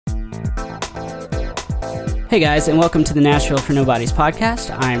Hey guys, and welcome to the Nashville for Nobodies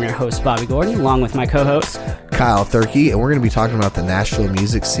podcast. I am your host, Bobby Gordon, along with my co-host, Kyle Thurkey, and we're going to be talking about the Nashville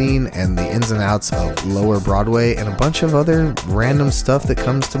music scene and the ins and outs of Lower Broadway and a bunch of other random stuff that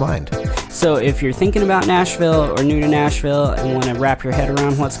comes to mind. So if you're thinking about Nashville or new to Nashville and want to wrap your head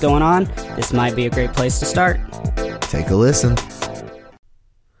around what's going on, this might be a great place to start. Take a listen.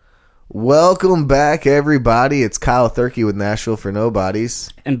 Welcome back, everybody. It's Kyle Thurkey with Nashville for Nobodies.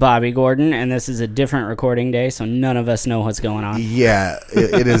 And Bobby Gordon, and this is a different recording day, so none of us know what's going on. Yeah,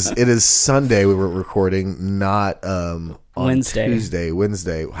 it is Sunday we were recording, not on Wednesday.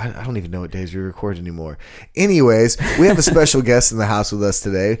 I don't even know what days we record anymore. Anyways, we have a special guest in the house with us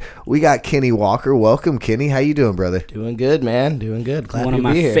today. We got Kenneth Walker. Welcome, Kenny. How you doing, brother? Doing good, man. Doing good. Glad one to of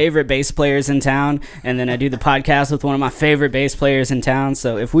my be here. favorite bass players in town, and then I do the podcast with one of my favorite bass players in town,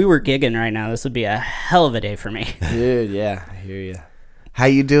 so if we were gigging right now, this would be a hell of a day for me. Dude, yeah, I hear you. How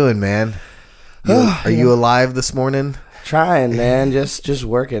you doing, man? Are you alive this morning? Trying, man. Just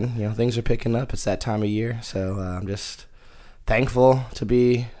working. You know, things are picking up. It's that time of year, so I'm just thankful to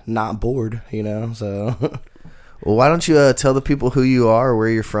be not bored, you know, so. Well, why don't you tell the people who you are, where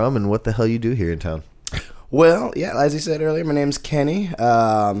you're from, and what the hell you do here in town? Well, yeah, as you said earlier, my name's Kenny.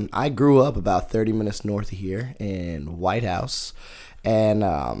 I grew up about 30 minutes north of here in White House, and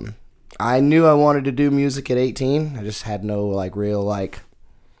I knew I wanted to do music at 18. I just had no real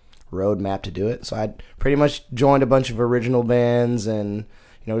roadmap to do it. So I pretty much joined a bunch of original bands and,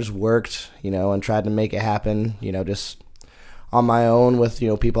 just worked, and tried to make it happen, just on my own with,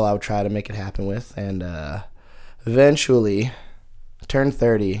 people I would try to make it happen with. And eventually turned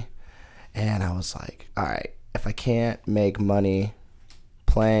 30 and I was like, all right, if I can't make money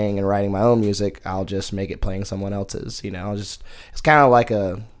playing and writing my own music, I'll just make it playing someone else's, it's kind of like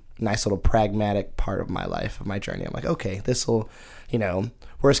a nice little pragmatic part of my life, of my journey. I'm like, okay, this will,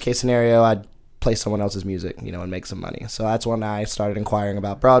 worst case scenario, I'd play someone else's music, and make some money. So that's when I started inquiring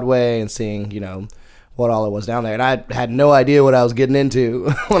about Broadway and seeing, what all it was down there. And I had no idea what I was getting into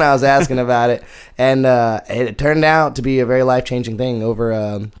when I was asking about it. And it turned out to be a very life-changing thing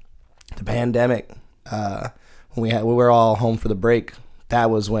over the pandemic. When we were all home for the break, that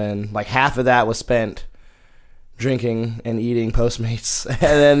was when half of that was spent drinking and eating Postmates, and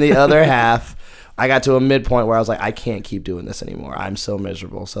then the other half, I got to a midpoint where I was like, I can't keep doing this anymore. I'm so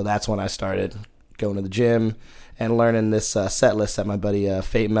miserable. So that's when I started going to the gym and learning this set list that my buddy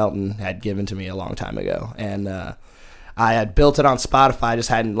Fate Melton had given to me a long time ago. And I had built it on Spotify. I just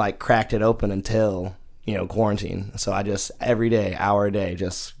hadn't cracked it open until quarantine. So I just every day, hour a day,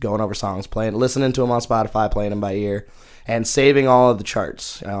 just going over songs, listening to them on Spotify, playing them by ear, and saving all of the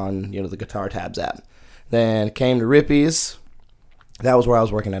charts on the Guitar Tabs app. Then it came to Rippies. That was where I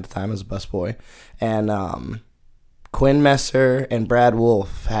was working at the time as a busboy. And Quinn Messer and Brad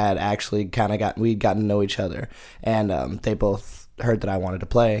Wolf had actually we'd gotten to know each other. And they both heard that I wanted to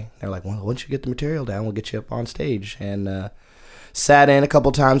play. They're like, well, once you get the material down, we'll get you up on stage. And sat in a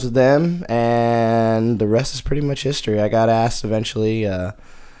couple times with them, and the rest is pretty much history. I got asked eventually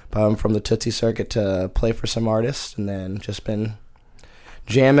from the Tootsie Circuit to play for some artists, and then just been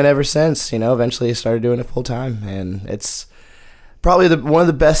jamming ever since. Eventually I started doing it full time, and it's probably one of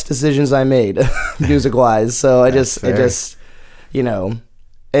the best decisions I made music wise. So and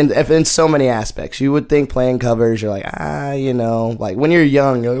if in so many aspects, you would think playing covers, you're like, when you're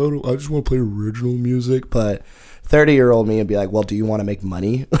young, you're like, oh, I just want to play original music. But 30-year-old me would be like, well, do you want to make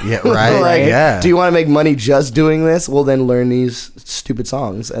money? Yeah, right. Yeah. Do you want to make money just doing this? Well, then learn these stupid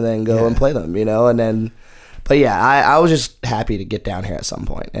songs and then go and play them, and then. But yeah, I was just happy to get down here at some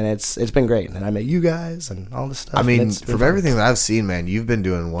point, and it's been great. And I met you guys and all this stuff. I mean, from everything that I've seen, man, you've been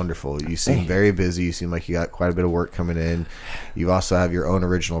doing wonderful. You seem very busy. You seem like you got quite a bit of work coming in. You also have your own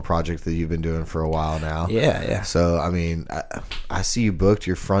original project that you've been doing for a while now. Yeah. So, I mean, I see you booked.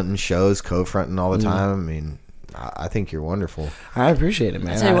 You're fronting shows, co-fronting all the time. I mean, I think you're wonderful. I appreciate it,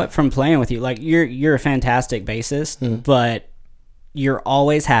 man. I tell you what, from playing with you, you're a fantastic bassist, but you're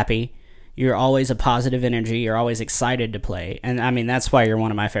always happy. You're always a positive energy. You're always excited to play. And, I mean, that's why you're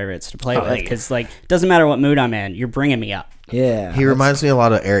one of my favorites to play with. Because, it doesn't matter what mood I'm in. You're bringing me up. Yeah. He reminds me a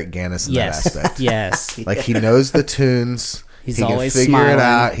lot of Eric Gannis in that aspect. Yes. He knows the tunes. He always can figure smiling. It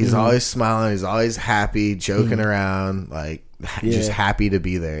out. He's always smiling. He's always happy, joking around, just happy to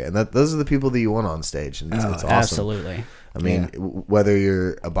be there. And those are the people that you want on stage. And it's awesome. Absolutely. I mean, whether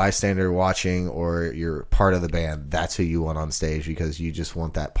you're a bystander watching or you're part of the band, that's who you want on stage because you just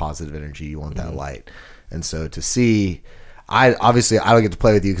want that positive energy. You want that light. And so to see, I don't get to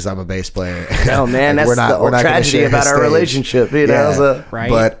play with you because I'm a bass player. Oh, man, that's the tragedy about our relationship. So. Right.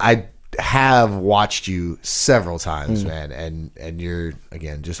 But I have watched you several times, man, and you're,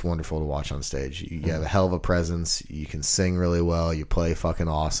 again, just wonderful to watch on stage. You have a hell of a presence. You can sing really well. You play fucking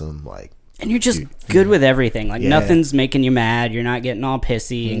awesome. Like, and you're just good with everything. Like, nothing's making you mad. You're not getting all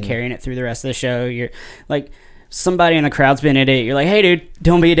pissy and carrying it through the rest of the show. You're like, somebody in the crowd's been an idiot. You're like, hey, dude,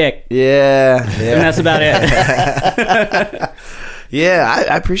 don't be a dick. Yeah. And that's about it. Yeah,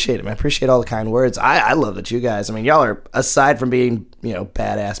 I appreciate it. I appreciate all the kind words. I love that you guys, I mean, y'all are, aside from being,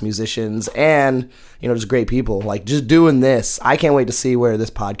 badass musicians and, just great people, like, just doing this, I can't wait to see where this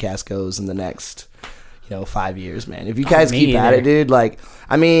podcast goes in the next, 5 years, man. If you guys keep at it, dude, like,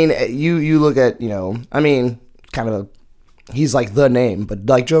 I mean, you look at, kind of he's like the name, but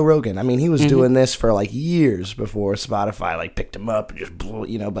like Joe Rogan, I mean, he was doing this for like years before Spotify like picked him up and just blew,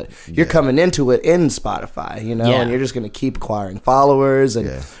 but you're coming into it in Spotify, and you're just going to keep acquiring followers,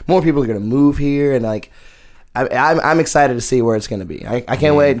 and more people are going to move here, and like, I'm excited to see where it's going to be. I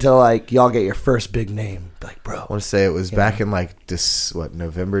can't wait until like y'all get your first big name. Like, bro, I want to say it was back in like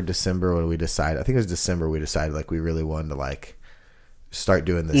November, December when we decided. I think it was December we decided like we really wanted to like start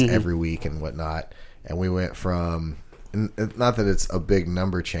doing this every week and whatnot, and we went from. Not that it's a big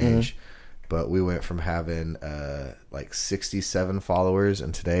number change, but we went from having like 67 followers,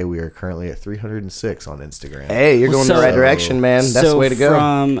 and today we are currently at 306 on Instagram. Hey, you're going in the right direction, man. That's the way to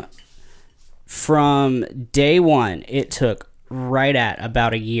go. From day one, it took right at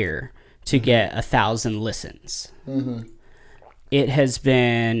about a year to get 1,000 listens. It has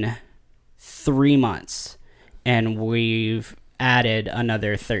been 3 months, and we've added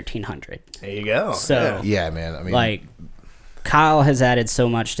another 1,300. There you go. So yeah, man. I mean, like, Kyle has added so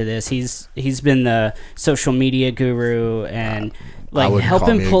much to this. He's been the social media guru and like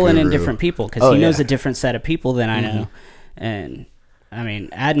helping pulling in different people because he knows a different set of people than I know. And I mean,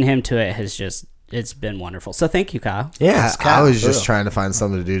 adding him to it has just, it's been wonderful. So thank you, Kyle. Yeah, I was just trying to find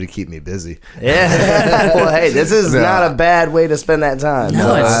something to do to keep me busy. Yeah. Well, hey, this is not a bad way to spend that time.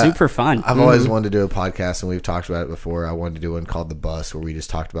 No, it's super fun. I've always wanted to do a podcast, and we've talked about it before. I wanted to do one called The Bus, where we just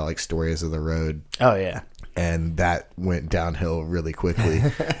talked about like stories of the road. Oh yeah. And that went downhill really quickly,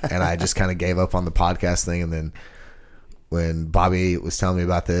 and I just kind of gave up on the podcast thing. And then when Bobby was telling me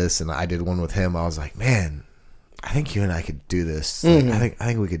about this, and I did one with him, I was like, man, I think you and I could do this. Like, I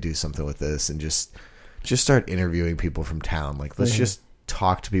think we could do something with this, and just start interviewing people from town. Like, let's just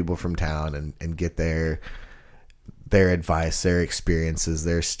talk to people from town and get their advice, their experiences,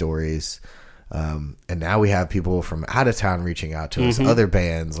 their stories. And now we have people from out of town reaching out to us, other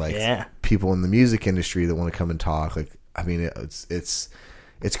bands, like people in the music industry that want to come and talk. Like, I mean, it's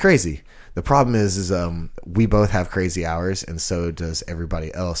crazy. The problem is we both have crazy hours, and so does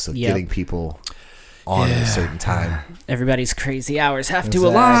everybody else. So getting people on at a certain time. Everybody's crazy hours have to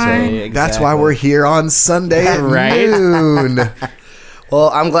align. Exactly. That's why we're here on Sunday at noon. Well,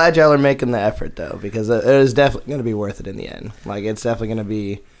 I'm glad y'all are making the effort, though, because it is definitely going to be worth it in the end. Like, it's definitely going to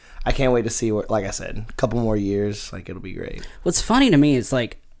be... I can't wait to see what, like I said, a couple more years, like, it'll be great. What's funny to me is,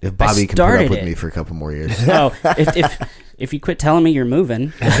 like, if Bobby can put up with me for a couple more years. Oh, if you quit telling me you're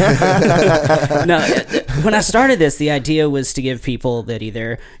moving. No, when I started this, the idea was to give people that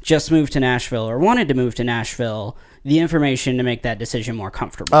either just moved to Nashville or wanted to move to Nashville the information to make that decision more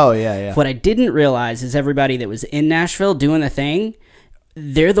comfortable. Oh, yeah. What I didn't realize is everybody that was in Nashville doing the thing,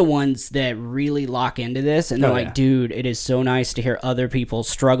 they're the ones that really lock into this, and they're dude, it is so nice to hear other people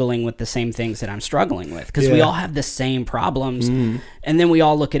struggling with the same things that I'm struggling with, because we all have the same problems, and then we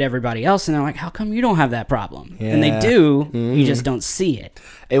all look at everybody else and they're like, how come you don't have that problem? And they do, you just don't see it.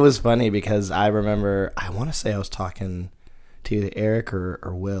 It was funny because I remember, I want to say I was talking to either Eric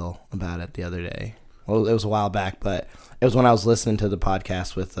or Will about it the other day. Well, it was a while back, but it was when I was listening to the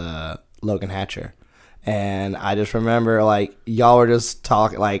podcast with Logan Hatcher. And I just remember, like, y'all were just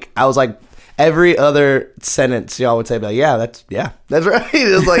talking, like, I was like, every other sentence y'all would say, like, that's right.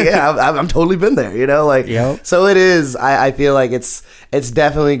 It's like, I'm totally been there, like, so it is, I feel like it's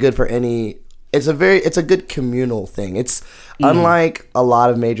definitely good for it's a good communal thing. It's unlike a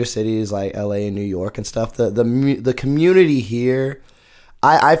lot of major cities like LA and New York and stuff, the community here,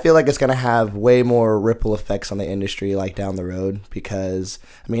 I feel like it's going to have way more ripple effects on the industry, like, down the road, because,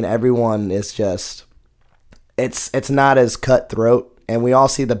 I mean, everyone is just... It's not as cutthroat, and we all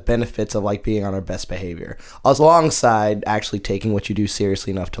see the benefits of like being on our best behavior, alongside actually taking what you do seriously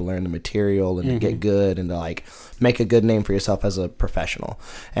enough to learn the material and to get good and to like make a good name for yourself as a professional.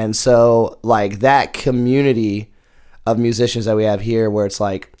 And so like that community of musicians that we have here, where it's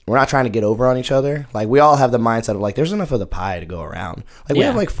like we're not trying to get over on each other. Like, we all have the mindset of, like, there's enough of the pie to go around. Like, we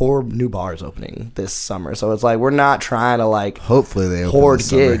have, like, 4 new bars opening this summer. So it's like, we're not trying to, like, hopefully they hoard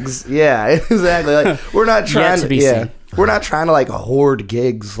gigs. Yeah, exactly. Like, we're not trying to be seen. We're not trying to, like, hoard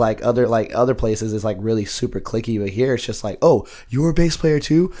gigs like other places is, like, really super cliquey. But here it's just like, oh, you're a bass player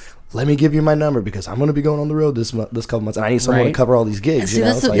too? Let me give you my number because I'm going to be going on the road this couple months, and I need someone to cover all these gigs. See,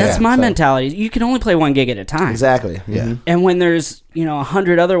 that's my mentality. You can only play 1 gig at a time. Exactly. Yeah. Mm-hmm. And when there's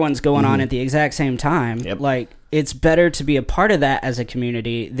 100 other ones going on at the exact same time, like, it's better to be a part of that as a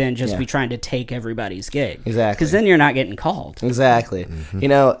community than just be trying to take everybody's gig. Exactly. Because then you're not getting called. Exactly. You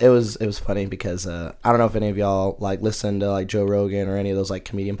know, it was funny because I don't know if any of y'all like listen to like Joe Rogan or any of those like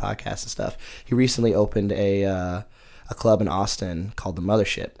comedian podcasts and stuff. He recently opened a club in Austin called The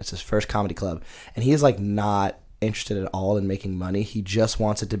Mothership. It's his first comedy club, and he's like not interested at all in making money. He just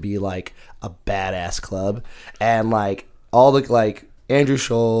wants it to be like a badass club, and like all the like Andrew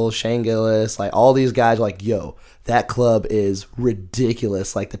Scholl, Shane Gillis, like all these guys are like, yo, that club is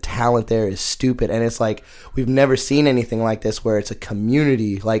ridiculous. Like the talent there is stupid. And it's like, we've never seen anything like this where it's a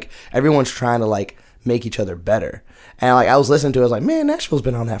community. Like everyone's trying to like make each other better. And like I was listening to it, I was like, man, Nashville's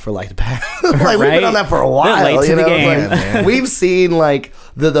been on that for like the past like we've been on that for a while. Late to the game. Like, we've seen like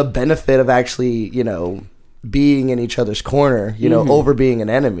the benefit of actually, being in each other's corner, over being an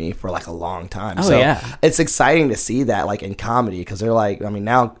enemy for like a long time. Oh, so yeah. It's exciting to see that like in comedy because they're like, I mean,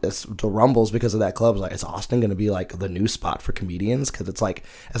 now it's the rumbles because of that club. Like, is Austin going to be like the new spot for comedians? Because it's like,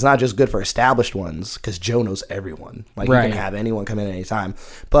 it's not just good for established ones because Joe knows everyone. Like, you can have anyone come in at any time.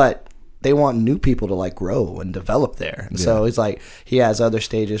 But they want new people to like grow and develop there. And so it's like he has other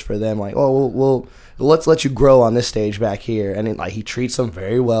stages for them. Like, oh, we'll let's let you grow on this stage back here. And like he treats them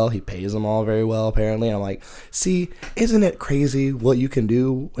very well. He pays them all very well apparently. And I'm like, see, isn't it crazy what you can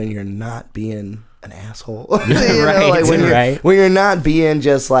do when you're not being an asshole? When you're not being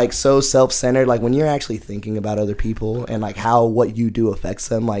just like so self-centered. Like when you're actually thinking about other people and like how what you do affects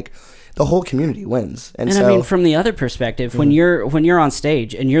them. Like the whole community wins. And so, I mean, from the other perspective, when you're on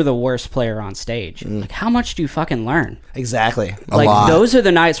stage and you're the worst player on stage, like how much do you fucking learn? Exactly. Like those are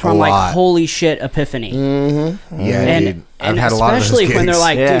the nights where I'm like, holy shit, epiphany. Mm-hmm. Yeah, dude. I've had a lot of those especially gigs. when they're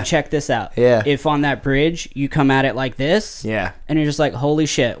like, dude, check this out. Yeah. If on that bridge you come at it like this, and you're just like, holy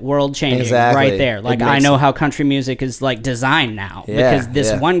shit, world changing right there. Like I know how country music is like designed now because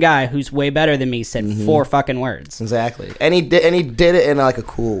this one guy who's way better than me said 4 fucking words. Exactly, and he did it in like a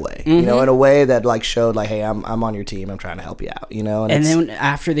cool way, in a way that like showed like, hey, I'm on your team. I'm trying to help you out, And then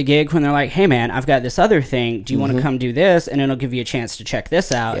after the gig, when they're like, hey man, I've got this other thing. Do you want to come do this? And it'll give you a chance to check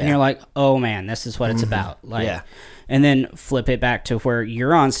this out. And you're like, oh man, this is what it's about. Like, and then flip it back to where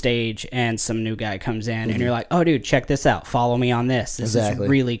you're on stage and some new guy comes in and you're like, oh dude, check this out. Follow me on this. This is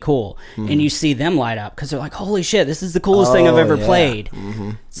really cool. And you see them light up because they're like, holy shit, this is the coolest thing I've ever played.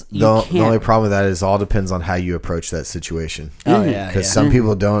 The only problem with that is all depends on how you approach that situation. Because some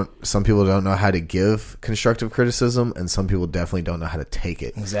people don't know how to give constructive criticism, and some people definitely don't know how to take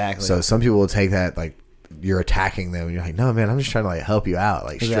it. Exactly. So some people will take that like you're attacking them and you're like, no man, I'm just trying to like help you out,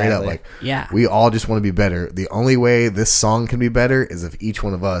 like straight up, like we all just want to be better. The only way this song can be better is if each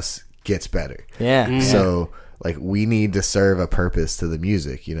one of us gets better. So like we need to serve a purpose to the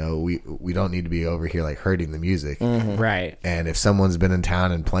music, we don't need to be over here like hurting the music. Right. And if someone's been in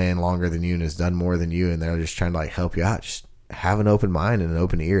town and playing longer than you and has done more than you and they're just trying to like help you out, just have an open mind and an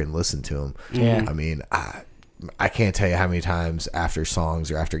open ear and listen to them. I mean, I can't tell you how many times after songs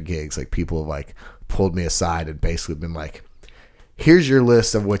or after gigs like people have like pulled me aside and basically been like, here's your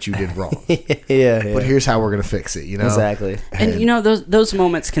list of what you did wrong. But here's how we're gonna fix it, Exactly. And those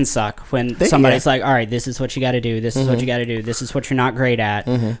moments can suck when somebody's like, all right, this is what you got to do, this is what you got to do, this is what you're not great at.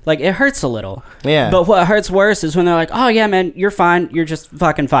 Like it hurts a little. But what hurts worse is when they're like, oh yeah man, you're fine, you're just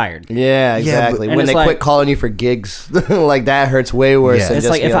fucking fired. Exactly. When they quit calling you for gigs, like that hurts way worse than it's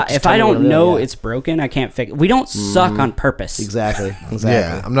just, like if I don't know it's broken, I can't fix it. We don't suck on purpose. Exactly.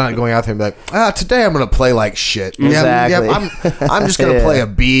 I'm not going out there and be like, today I'm gonna play like shit. Exactly. I'm just gonna play a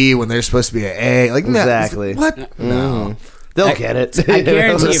B when they're supposed to be an A. Like exactly. What? No. They'll get it. I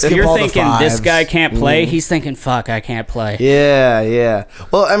guarantee if you're thinking this guy can't play, he's thinking, fuck, I can't play. Yeah.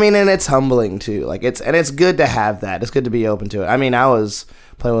 Well, I mean, and it's humbling too. Like it's good to have that. It's good to be open to it. I mean, I was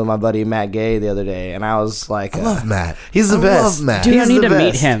playing with my buddy Matt Gay the other day, and I was like, I love Matt. He's the best. Love Matt. Dude, he's I need to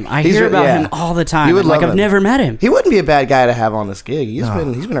meet him. I hear about him all the time. I've never met him. He wouldn't be a bad guy to have on this gig. He's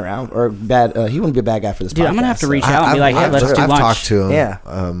been around, or bad. He wouldn't be a bad guy for this. Dude, podcast, I'm gonna have to reach out and be like, hey, let's do lunch. I've talked to him.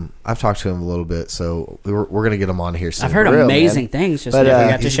 Yeah. I've talked to him a little bit, so we're gonna get him on here soon. I've heard amazing things, just never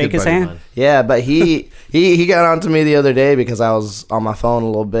got to shake his hand. Yeah, but he got on to me the other day because I was on my phone a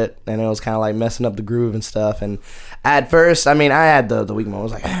little bit, and it was kind of like messing up the groove and stuff. And at first, I mean, I had the weak moment. I was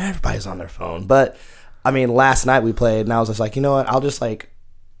was like, everybody's on their phone. But I mean, last night we played, and I was just like, you know what? I'll just like,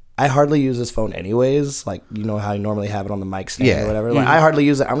 I hardly use this phone anyways. Like, you know how you normally have it on the mic stand or whatever. Like, I hardly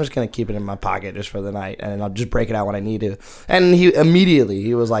use it. I'm just gonna keep it in my pocket just for the night, and I'll just break it out when I need to. And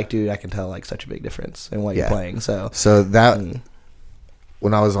he was like, dude, I can tell like such a big difference in what you're playing. So that.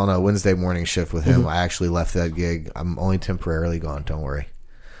 When I was on a Wednesday morning shift with him, I actually left that gig. I'm only temporarily gone. Don't worry.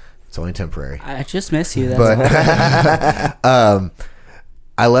 It's only temporary. I just miss you. That's all.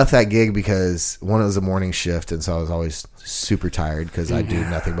 I left that gig because, one, it was a morning shift, and so I was always super tired because I do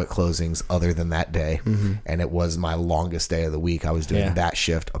nothing but closings other than that day. And it was my longest day of the week. I was doing that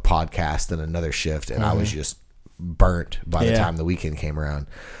shift, a podcast, and another shift, and I was just burnt by the time the weekend came around.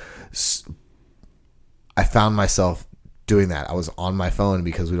 I found myself doing that. I was on my phone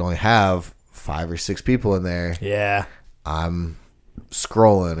because we'd only have 5 or 6 people in there. Yeah. I'm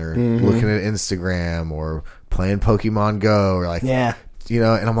scrolling or looking at Instagram or playing Pokemon Go or like, you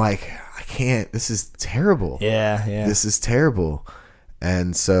know, and I'm like, I can't, this is terrible. Yeah. This is terrible.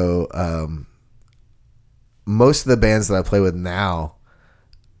 And so, most of the bands that I play with now,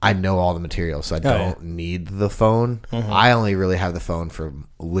 I know all the material, so I don't need the phone. I only really have the phone for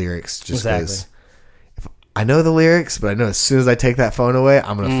lyrics just because I know the lyrics, but I know as soon as I take that phone away,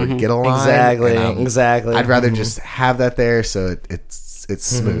 I'm going to forget a line. Exactly. I'd rather just have that there so it's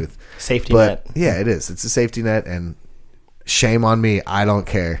smooth. Safety net. Yeah, it is. It's a safety net, and shame on me. I don't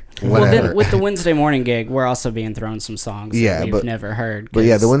care. Whatever. Well, then with the Wednesday morning gig, we're also being thrown some songs that we've never heard. But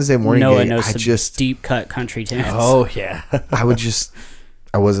yeah, the Wednesday morning Noah gig, knows some deep cut country tunes. Oh, yeah.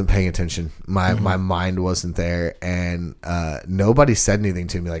 I wasn't paying attention. My mind wasn't there, and nobody said anything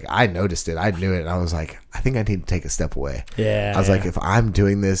to me. Like, I noticed it. I knew it, and I was like, I think I need to take a step away. Yeah. I was like, if I'm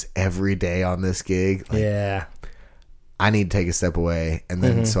doing this every day on this gig, like, I need to take a step away. And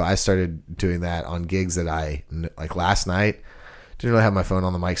then so I started doing that on gigs that like last night, didn't really have my phone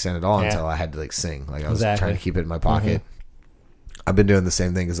on the mic stand at all until I had to like sing. Like, I was trying to keep it in my pocket. I've been doing the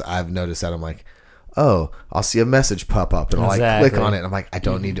same thing because I've noticed that I'm like, oh, I'll see a message pop up and I'll like click on it and I'm like,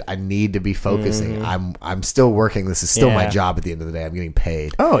 I need to be focusing. I'm still working. This is still my job at the end of the day. I'm getting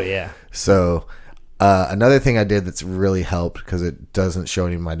paid. Oh yeah. So another thing I did that's really helped, because it doesn't show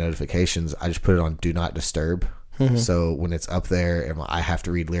any of my notifications, I just put it on do not disturb. So when it's up there and I have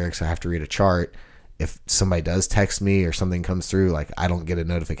to read lyrics, I have to read a chart, if somebody does text me or something comes through, like, I don't get a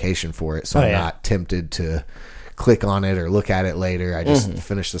notification for it. So I'm not tempted to click on it or look at it later. I just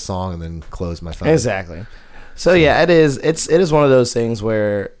finish the song and then close my phone. Exactly. So yeah, it is one of those things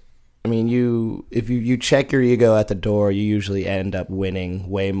where, I mean, if you check your ego at the door, you usually end up winning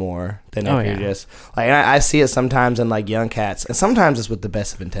way more than if you're just like, and I see it sometimes in like young cats, and sometimes it's with the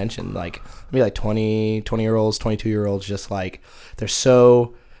best of intention, like maybe like 20-year-olds, 22-year-olds, just like they're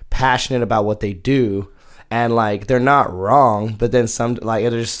so passionate about what they do, and like they're not wrong, but then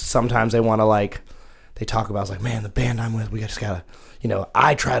sometimes they want to, like, they talk about, it's like, man, the band I'm with, we just gotta, you know,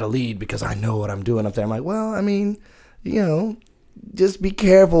 I try to lead because I know what I'm doing up there. I'm like, well, I mean, you know, just be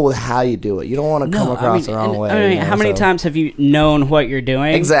careful with how you do it. You don't want to come across the wrong way. I mean, how many times have you known what you're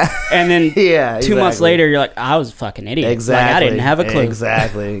doing? Exactly. And then 2 months later, you're like, I was a fucking idiot. Exactly. Like, I didn't have a clue.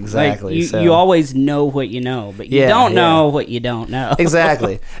 Exactly. Like, you always know what you know, but you don't know what you don't know.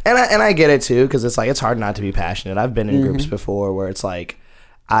 Exactly. And I get it too, because it's like, it's hard not to be passionate. I've been in groups before where it's like,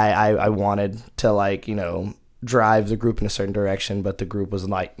 I wanted to, like, you know, drive the group in a certain direction, but the group was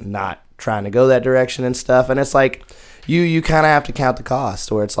like not trying to go that direction and stuff. And it's like, you kind of have to count the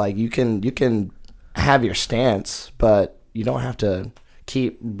cost, where it's like, you can have your stance, but you don't have to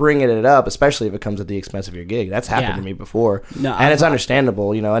keep bringing it up, especially if it comes at the expense of your gig. That's happened to me before. And it's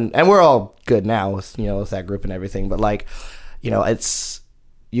understandable, you know, and we're all good now with, you know, with that group and everything, but like, you know,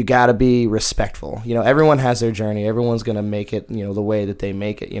 you got to be respectful. You know, everyone has their journey. Everyone's going to make it, you know, the way that they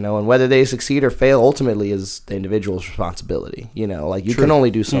make it, you know, and whether they succeed or fail ultimately is the individual's responsibility. You know, like, you can only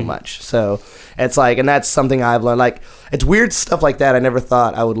do so much. So it's like, and that's something I've learned. Like, it's weird stuff like that I never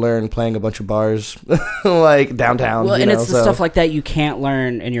thought I would learn playing a bunch of bars like downtown. Well, and it's the stuff like that you can't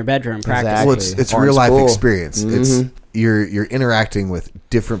learn in your bedroom practice. Well, it's real life experience. It's you're interacting with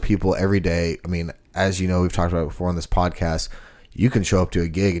different people every day. I mean, as you know, we've talked about it before on this podcast. You can show up to a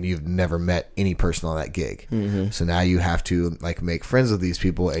gig and you've never met any person on that gig. So now you have to, like, make friends with these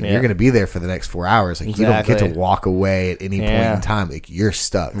people, and you're going to be there for the next 4 hours. Like, you don't get to walk away at any point in time. Like, you're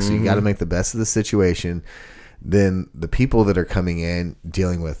stuck. So you got to make the best of the situation. Then the people that are coming in,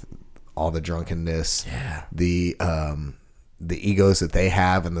 dealing with all the drunkenness, the the egos that they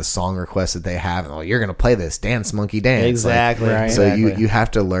have and the song requests that they have, and you're gonna play this dance monkey dance, exactly. Like, right. So exactly. you have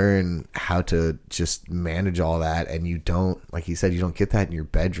to learn how to just manage all that, and you don't, like you said, you don't get that in your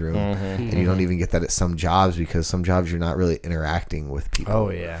bedroom, and you don't even get that at some jobs, because some jobs you're not really interacting with people. Oh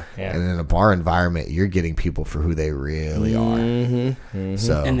yeah. And in a bar environment, you're getting people for who they really are.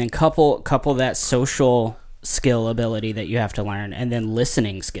 So and then couple that social skill ability that you have to learn, and then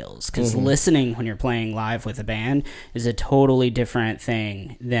listening skills, because listening when you're playing live with a band is a totally different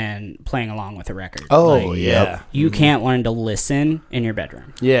thing than playing along with a record. You can't learn to listen in your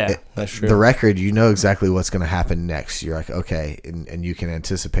bedroom. That's true. The record, you know exactly what's going to happen next. You're like, okay, and you can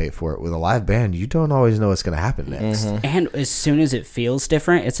anticipate for it. With a live band, you don't always know what's going to happen next. And as soon as it feels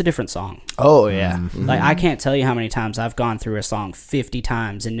different, it's a different song. Like, I can't tell you how many times I've gone through a song 50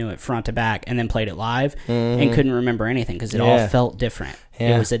 times and knew it front to back, and then played it live and couldn't remember anything because it all felt different.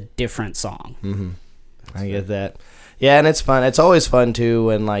 It was a different song. I get that. Yeah, and it's fun. It's always fun too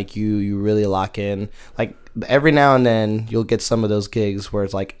when like you really lock in. Like every now and then you'll get some of those gigs where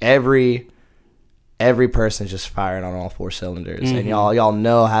it's like every person's just firing on all 4 cylinders, and y'all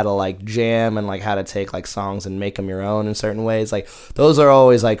know how to like jam and like how to take like songs and make them your own in certain ways. Like those are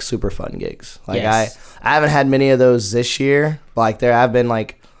always like super fun gigs. Like I haven't had many of those this year, but like there have been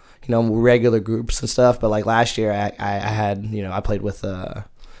like, you know, regular groups and stuff. But like last year I had, you know, I played with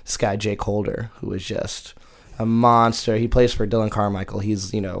this guy Jake Holder, who was just a monster. He plays for Dylan Carmichael.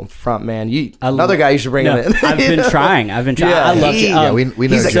 He's, you know, front man. Another guy you should bring him in. I've been trying. I love Jake. We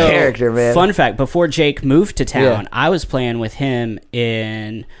know he's a character, man. Fun fact, before Jake moved to town, I was playing with him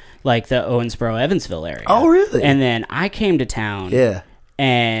in like the Owensboro, Evansville area. Oh, really? And then I came to town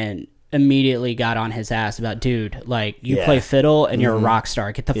and immediately got on his ass about, dude, like, you play fiddle and you're a rock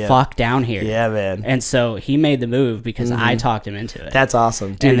star. Get the fuck down here. Yeah, man. And so he made the move because I talked him into it. That's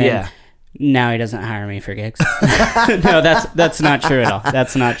awesome. Dude, Now he doesn't hire me for gigs. No, that's not true at all.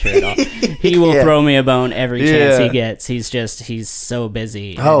 That's not true at all. He will throw me a bone every chance he gets. He's so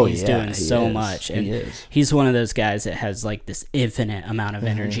busy. And he's doing so much. And he's one of those guys that has like this infinite amount of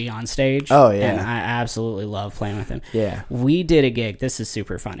energy on stage. Oh, yeah. And I absolutely love playing with him. Yeah. We did a gig. This is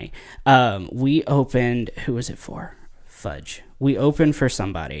super funny. We opened, who was it for? Fudge. We opened for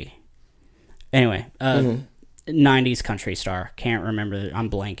somebody. Anyway, 90s country star. Can't remember. I'm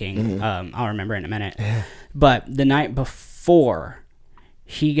blanking. I'll remember in a minute. But the night before,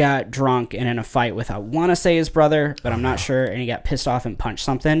 he got drunk and in a fight with, I want to say his brother, but I'm not sure. And he got pissed off and punched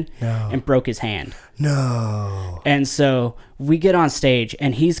something and broke his hand. And so we get on stage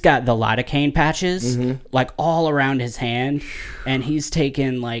and he's got the lidocaine patches like all around his hand. And he's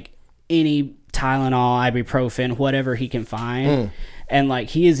taken like any Tylenol, ibuprofen, whatever he can find. And like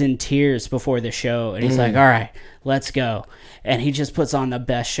he is in tears before the show, and he's like, all right, let's go. And he just puts on the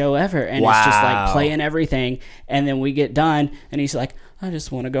best show ever, and it's just like playing everything. And then we get done and he's like, I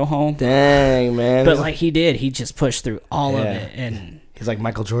just want to go home. Dang, man. But like he just pushed through all of it. And he's like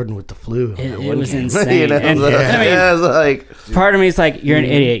Michael Jordan with the flu. It was insane. You know? And, I mean, like, part of me is like, you're an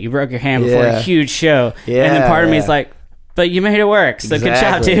idiot. You broke your hand before a huge show. And then part of me is like, but you made it work, so good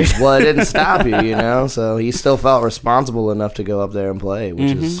job, dude. Well, it didn't stop you, you know. So he still felt responsible enough to go up there and play,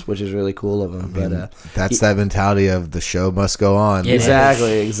 which is really cool of him. But that's that mentality of the show must go on.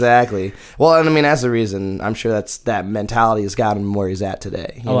 Exactly. Well, and I mean that's the reason. I'm sure that mentality has got him where he's at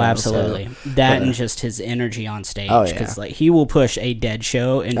today. Oh, absolutely. So, and just his energy on stage, because like he will push a dead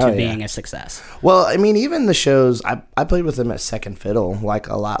show into being a success. Well, I mean, even the shows I played with him at Second Fiddle like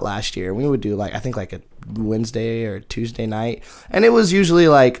a lot last year. We would do like I think like a Wednesday or Tuesday night, and it was usually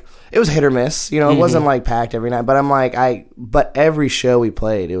like it was hit or miss, you know. It wasn't like packed every night, but but every show we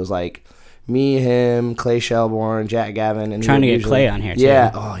played, it was like me, him, Clay Shelbourne, Jack Gavin, and trying to get Clay on here too.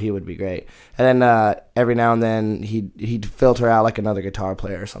 Oh, he would be great. And then every now and then he'd filter out like another guitar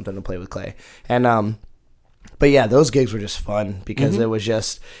player or something to play with Clay. And but yeah, those gigs were just fun because it was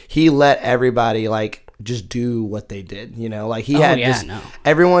just he let everybody like just do what they did, you know. Like he had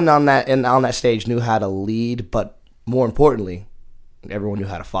everyone on that stage knew how to lead, but more importantly, everyone knew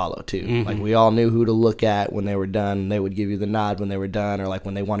how to follow too. Like we all knew who to look at when they were done. They would give you the nod when they were done, or like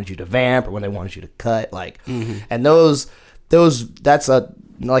when they wanted you to vamp or when they wanted you to cut. Like, and those that's a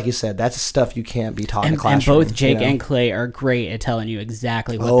like you said, that's stuff you can't be taught in the classroom. And both Jake and Clay are great at telling you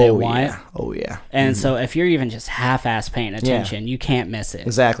exactly what they want. Oh, yeah. And so if you're even just half-ass paying attention, you can't miss it.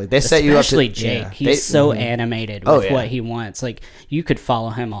 Exactly. They set you up to... Especially Jake. He's so animated with what he wants. Like, you could follow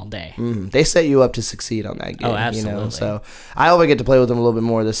him all day. They set you up to succeed on that game. Oh, absolutely. You know? So I hope I get to play with him a little bit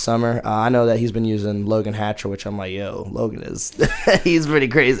more this summer. I know that he's been using Logan Hatcher, which I'm like, yo, Logan is... he's pretty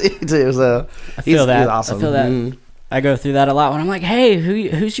crazy, too. So he's awesome. I feel that. I go through that a lot when I'm like, hey,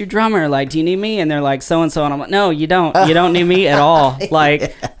 who's your drummer? Like, do you need me? And they're like, so-and-so. And I'm like, no, you don't. You don't need me at all.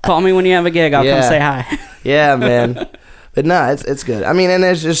 Like, call me when you have a gig. I'll come say hi. Yeah, man. But no, it's good. I mean, and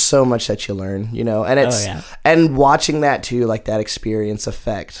there's just so much that you learn, you know, and it's and watching that too, like that experience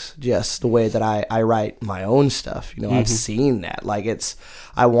affects just the way that I write my own stuff. You know, I've seen that. Like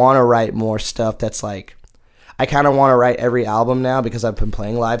I want to write more stuff that's like, I kind of want to write every album now because I've been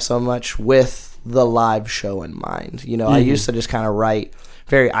playing live so much with the live show in mind. You know, I used to just kind of write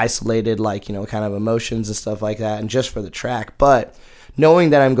very isolated, like, you know, kind of emotions and stuff like that, and just for the track. But knowing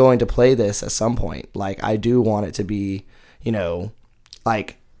that I'm going to play this at some point, like I do want it to be, you know,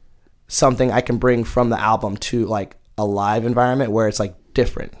 like something I can bring from the album to like a live environment where it's like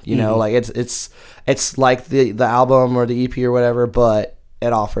different, you know, like it's like the album or the EP or whatever, but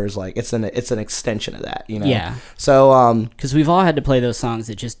it offers like it's an extension of that, you know. Yeah. So because we've all had to play those songs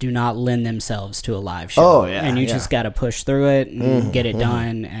that just do not lend themselves to a live show. Oh yeah. And you just got to push through it and get it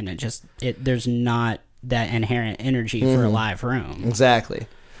done, and there's not that inherent energy for a live room. Exactly.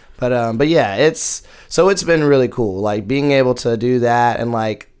 But yeah, it's been really cool, like being able to do that, and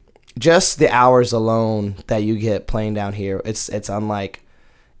like just the hours alone that you get playing down here. It's unlike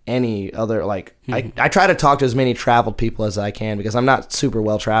any other, like I try to talk to as many traveled people as I can because I'm not super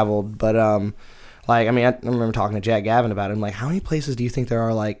well traveled, but like I mean I remember talking to Jack Gavin about it. I'm like, how many places do you think there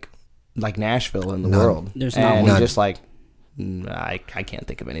are like Nashville in the world? There's not and one. He's just like, I can't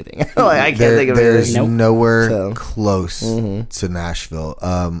think of anything. Like, I can't think of anything. There's nowhere close to Nashville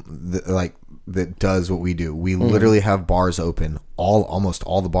that does what we do. We literally have bars open. Almost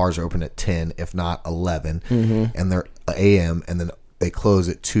all the bars are open at 10, if not 11, and they're a.m. and then they close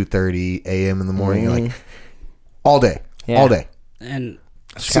at 2:30 a.m. in the morning. Like all day, all day, and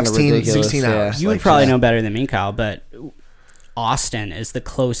 16 hours. You would probably know better than me, Kyle, but Austin is the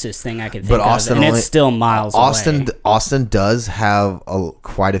closest thing I could think Austin of, and it's still miles away. Austin does have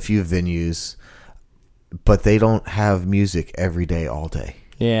quite a few venues, but they don't have music every day, all day.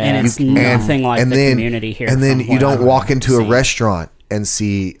 Yeah, and it's nothing like the community here. And then you don't walk into a restaurant and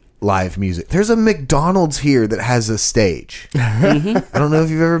see live music. There's a McDonald's here that has a stage. I don't know if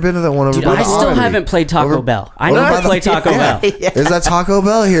you've ever been to that one over by the I still haven't played Taco Bell. I know how to play Taco Bell. There's a Taco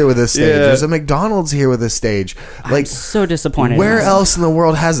Bell here with a stage. There's a McDonald's here with a stage. Like, I'm so disappointed. Where else in the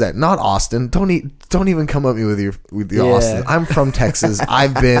world has that? Not Austin. Don't even come at me with your Austin. I'm from Texas. I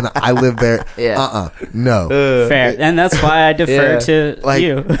live there. No. Fair. And that's why I defer to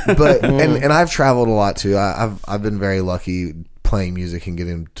you. But and I've traveled a lot too. I've been very lucky playing music and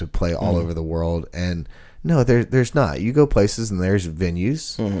getting to play all over the world, and no, there's not. You go places and there's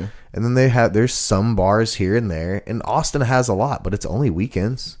venues, and then there's some bars here and there, and Austin has a lot, but it's only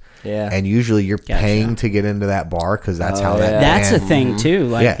weekends. Yeah, and usually you're paying to get into that bar because that's how that. That's a thing too.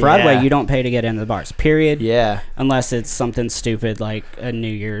 Like Broadway, you don't pay to get into the bars. Period. Yeah, unless it's something stupid like a New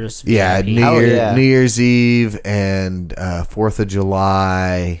Year's. Yeah, New Year's Eve and 4th of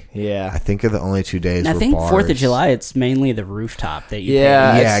July. Yeah, I think are the only 2 days. And I think 4th of July, it's mainly the rooftop that you.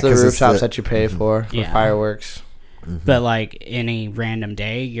 Yeah, it's the rooftops that you pay for fireworks. But like any random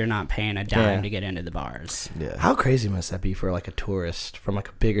day, you're not paying a dime to get into the bars. Yeah. How crazy must that be for like a tourist from like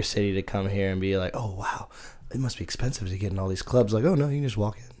a bigger city to come here and be like, oh wow, it must be expensive to get in all these clubs. Like, oh no, you can just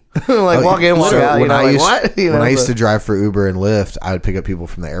walk in. Walk in, walk out. When I used to drive for Uber and Lyft, I would pick up people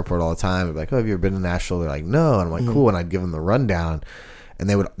from the airport all the time. I'd be like, oh, have you ever been to Nashville? They're like, no. And I'm like, cool. And I'd give them the rundown. And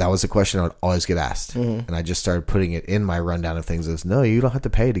that was a question I would always get asked. And I just started putting it in my rundown of things as, no, you don't have to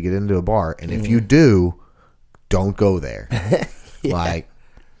pay to get into a bar. And if you do, don't go there. Like,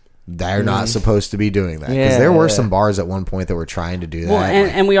 they're not supposed to be doing that. Because there were some bars at one point that were trying to do that. Well,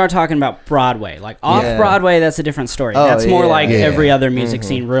 and we are talking about Broadway. Like, off-Broadway, that's a different story. That's more like every other music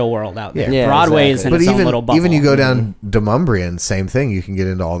scene, real world out there. Yeah, Broadway is in its own little bubble. Even you go down Demumbrian, same thing. You can get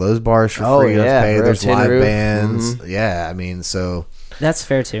into all those bars for free. There's live bands. Yeah, I mean, so... That's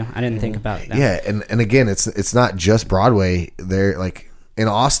fair, too. I didn't think about that. Yeah, and again, it's not just Broadway. They're, like, in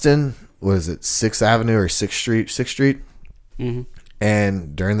Austin... What is it, 6th Avenue or 6th Street?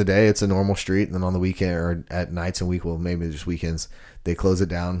 And during the day, it's a normal street. And then on the weekend or at nights and maybe just weekends, they close it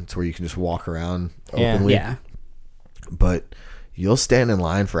down to where you can just walk around openly. Yeah. But you'll stand in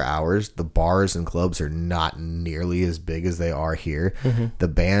line for hours. The bars and clubs are not nearly as big as they are here. The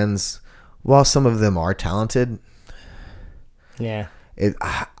bands, while some of them are talented,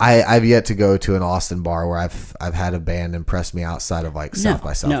 I've yet to go to an Austin bar where I've had a band impress me outside of like South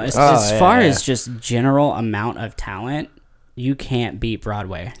by Southwest. No, as far as just general amount of talent, you can't beat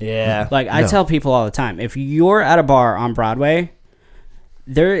Broadway. Yeah. Like I tell people all the time, if you're at a bar on Broadway,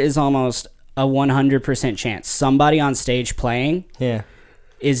 there is almost a 100% chance somebody on stage playing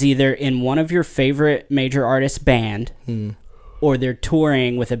is either in one of your favorite major artists' band, or they're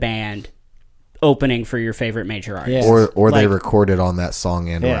touring with a band opening for your favorite major artist. Yeah. Or they recorded on that song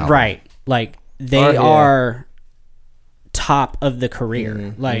and album. Right. Like, they are top of the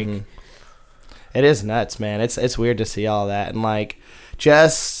career. Like, it is nuts, man. It's weird to see all that. And, like,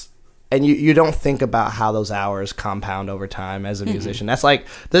 and you don't think about how those hours compound over time as a musician. That's like,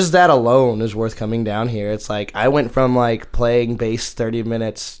 that alone is worth coming down here. It's like, I went from, like, playing bass 30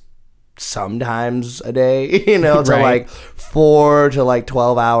 minutes sometimes a day, to like 4 to like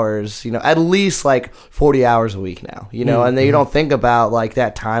 12 hours, at least like 40 hours a week now, and then you don't think about like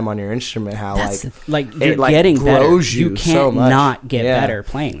that time on your instrument, how you're getting better. You can't so not get better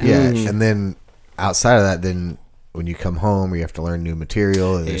playing that. Yeah. And then outside of that, then when you come home, you have to learn new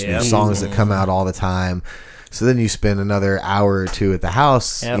material, and there's new songs that come out all the time. So then you spend another hour or two at the house,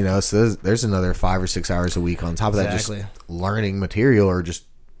 so there's another 5 or 6 hours a week on top of that, just learning material or just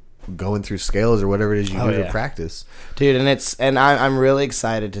going through scales or whatever it is you do to practice. Dude, and I'm really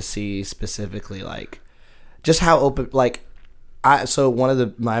excited to see specifically, like, just how open, like, so one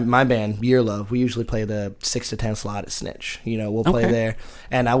of my band, Year Love, we usually play the 6 to 10 slot at Snitch. We'll play there,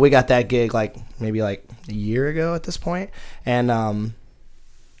 and we got that gig like maybe like a year ago at this point, and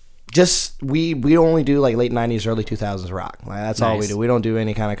just we only do like late 90s, early 2000s rock. Like, that's all we do. We don't do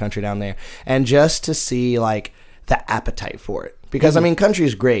any kind of country down there, and just to see like the appetite for it, because I mean, country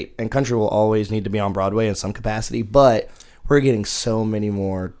is great, and country will always need to be on Broadway in some capacity, but we're getting so many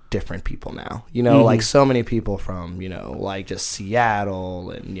more different people now, like so many people from, like just Seattle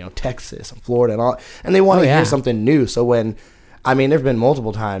and, Texas and Florida and all, and they want to hear something new. So there've been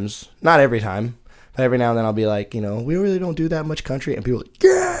multiple times, not every time, but every now and then I'll be like, we really don't do that much country, and people are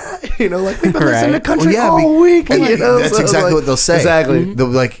like, like we've been listening to country all week. And, that's so exactly what they'll say. Exactly. They'll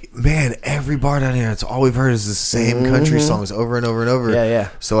be like, man, every bar down here, it's all we've heard is the same country songs over and over and over. Yeah.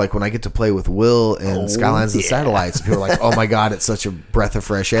 So like when I get to play with Will and Skylines and Satellites, people are like, oh my God, it's such a breath of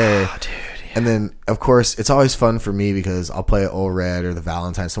fresh air. Oh, dude. And then, of course, it's always fun for me because I'll play at Old Red or the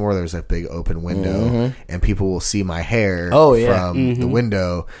Valentine, somewhere there's a big open window, and people will see my hair from the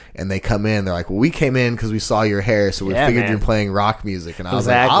window, and they come in. They're like, well, we came in because we saw your hair, so we figured you're playing rock music. And I was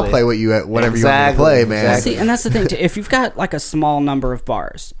like, I'll play whatever you want me to play, man. See, and that's the thing, too. If you've got like a small number of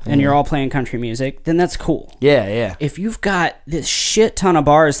bars and you're all playing country music, then that's cool. Yeah. If you've got this shit ton of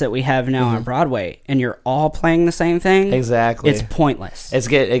bars that we have now on Broadway, and you're all playing the same thing, it's pointless.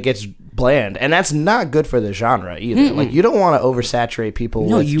 It gets bland, and that's not good for the genre either. Like, you don't want to oversaturate people.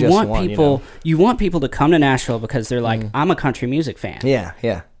 No, you want people to come to Nashville because they're like, I'm a country music fan.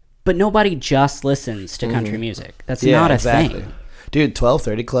 Yeah. But nobody just listens to country music. That's not a thing. Dude,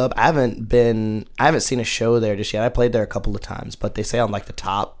 1230 Club, I haven't seen a show there just yet. I played there a couple of times, but they say on like the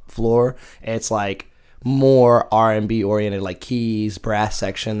top floor, it's like more R&B oriented, like keys, brass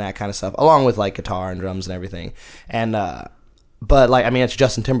section, that kind of stuff, along with like guitar and drums and everything. And but like, I mean, it's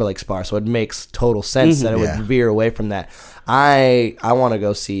Justin Timberlake's bar, so it makes total sense that it would veer away from that. I want to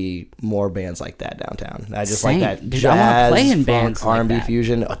go see more bands like that downtown. I just like that jazz, funk, R&B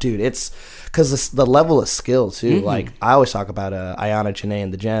fusion. Oh, dude, it's because the level of skill too. Like, I always talk about Ayana, Janae,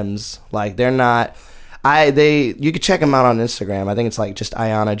 and the Gems. Like, they're not. You could check them out on Instagram. I think it's like just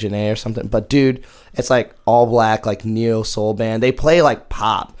Ayana, Janae or something. But dude, it's like all black, like neo soul band. They play like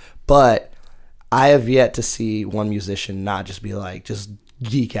pop, but I have yet to see one musician not just be like, just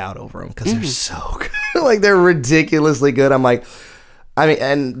geek out over them because they're so good. Like, they're ridiculously good. I'm like,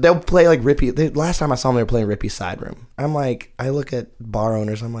 and they'll play like Rippy. Last time I saw them, they were playing Rippy's Side Room. I'm like, I look at bar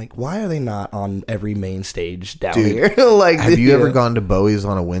owners, I'm like, why are they not on every main stage down here? Like, have you ever gone to Bowie's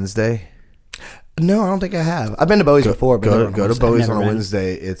on a Wednesday? No, I don't think I have. I've been to Bowie's before. But go to Bowie's on a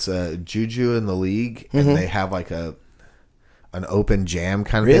Wednesday. It's Juju and the League, and they have like an open jam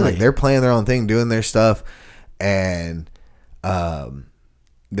kind of thing. Like, they're playing their own thing, doing their stuff, and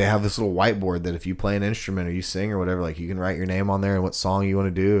they have this little whiteboard that if you play an instrument or you sing or whatever, like, you can write your name on there and what song you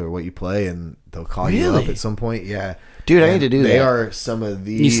want to do or what you play, and they'll call you up at some point. Yeah, dude, I need to do that. They are some of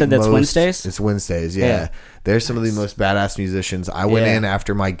the. You said that's Wednesdays? It's Wednesdays. Yeah. They're some of the most badass musicians. I went in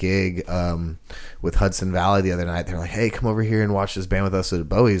after my gig with Hudson Valley the other night. They're like, hey, come over here and watch this band with us at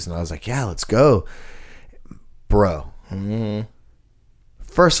Bowie's, and I was like, yeah, let's go, bro.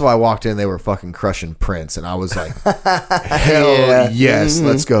 First of all, I walked in, they were fucking crushing Prince, and I was like, hell yes,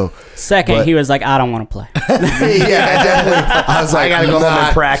 let's go. Second, he was like, I don't want to play. Yeah, definitely. I was like, I gotta go home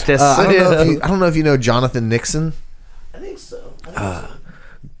and practice. I don't know if you know Jonathan Nixon. I think so.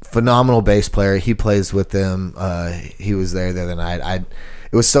 Phenomenal bass player. He plays with them. He was there the other night.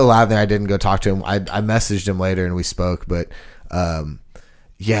 It was so loud there, I didn't go talk to him. I messaged him later and we spoke, but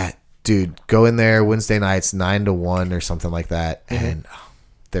yeah, dude, go in there Wednesday nights 9 to 1 or something like that, and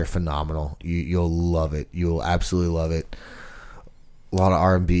they're phenomenal. You'll love it. You'll absolutely love it. A lot of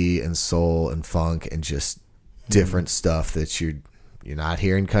R&B and soul and funk and just different stuff that you're not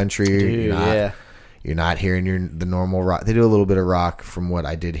hearing country. Dude, You're not hearing the normal rock. They do a little bit of rock from what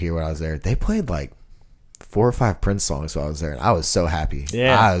I did hear when I was there. They played like 4 or 5 Prince songs while I was there, and I was so happy.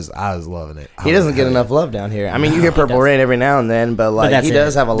 Yeah, I was loving it. He doesn't get enough love down here. I mean, you hear Purple Rain every now and then, but like he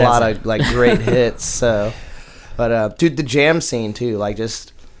does have a lot of like great hits. So, but dude, the jam scene too, like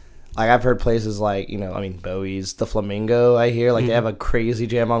just like I've heard places like Bowie's The Flamingo. I hear like they have a crazy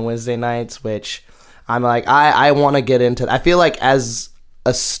jam on Wednesday nights, which I'm like I want to get into. I feel like as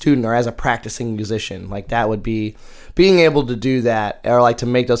a student or as a practicing musician, like that would be being able to do that, or like to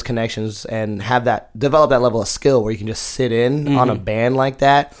make those connections and have that develop that level of skill where you can just sit in on a band like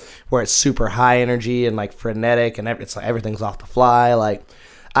that where it's super high energy and like frenetic and it's like everything's off the fly. Like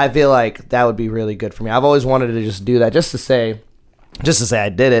I feel like that would be really good for me. I've always wanted to just do that just to say I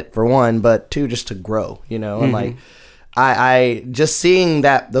did it, for one, but two, just to grow, and like I just seeing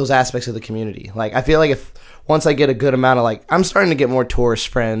those aspects of the community. Like I feel like if once I get a good amount of like, I'm starting to get more tourist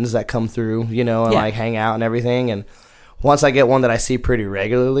friends that come through, and like hang out and everything. And once I get one that I see pretty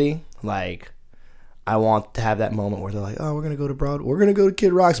regularly, like I want to have that moment where they're like, oh, we're going to go to Broadway. We're going to go to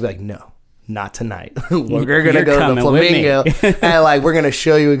Kid Rock's. Be like, no, not tonight. We're going to go to the Flamingo. And like, we're going to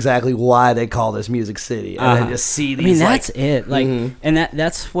show you exactly why they call this Music City. And then just see these. That's it. Like, and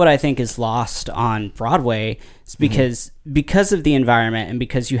that's what I think is lost on Broadway. It's because of the environment and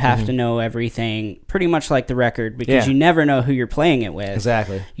because you have to know everything pretty much like the record, because you never know who you're playing it with.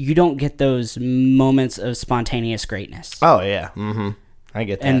 Exactly. You don't get those moments of spontaneous greatness. Oh, yeah. I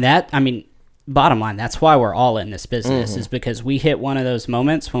get that. And that, I mean, bottom line, that's why we're all in this business, is because we hit one of those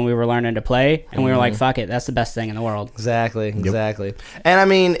moments when we were learning to play and we were like, fuck it, that's the best thing in the world. Exactly. And I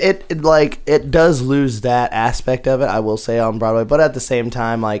mean, it does lose that aspect of it, I will say, on Broadway, but at the same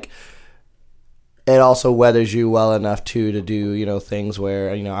time, like, it also weathers you well enough to do, things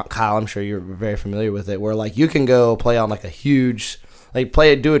where, Kyle, I'm sure you're very familiar with it, where like you can go play on like a huge, like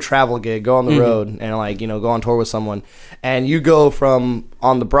do a travel gig, go on the road and like, go on tour with someone, and you go from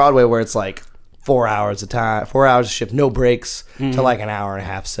on the Broadway where it's like 4 hours a shift, no breaks, to like an hour and a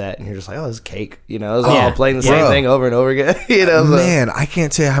half set, and you're just like, oh, this is cake, it's all playing the same thing over and over again, So. Man, I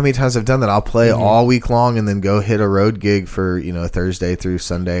can't tell you how many times I've done that. I'll play all week long and then go hit a road gig for Thursday through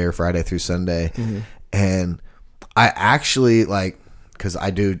Sunday or Friday through Sunday, and I actually like, because I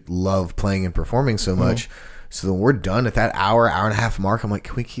do love playing and performing so much. So then we're done at that hour and a half mark. I'm like,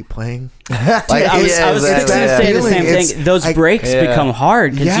 can we keep playing? Like, I was going to say the same thing. Those breaks become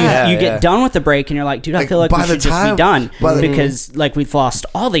hard because you get done with the break and you're like, dude, I feel like we should just be done because like we've lost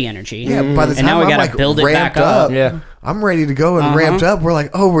all the energy. Yeah, by the time now we got to build it back up. Yeah, I'm ready to go and ramped up. We're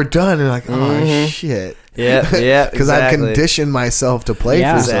like, oh, we're done. And like, oh, shit. Yeah, because I've conditioned myself to play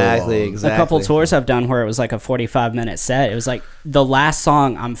for so long. Exactly. A couple tours I've done where it was like a 45-minute set. It was like the last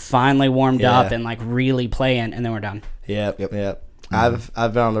song I'm finally warmed up and like really playing, and then we're done. Yep.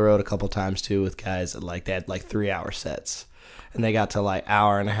 I've been on the road a couple times too with guys that like they had like 3-hour sets, and they got to like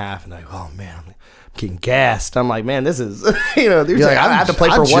hour and a half, and they're like, oh man, I'm getting gassed. I'm like, man, this is I have to play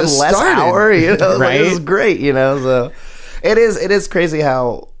for one less hour. Right? Like, this is great. So it is crazy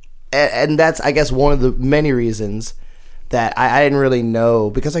how. And that's, I guess, one of the many reasons that I didn't really know,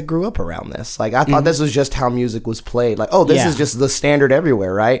 because I grew up around this. Like, I thought this was just how music was played. Like, oh, this is just the standard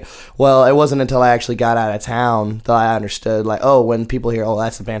everywhere, right? Well, it wasn't until I actually got out of town that I understood, like, oh, when people hear, oh,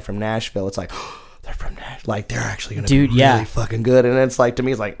 that's a band from Nashville, it's like, oh, they're from Nashville. Like, they're actually going to be really fucking good. And it's like, to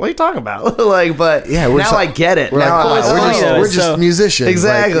me, it's like, what are you talking about? Like, but now I get it. We're just musicians.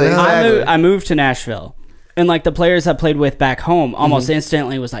 Exactly. Like, I moved to Nashville. And like the players I played with back home almost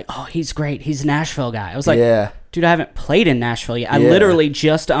instantly was like, oh, he's great. He's a Nashville guy. I was like, dude, I haven't played in Nashville yet. I literally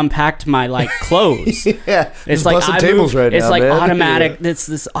just unpacked my like clothes. It's like it's like automatic. It's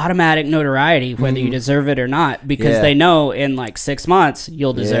this automatic notoriety, whether you deserve it or not, because they know in like 6 months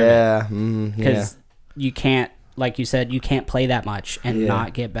you'll deserve it. Because you can't, like you said, you can't play that much and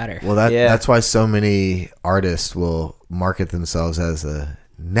not get better. Well, that's why so many artists will market themselves as a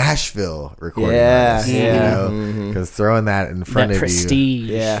Nashville recording artist, because throwing that in front of prestige.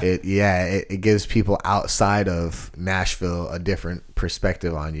 You, it gives people outside of Nashville a different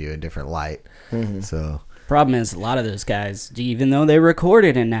perspective on you, a different light. So problem is, a lot of those guys, even though they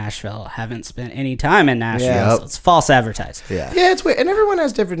recorded in Nashville, haven't spent any time in Nashville. So it's false advertising. It's weird, and everyone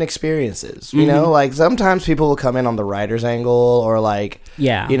has different experiences. You know, like sometimes people will come in on the writer's angle, or like,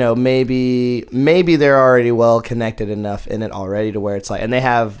 maybe they're already well connected enough in it already to where it's like, and they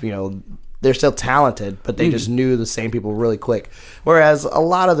have, they're still talented, but they just knew the same people really quick. Whereas a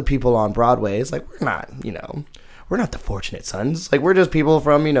lot of the people on Broadway, it's like, we're we're not the fortunate sons. Like, we're just people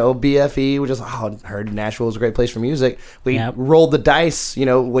from, BFE. We just heard Nashville was a great place for music. We rolled the dice.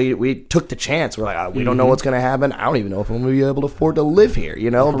 We took the chance. We're like, we don't know what's going to happen. I don't even know if I'm going to be able to afford to live here,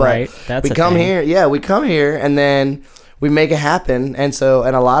 But right. That's we come here. Yeah, we come here, and then we make it happen. And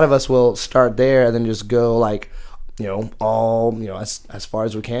a lot of us will start there and then just go, like, as far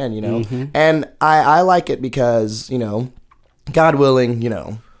as we can, And I like it because, God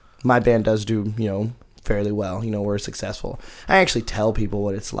willing, my band does do, fairly well. We're successful. I actually tell people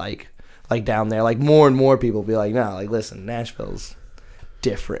what it's like down there. Like, more and more people be like, no, like, listen, Nashville's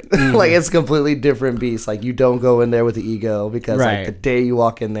different. Like, it's a completely different beast. Like, you don't go in there with the ego because like the day you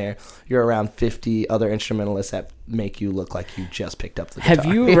walk in there, you're around 50 other instrumentalists that make you look like you just picked up the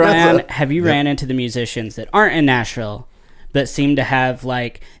guitar. Have you ran into the musicians that aren't in Nashville but seem to have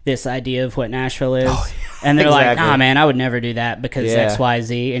like this idea of what Nashville is? Oh, yeah. And they're like, nah, man, I would never do that because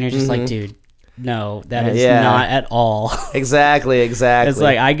XYZ. And you're just like, dude, no, that is not at all. Exactly. It's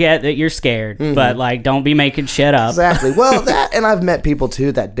like, I get that you're scared, but like, don't be making shit up. Exactly. Well, and I've met people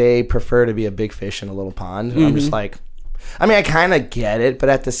too that they prefer to be a big fish in a little pond. And I'm just like, I kind of get it, but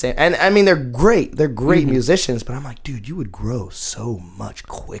at the same, and they're great. They're great musicians, but I'm like, dude, you would grow so much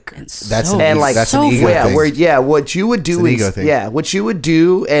quicker. That's an ego thing. What you would do is, what you would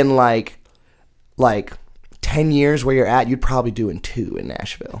do in like 10 years where you're at, you'd probably do in 2 in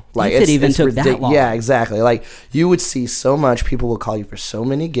Nashville. Like, it even took that long. Yeah, exactly. Like, you would see so much. People will call you for so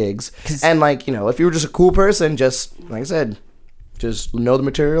many gigs. And like, if you were just a cool person, just like I said, just know the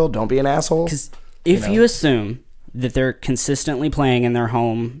material. Don't be an asshole. Because if you assume that they're consistently playing in their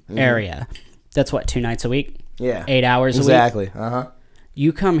home area, that's what, 2 nights a week? Yeah. 8 hours a week? Exactly.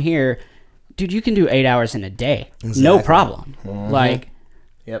 You come here, dude, you can do 8 hours in a day. Exactly. No problem. Like,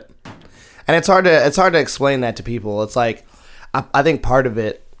 yep. And it's hard to explain that to people. It's like, I think part of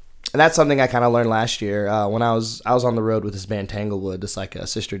it, and that's something I kind of learned last year when I was on the road with this band Tanglewood. It's like a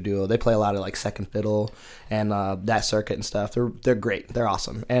sister duo. They play a lot of like second fiddle and that circuit and stuff. They're great. They're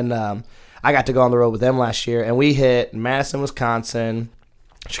awesome. And I got to go on the road with them last year, and we hit Madison, Wisconsin,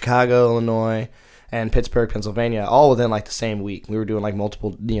 Chicago, Illinois, and Pittsburgh, Pennsylvania, all within like the same week. We were doing like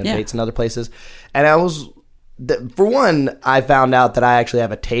multiple dates in other places, and for one, I found out that I actually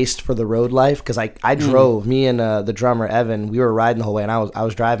have a taste for the road life because I drove. Me and the drummer Evan, we were riding the whole way, and I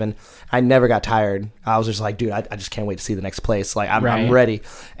was driving. I never got tired. I was just like, dude, I just can't wait to see the next place. Like, I'm ready.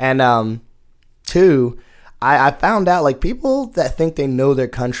 And 2, I found out like people that think they know their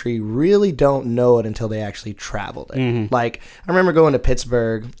country really don't know it until they actually traveled it. Like, I remember going to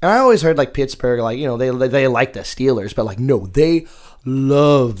Pittsburgh, and I always heard like Pittsburgh, like, they like the Steelers, but like, no, they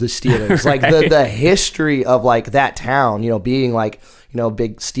love the Steelers. Like, the history of like that town, being like, a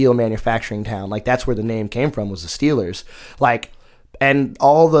big steel manufacturing town, like that's where the name came from, was the Steelers. Like, and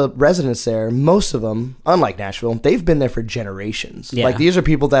all the residents there, most of them, unlike Nashville, they've been there for generations. Yeah. Like, these are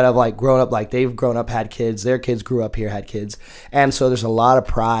people that have like grown up, like they've grown up, had kids, their kids grew up here, had kids. And so there's a lot of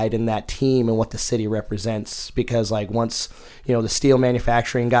pride in that team and what the city represents, because like once, the steel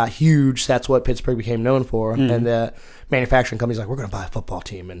manufacturing got huge, that's what Pittsburgh became known for. And the manufacturing company's like, we're going to buy a football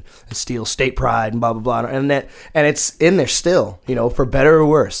team and steal state pride and blah, blah, blah. And it's in there still, for better or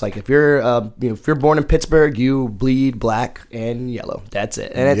worse. Like, if you're born in Pittsburgh, you bleed black and yellow. That's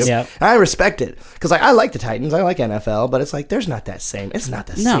it. And and I respect it because like I like the Titans, I like NFL, but it's like there's not that same. It's not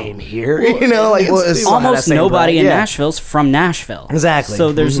the same here. It's almost nobody in Nashville's from Nashville. Exactly.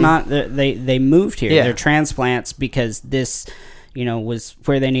 So there's not they moved here. Yeah. They're transplants because this was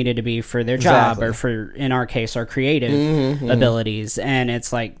where they needed to be for their job or for, in our case, our creative abilities. And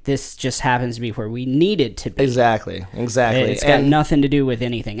it's like, this just happens to be where we needed to be. Exactly. It's got nothing to do with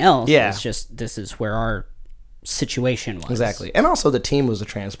anything else. Yeah. It's just, this is where our situation was. Exactly. And also the team was a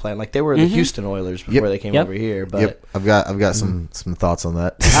transplant. Like, they were the Houston Oilers before they came over here. But I've got some thoughts on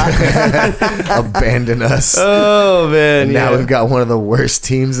that. Abandon us. Oh man. And now we've got one of the worst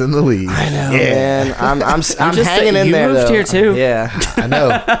teams in the league. I know, man. I'm just hanging in there. You moved here too. Yeah. I know.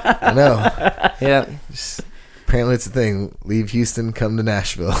 Yeah. Apparently it's a thing. Leave Houston, come to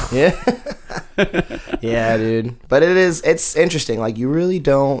Nashville. Yeah. Yeah, dude. But it's interesting. Like, you really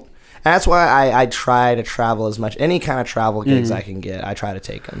don't. And that's why I try to travel as much. Any kind of travel gigs I can get, I try to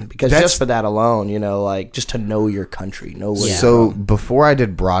take them. Because just for that alone, like, just to know your country. Know where So before I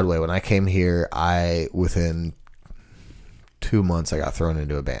did Broadway, when I came here, within 2 months, I got thrown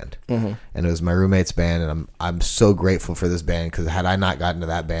into a band. And it was my roommate's band, and I'm so grateful for this band, because had I not gotten to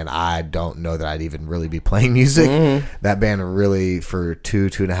that band, I don't know that I'd even really be playing music. That band really, for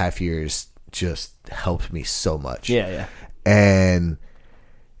 2.5 years, just helped me so much. Yeah. And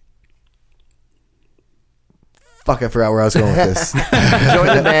Fuck, I forgot where I was going with this.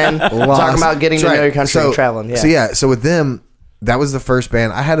 Join the band. Talking about getting to know your country and traveling. Yeah. So with them, that was the first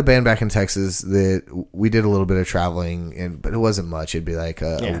band. I had a band back in Texas that we did a little bit of traveling, but it wasn't much. It'd be like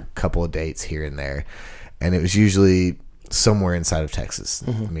a couple of dates here and there, and it was usually somewhere inside of Texas.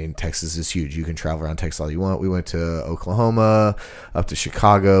 I mean, Texas is huge. You can travel around Texas all you want. We went to Oklahoma, up to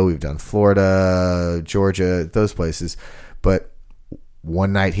Chicago. We've done Florida, Georgia, those places. But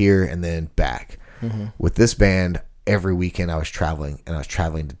one night here and then back. With this band, every weekend I was traveling, and I was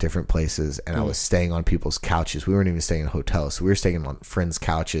traveling to different places, and I was staying on people's couches. We weren't even staying in hotels. So we were staying on friends'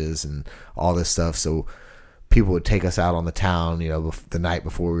 couches and all this stuff. So people would take us out on the town, the night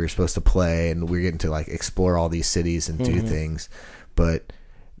before we were supposed to play, and we were getting to like explore all these cities and do things. But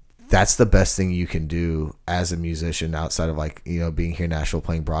that's the best thing you can do as a musician outside of like, being here in Nashville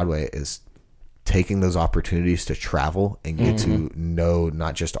playing Broadway, is taking those opportunities to travel and get to know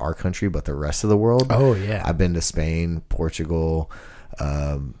not just our country, but the rest of the world. Oh, yeah. I've been to Spain, Portugal,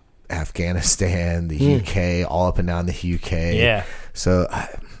 Afghanistan, the UK, all up and down the UK. Yeah. So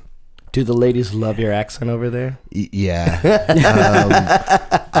do the ladies love your accent over there? Yeah.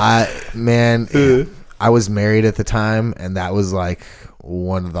 I was married at the time, and that was like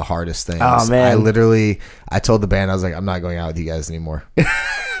one of the hardest things. Oh, man. I told the band, I was like, I'm not going out with you guys anymore.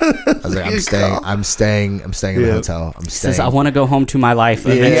 I was like, I'm staying in the hotel. I'm staying. Says, I want to go home to my life.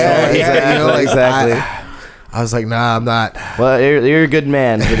 Yeah, exactly. I was like, nah, I'm not. Well, you're a good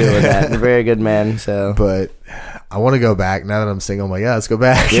man for doing that. You're a very good man. So, but I want to go back now that I'm single. I'm like, yeah, let's go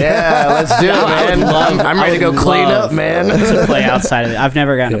back. Yeah, let's do it, man. I'm ready to go clean up, man. To play outside of I've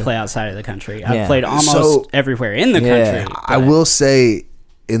never gotten to play outside of the country. I've played almost everywhere in the country. I will say,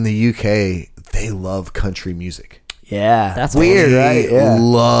 in the UK, they love country music. Yeah, that's weird, right? Yeah.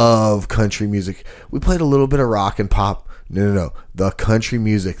 Love country music. We played a little bit of rock and pop. No. The country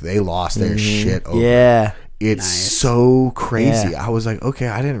music, they lost their shit over. Yeah. It's so crazy. I was like, okay,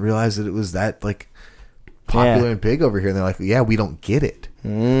 I didn't realize that it was that like popular and big over here. And they're like, yeah, we don't get it.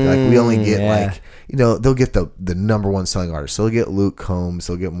 Like, we only get like, they'll get the number one selling artist. So they'll get Luke Combs,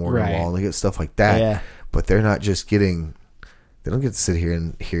 they'll get Morgan Wallen, they'll get stuff like that. Yeah. But they're not just getting. They don't get to sit here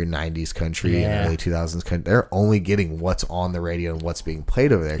and hear 90s country and early 2000s country. They're only getting what's on the radio and what's being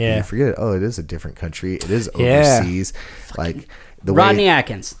played over there. Yeah. You forget, it is a different country. It is overseas. Like the Rodney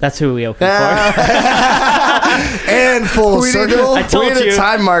Atkins. That's who we opened for. And full circle. I told you.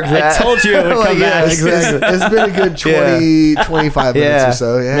 Time mark that. I told you it would come back. Exactly. It's been a good 25 minutes or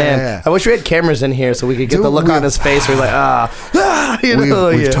so. Man, I wish we had cameras in here so we could get the look on his face. We're like,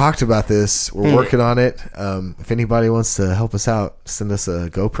 we've talked about this. We're working on it. If anybody wants to help us out, send us a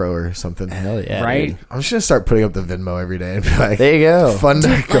GoPro or something. Hell yeah. Right? Dude. I'm just going to start putting up the Venmo every day and be like, there you go. Fun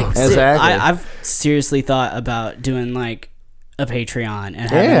night GoPro. Exactly. I've seriously thought about doing like a Patreon and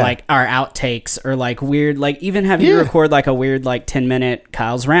having like our outtakes or like weird, like even have you record like a weird like 10-minute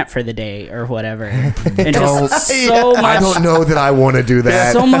Kyle's rant for the day or whatever, and just so much. I don't know that I want to do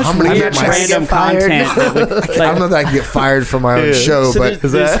that. So much weird random content. I don't know that I can get fired from my own show, so but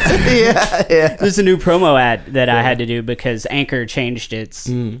there's a new promo ad that I had to do because Anchor changed its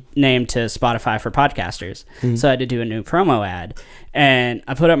name to Spotify for podcasters, so I had to do a new promo ad, and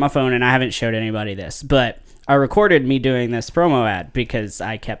I put up my phone, and I haven't showed anybody this, but I recorded me doing this promo ad because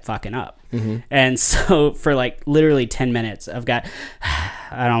I kept fucking up. And so for like literally 10 minutes, I've got,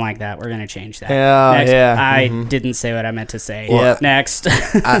 I don't like that. We're going to change that. Next, I didn't say what I meant to say. Next.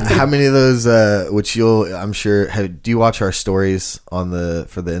 How many of those, which I'm sure, do you watch our stories for the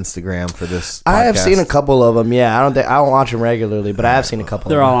Instagram for this podcast? I have seen a couple of them. Yeah. I don't watch them regularly, but I have seen a couple.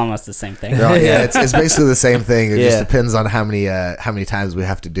 They're all almost the same thing. It's basically the same thing. It just depends on how many times we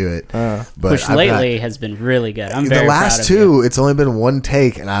have to do it. But which lately has been really good. I'm very proud of the last two. It's only been one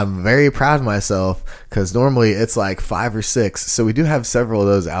take, and I'm very proud of myself because normally it's like 5 or 6. So we do have several of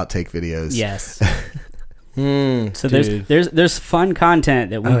those outtake videos. Yes. So there's fun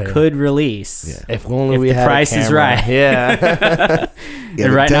content that we could release if only we had the price is right. And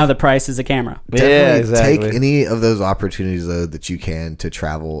right now the price is a camera. Definitely take any of those opportunities though that you can to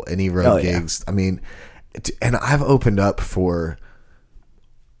travel, any road gigs. I mean, and I've opened up for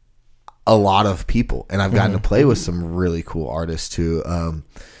a lot of people, and I've gotten to play with some really cool artists too.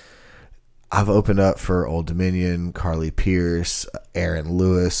 I've opened up for Old Dominion, Carly Pierce, Aaron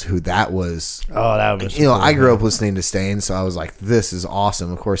Lewis, that was cool, I grew up listening to Stain, so I was like, this is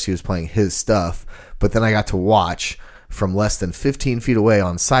awesome. Of course, he was playing his stuff, but then I got to watch from less than 15 feet away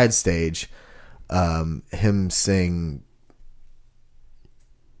on side stage him sing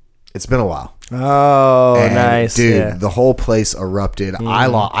It's Been a While. Oh, and nice. Dude, the whole place erupted.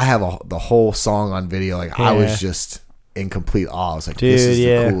 I have the whole song on video. Like, I was just in complete awe. I was like, this is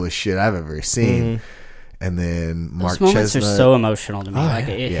the coolest shit I've ever seen. And then Mark Those moments Chestnut. are so emotional to me.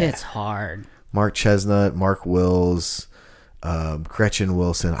 It yeah. hits hard. Mark Chestnut, Mark Wills, Gretchen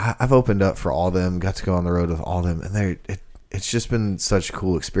Wilson. I've opened up for all of them. Got to go on the road with all of them, and it's just been such a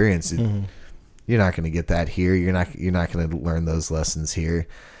cool experience. You're not going to get that here. You're not going to learn those lessons here.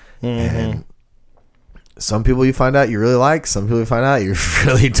 And some people you find out you really like. Some people you find out you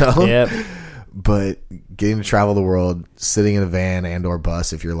really don't. Yep. But getting to travel the world, sitting in a van and or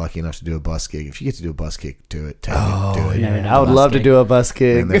bus, if you're lucky enough to do a bus gig. If you get to do a bus gig, do it. Take it. Do it. Yeah, I would love to do a bus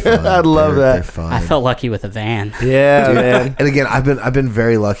gig. I'd love that. They're fun. I felt lucky with a van. Yeah, man. And again, I've been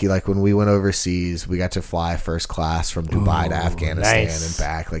very lucky. Like when we went overseas, we got to fly first class from Dubai to Afghanistan and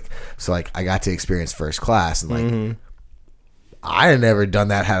back. I got to experience first class, and I had never done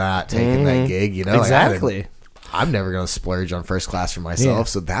that had I not taken that gig. You know, Exactly. I'm never going to splurge on first class for myself.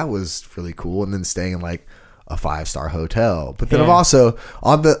 So that was really cool. And then staying in like a 5-star hotel. But then I've also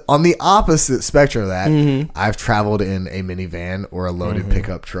on the opposite spectrum of that, I've traveled in a minivan or a loaded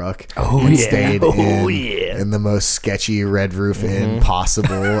pickup truck and stayed in the most sketchy Red Roof Inn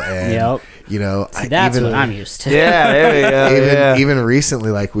possible. And you know, That's what I'm used to. Yeah, there we go. Even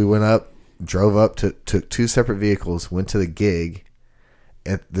recently, like we went up, drove up, took 2 separate vehicles, went to the gig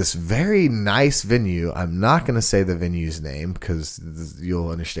at this very nice venue. I'm not going to say the venue's name because you'll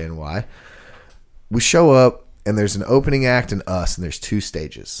understand why. We show up and there's an opening act and us, and there's 2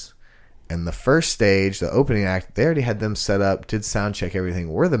 stages. And the first stage, the opening act, they already had them set up, did sound check, everything.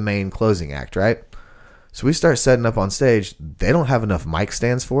 We're the main closing act, right? So we start setting up on stage. They don't have enough mic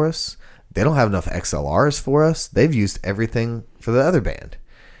stands for us. They don't have enough XLRs for us. They've used everything for the other band.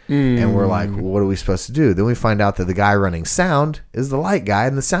 And we're like, well, what are we supposed to do? Then we find out that the guy running sound is the light guy,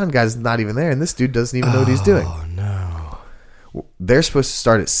 and the sound guy's not even there, and this dude doesn't even know what he's doing. Oh, no. They're supposed to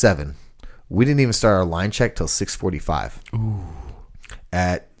start at 7. We didn't even start our line check till 6:45. Ooh.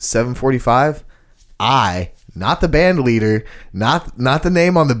 At 7:45, I, not the band leader, not the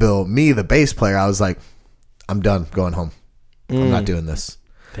name on the bill, me, the bass player, I was like, I'm done going home. I'm not doing this.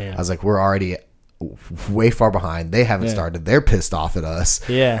 Damn. I was like, we're already way far behind. They haven't started. They're pissed off at us.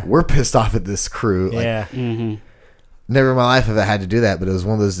 Yeah. We're pissed off at this crew. Yeah. Never in my life have I had to do that, but it was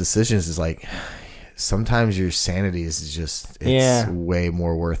one of those decisions. Is like, sometimes your sanity is just, it's way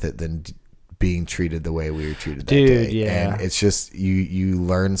more worth it than being treated the way we were treated that day. Yeah. And it's just, you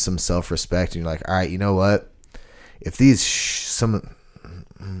learn some self-respect, and you're like, all right, you know what? If these, I'm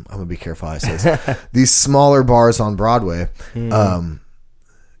going to be careful how I say this. These smaller bars on Broadway,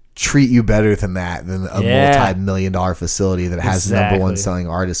 treat you better than a multi-million-dollar facility that has number 1 selling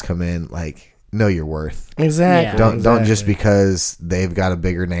artists come in. Like, know your worth. Exactly. Don't just because they've got a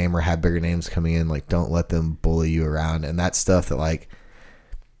bigger name or have bigger names coming in, like, don't let them bully you around. And that's stuff that, like,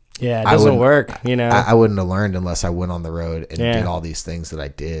 it doesn't work. You know, I wouldn't have learned unless I went on the road and did all these things that I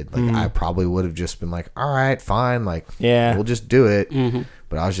did. Like, I probably would have just been like, all right, fine, like, we'll just do it.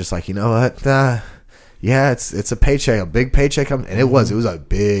 But I was just like, you know what? Yeah, it's a paycheck, a big paycheck, and it was a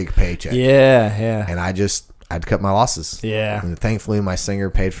big paycheck. Yeah. And I'd cut my losses. Yeah. And thankfully, my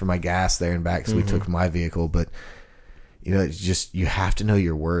singer paid for my gas there and back because we took my vehicle. But you know, it's just, you have to know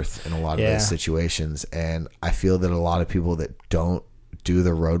your worth in a lot of those situations. And I feel that a lot of people that don't do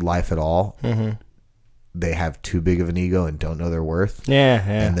the road life at all, they have too big of an ego and don't know their worth. Yeah.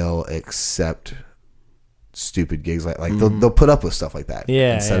 And they'll accept stupid gigs like they'll put up with stuff like that.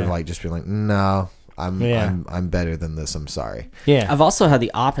 Instead of like just being like, no. I'm better than this. I'm sorry. Yeah. I've also had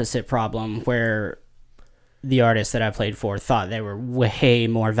the opposite problem where the artists that I played for thought they were way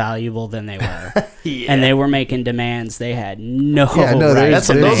more valuable than they were. And they were making demands they had no right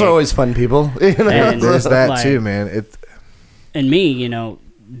to make. Those are always fun people. You know? And there's that too, man. And me, you know,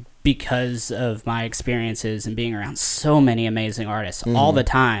 because of my experiences and being around so many amazing artists all the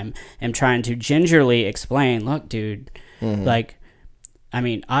time, am trying to gingerly explain, look, dude, like, I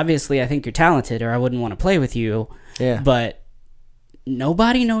mean, obviously, I think you're talented, or I wouldn't want to play with you. Yeah. But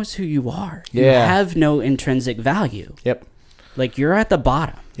nobody knows who you are. You have no intrinsic value. Yep. Like, you're at the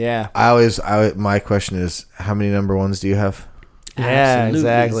bottom. Yeah. My question is, how many number 1s do you have? Yeah, Absolutely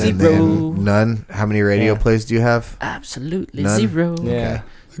exactly. And zero. then none. How many radio plays do you have? Absolutely None? 0. Yeah. Okay.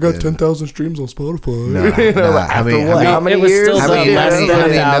 I got 10,000 streams on Spotify. No. How many It was years? still How many less than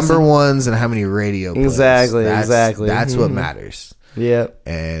number 1,000. 1s and how many radio plays? Exactly. That's what matters. Yep.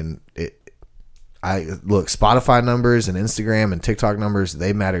 And look, Spotify numbers and Instagram and TikTok numbers,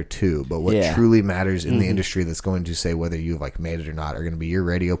 they matter too. But what truly matters in the industry that's going to say whether you've like made it or not are going to be your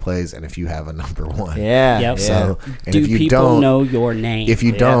radio plays and if you have a number 1. Yeah. Yep. So, and do if you people don't know your name? If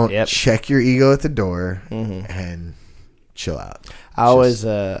you don't, check your ego at the door and chill out. I always,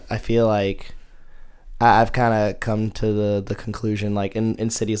 I feel like I've kind of come to the conclusion, like in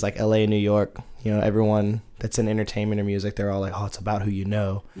cities like LA and New York, you know, everyone that's in entertainment or music, they're all like, oh, it's about who you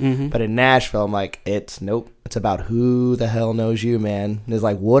know. But in Nashville, I'm like, nope. It's about who the hell knows you, man. And it's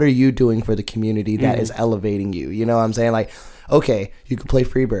like, what are you doing for the community that is elevating you? You know what I'm saying? Like, okay, you can play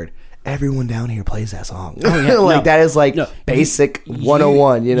Freebird. Everyone down here plays that song. That is like basic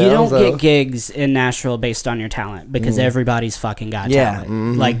 101, you know? You don't get gigs in Nashville based on your talent because everybody's fucking got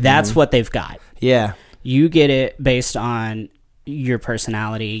talent. Like, that's what they've got. Yeah. You get it based on your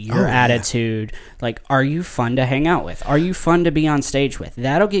personality, your attitude. Like, are you fun to hang out with? Are you fun to be on stage with?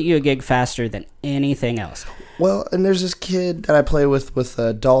 That'll get you a gig faster than anything else. Well, and there's this kid that I play with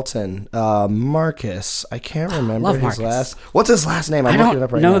Dalton, Marcus. I can't remember his last. What's his last name? I'm looking it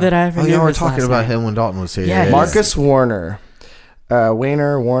up right now. I don't know that I ever knew we were his talking last about name. him when Dalton was here. Yeah, Marcus Warner.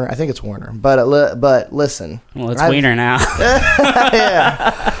 Warner. I think it's Warner. But listen. Well, it's Wiener now.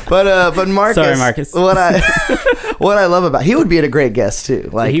 Yeah. But Marcus. Sorry, Marcus. What I love about he would be a great guest too.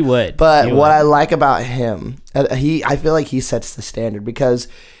 Like he would. But what I like about him, I feel like he sets the standard because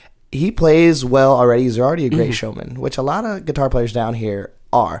he plays well already. He's already a great showman, which a lot of guitar players down here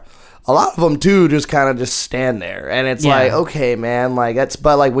are. A lot of them too just kind of just stand there, and it's like, okay, man, like that's.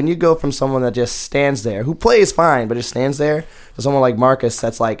 But like when you go from someone that just stands there, who plays fine but just stands there, to someone like Marcus,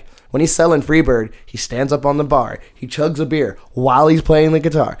 that's like when he's selling Freebird, he stands up on the bar, he chugs a beer while he's playing the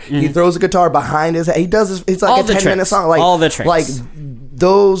guitar, he throws a guitar behind his head, he does this. It's like all a 10-minute song, like all the tricks, like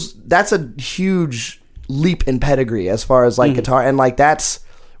those. That's a huge leap in pedigree as far as like guitar, and like that's.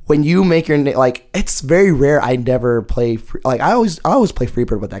 When you make your like, it's very rare. I never play I always play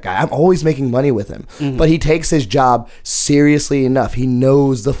Freebird with that guy. I'm always making money with him, but he takes his job seriously enough. He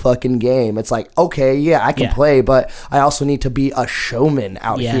knows the fucking game. It's like, okay, yeah, I can play, but I also need to be a showman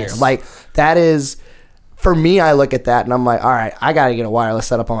out here. Like that is. For me, I look at that and I'm like, all right, I got to get a wireless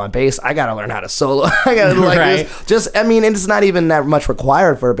setup on my bass. I got to learn how to solo. I got to like I mean, it's not even that much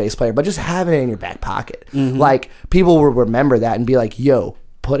required for a bass player, but just having it in your back pocket. Like people will remember that and be like, yo,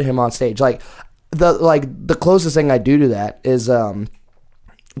 put him on stage. Like the closest thing I do to that is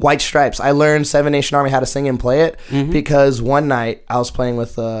White Stripes. I learned Seven Nation Army how to sing and play it because one night I was playing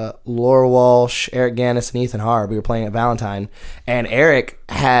with Laura Walsh, Eric Gannis, and Ethan Harb. We were playing at Valentine, and Eric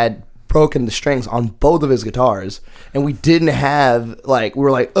had broken the strings on both of his guitars, and we didn't have we were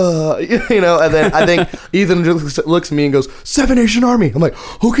like you know, and then I think Ethan just looks at me and goes, Seven Nation Army. I'm like,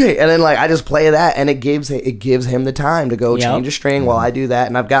 okay, and then like I just play that, and it gives him the time to go change a string while I do that,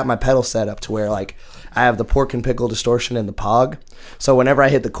 and I've got my pedal set up to where like I have the pork and pickle distortion and the pog. So whenever I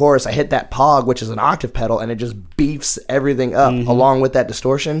hit the chorus, I hit that pog, which is an octave pedal, and it just beefs everything up along with that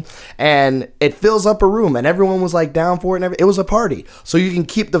distortion. And it fills up a room, and everyone was like down for it. And it was a party. So you can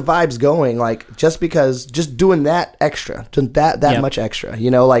keep the vibes going, like just doing that extra, that much extra,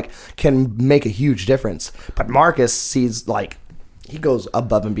 you know, like can make a huge difference. But Marcus sees like, he goes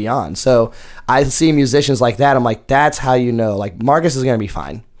above and beyond. So I see musicians like that. I'm like, that's how you know, like Marcus is going to be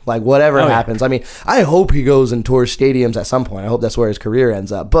fine. Like, whatever happens. I mean, I hope he goes and tours stadiums at some point. I hope that's where his career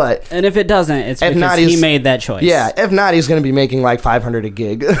ends up. And if it doesn't, it's because he made that choice. Yeah, if not, he's going to be making like $500 a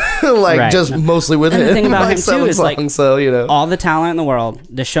gig. Just mostly with and him. The thing about him, too, is like, so, you know, all the talent in the world,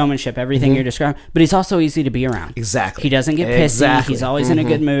 the showmanship, everything you're describing, but he's also easy to be around. Exactly. He doesn't get pissy. He's always in a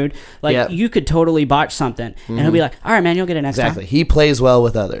good mood. Like, you could totally botch something, and he'll be like, all right, man, you'll get it next time. Exactly. He plays well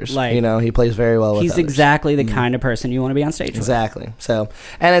with others. Like, you know, he plays very well with others. He's exactly the kind of person you want to be on stage with. Exactly. So,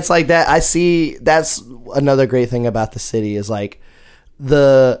 and it's like that. I see that's another great thing about the city is like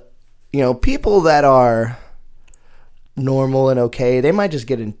people that are normal and okay, they might just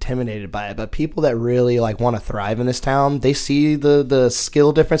get intimidated by it, but people that really like want to thrive in this town, they see the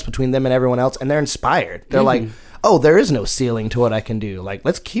skill difference between them and everyone else, and they're inspired. They're like, oh, there is no ceiling to what I can do. Like,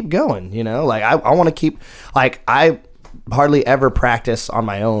 let's keep going, you know? Like, I want to keep, like, I hardly ever practice on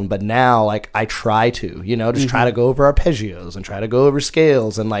my own, but now like I try to, you know, just try to go over arpeggios and try to go over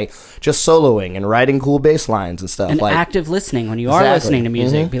scales and like just soloing and writing cool bass lines and stuff. And like active listening when you are listening to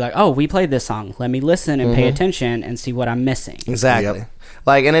music. Be like, oh, we played this song. Let me listen and pay attention and see what I'm missing. Exactly. Yep.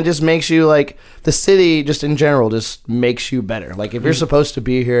 Like, and it just makes you like the city just in general just makes you better. Like if you're supposed to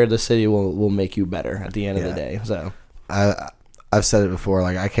be here, the city will make you better at the end of the day. So I've said it before,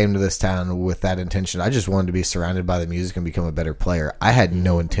 like I came to this town with that intention. I just wanted to be surrounded by the music and become a better player. I had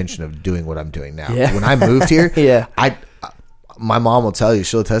no intention of doing what I'm doing now. Yeah. When I moved here, my mom will tell you,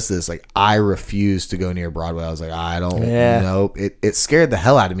 she'll attest to this, like I refused to go near Broadway. I was like, I don't know. It scared the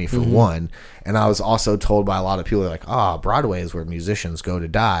hell out of me for one. And I was also told by a lot of people, like, Broadway is where musicians go to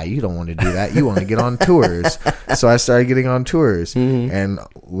die. You don't want to do that. You want to get on tours. So I started getting on tours. And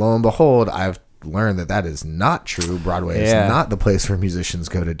lo and behold, I've learn that is not true. Broadway is not the place where musicians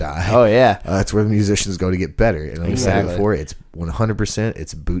go to die. Oh yeah, it's where the musicians go to get better. And like I said before, it's 100%.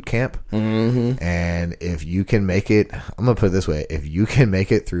 It's boot camp. Mm-hmm. And if you can make it, I'm gonna put it this way: if you can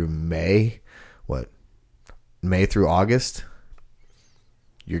make it through May through August,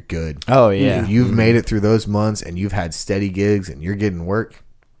 you're good. Oh yeah, if you've made it through those months and you've had steady gigs and you're getting work,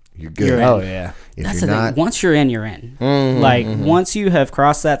 you're good. Oh yeah. If That's you're the not, thing. Once you're in, you're in. Like once you have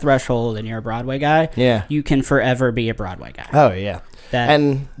crossed that threshold and you're a Broadway guy, you can forever be a Broadway guy. Oh yeah.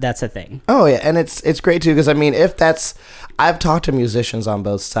 That's a thing. Oh yeah, and it's great too because I mean, I've talked to musicians on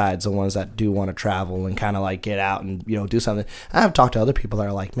both sides, the ones that do want to travel and kind of like get out and do something. I've talked to other people that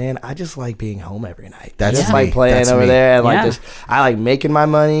are like, man, I just like being home every night. That's just like playing That's over me. there and like I like making my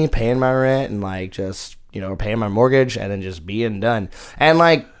money, paying my rent, and like just paying my mortgage and then just being done. And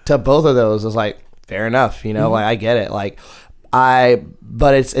like to both of those, it's like fair enough, like I get it, like.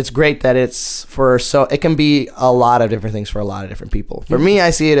 But it's great that it can be a lot of different things for a lot of different people. For me, I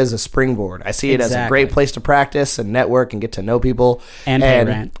see it as a springboard. I see it as a great place to practice and network and get to know people and pay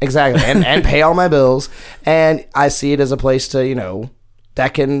rent. Exactly, and pay all my bills. And I see it as a place to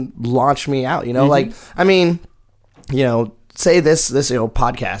that can launch me out. Like I mean, say this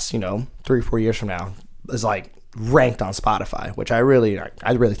podcast 3-4 years from now is like ranked on Spotify, which I really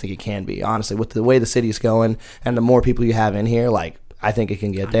think it can be, honestly, with the way the city's going and the more people you have in here, like I think it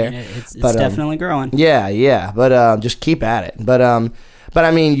can get there. It's definitely growing. Yeah, but just keep at it. But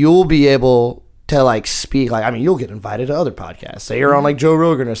I mean, you'll be able to like speak, like I mean, you'll get invited to other podcasts. Say you're on like Joe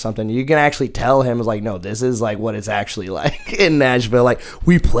Rogan or something, you can actually tell him like, no, this is like what it's actually like in Nashville. Like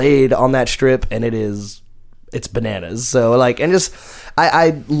we played on that strip and it's bananas. So like, and just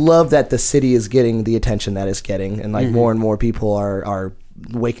I love that the city is getting the attention that it's getting, and like more and more people are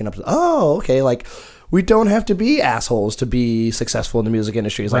waking up to, oh, okay, like we don't have to be assholes to be successful in the music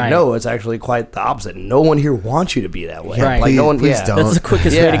industry. It's like, no, it's actually quite the opposite. No one here wants you to be that way. Right. Like no one, please don't. That's the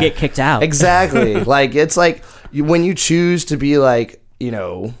quickest way to get kicked out. Exactly. Like it's like when you choose to be like,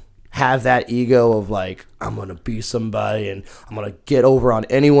 have that ego of like, I'm gonna be somebody and I'm gonna get over on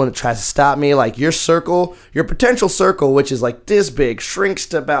anyone that tries to stop me. Like your circle, your potential circle, which is like this big, shrinks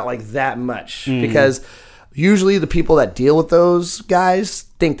to about like that much, because usually the people that deal with those guys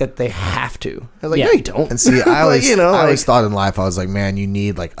think that they have to. I was like, no, you don't. And see, I always, I always thought in life, I was like, man, you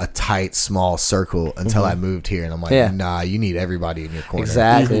need like a tight, small circle until I moved here. And I'm like, nah, you need everybody in your corner.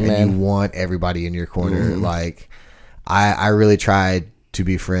 Exactly, and man. you want everybody in your corner. Like, I really tried to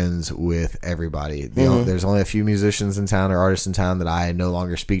be friends with everybody. There's only a few musicians in town or artists in town that I no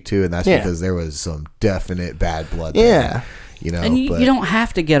longer speak to, and that's because there was some definite bad blood there. And you don't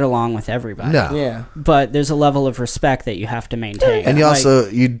have to get along with everybody. No. Yeah. But there's a level of respect that you have to maintain. And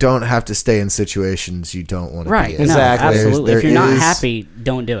you don't have to stay in situations you don't want to be in. Exactly. No, absolutely. If you're not happy,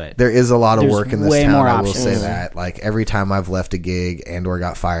 don't do it. There is a lot of work in this way town, more I will options. say that. Like every time I've left a gig and or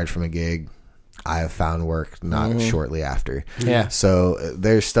got fired from a gig, I have found work not shortly after. Yeah. So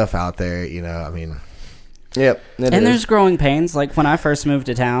there's stuff out there, I mean. Yep. And there's growing pains. Like when I first moved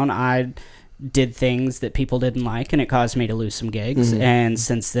to town, I did things that people didn't like, and it caused me to lose some gigs. And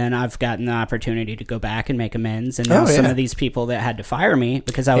since then, I've gotten the opportunity to go back and make amends. And now some of these people that had to fire me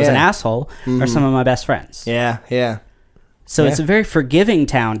because I was an asshole are some of my best friends. Yeah. So it's a very forgiving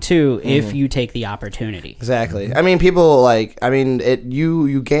town too, if you take the opportunity. Exactly. I mean, people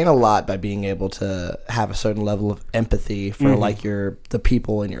you gain a lot by being able to have a certain level of empathy for like the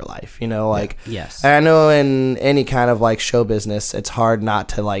people in your life, Yes. And I know in any kind of like show business, it's hard not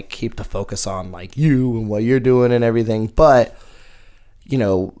to like keep the focus on like you and what you're doing and everything, but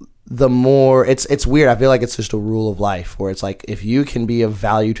the more it's weird. I feel like it's just a rule of life where it's like if you can be of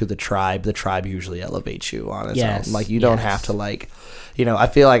value to the tribe usually elevates you on its own. Like you don't have to like, I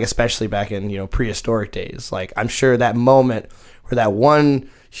feel like especially back in prehistoric days, like I'm sure that moment where that one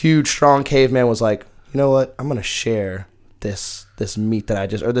huge strong caveman was like, you know what, I'm gonna share this meat that I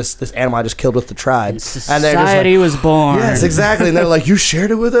just, or this animal I just killed with the tribe. And society was born. Yes, exactly. And they're like, you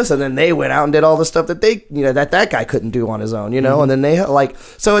shared it with us? And then they went out and did all the stuff that they, that guy couldn't do on his own, and then they like,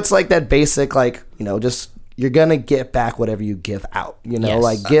 so it's like that basic, like, just, you're going to get back whatever you give out,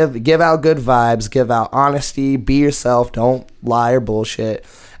 like give out good vibes, give out honesty, be yourself, don't lie or bullshit.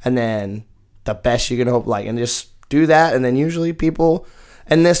 And then the best you can hope, like, and just do that. And then usually people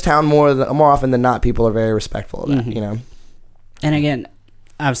in this town, more often than not, people are very respectful of that, And again,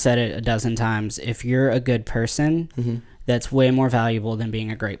 I've said it a dozen times. If you're a good person, that's way more valuable than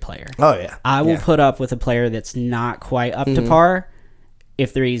being a great player. Oh, yeah. I will put up with a player that's not quite up to par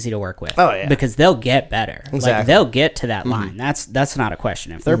if they're easy to work with. Oh, yeah. Because they'll get better. Exactly. Like, they'll get to that line. That's not a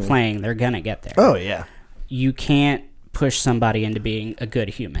question. If they're playing, they're going to get there. Oh, yeah. You can't push somebody into being a good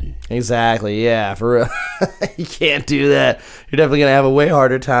human. Exactly. Yeah, for real. You can't do that. You're definitely gonna have a way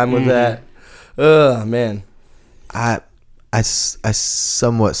harder time with that. Oh man. I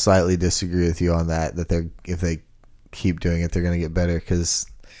somewhat slightly disagree with you on that. That if they keep doing it, they're gonna get better. Because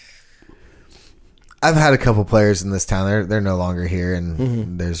I've had a couple players in this town. They're no longer here,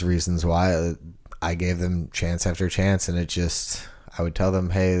 and there's reasons why. I gave them chance after chance, and I would tell them,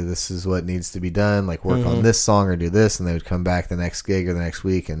 hey, this is what needs to be done. Like, work on this song or do this, and they would come back the next gig or the next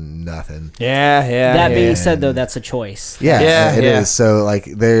week and nothing. Yeah. That being said, though, that's a choice. Yeah, it is. So, like,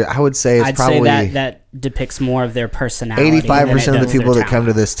 I would say it's probably... I'd say that depicts more of their personality. 85% of the people that come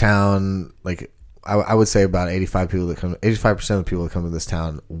to this town, like, I would say about 85% of the people that come to this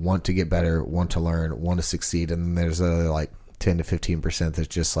town want to get better, want to learn, want to succeed, and then there's like 10 to 15% that's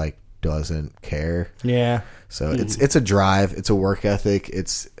just like doesn't care. Yeah. So it's a drive, it's a work ethic,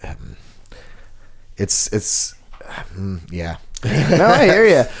 it's yeah. No, I hear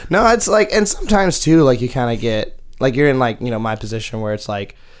you. No, it's like, and sometimes too, like you kind of get like you're in like, you know, my position where it's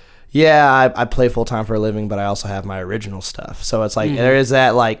like, yeah, I play full time for a living, but I also have my original stuff. So it's like there is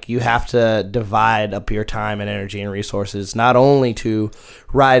that, like, you have to divide up your time and energy and resources, not only to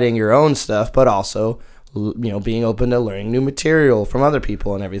writing your own stuff, but also, you know, being open to learning new material from other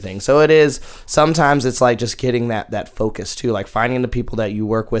people and everything. So it is, sometimes it's like just getting that focus too, like finding the people that you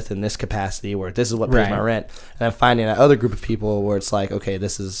work with in this capacity where this is what pays my rent, and then finding that other group of people where it's like, okay,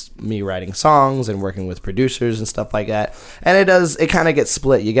 this is me writing songs and working with producers and stuff like that. And it kind of gets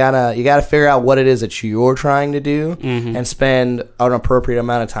split. You gotta figure out what it is that you're trying to do and spend an appropriate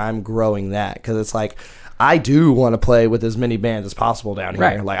amount of time growing that, because it's like, I do want to play with as many bands as possible down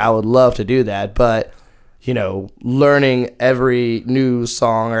here. Like, I would love to do that, but you know, learning every new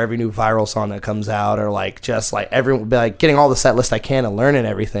song or every new viral song that comes out, or like just like everyone be like getting all the set list I can and learning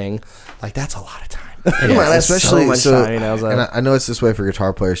everything, like that's a lot of time. Especially so much time, you know. So. And I know it's this way for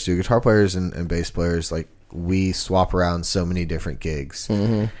guitar players too. Guitar players and bass players, like, we swap around so many different gigs.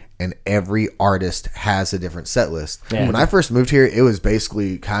 And every artist has a different set list. Yeah. When I first moved here, it was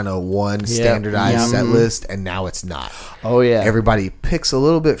basically kind of one standardized set list, and now it's not. Oh, yeah. Everybody picks a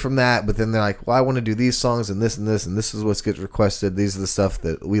little bit from that, but then they're like, well, I want to do these songs and this and this, and this is what gets requested. These are the stuff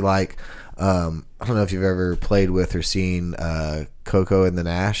that we like. I don't know if you've ever played with or seen Coco and the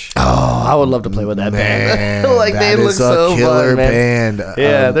Nash. Oh, I would love to play with that band. Like, they look so killer fun, band.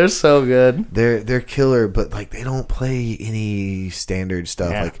 Yeah, they're so good. They're killer, but like they don't play any standard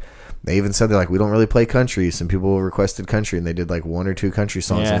stuff. Like, they even said, they're like, we don't really play country. Some people requested country, and they did like one or two country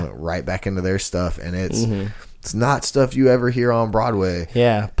songs and went right back into their stuff. And it's not stuff you ever hear on Broadway.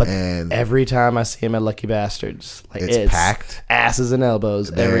 Yeah, but every time I see him at Lucky Bastards, like, it's packed, asses and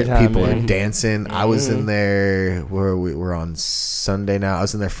elbows every time. People are dancing. I was in there. We're on Sunday now. I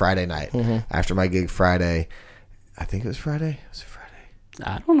was in there Friday night after my gig Friday. I think it was Friday. Was it Friday?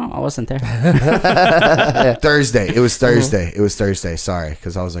 I don't know. I wasn't there. Thursday. It was Thursday. It was Thursday. Sorry,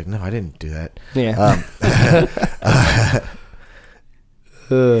 because I was like, no, I didn't do that. Yeah.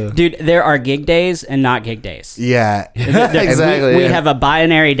 Dude, there are gig days and not gig days. Yeah. Exactly. We have a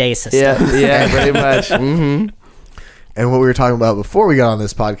binary day system. Yeah, pretty much. And what we were talking about before we got on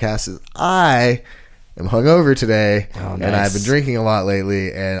this podcast is I am hungover today, and I've been drinking a lot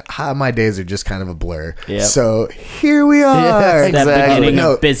lately, and my days are just kind of a blur. Yep. So here we are. Yeah, exactly. That beginning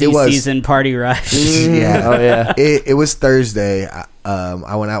of busy season party rush. Yeah. Oh, yeah. It was Thursday.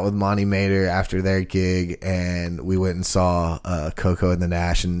 I went out with Monty Mater after their gig, and we went and saw Coco and the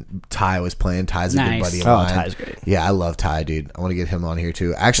Nash, and Ty was playing. Ty's a good buddy of mine. Ty's great. Yeah, I love Ty, dude. I want to get him on here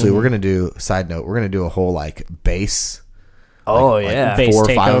too. Actually, we're gonna do, side note, we're gonna do a whole like bass. Bass 4 or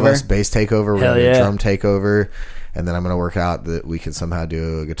 5 takeover. of us, bass takeover. We're Hell gonna do yeah. drum takeover, and then I'm gonna work out that we can somehow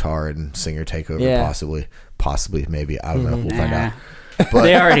do a guitar and singer takeover. Yeah. Possibly, maybe. I don't know. We'll find out. But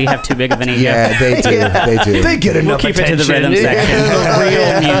they already have too big of an ego. Yeah, they do. They do. They get enough We'll keep attention. it to the rhythm section.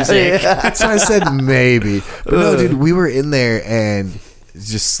 Real music. That's why I said maybe. But no, dude, we were in there and it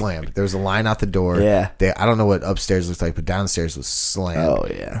just slammed. There was a line out the door. Yeah. I don't know what upstairs looks like, but downstairs was slammed. Oh,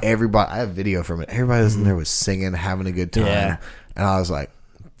 yeah. Everybody, I have video from it. Everybody was in there was singing, having a good time. Yeah. And I was like,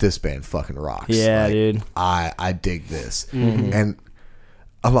 this band fucking rocks. Yeah, Like, dude. I dig this. And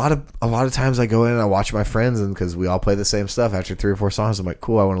a lot of times I go in and I watch my friends, and because we all play the same stuff, after 3 or 4 songs, I'm like,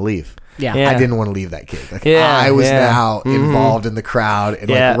 cool, I want to leave. Yeah. Yeah. I didn't want to leave that gig. Like, Yeah, I was yeah. now involved in the crowd and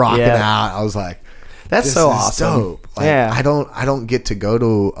like rocking out. I was like, That's this so is awesome. dope. Like, Yeah. I don't get to go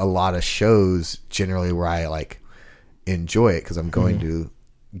to a lot of shows generally where I like enjoy it, because I'm going to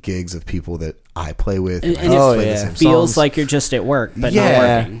gigs of people that I play with. And it feels like you're just at work, but not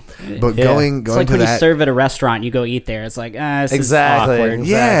working. But going it's like to when that, you serve at a restaurant, you go eat there. It's like, this exactly. is awkward.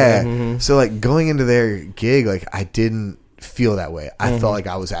 Yeah. Mm-hmm. So like going into their gig, like I didn't feel that way. I felt like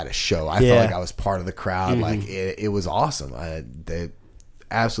I was at a show. I felt like I was part of the crowd. Like it was awesome. They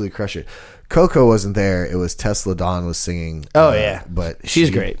absolutely crushed it. Coco wasn't there. It was Tesla Dawn was singing. But she's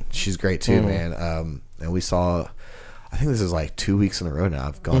great. She's great too, man. And we saw, I think this is like 2 weeks in a row now.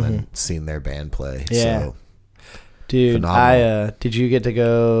 I've gone and seen their band play. Yeah. So, dude, phenomenal. did you get to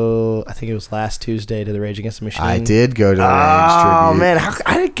go, I think it was last Tuesday, to the Rage Against the Machine? I did go to the Rage Oh, tribute. man.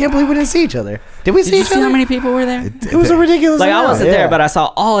 I can't believe we didn't see each other. Did we see Did you each see other? how many people were there? It was a ridiculous Like, I amount. wasn't there, but I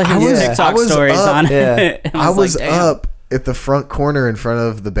saw all of his TikTok stories on it. I was like, damn. up at the front corner in front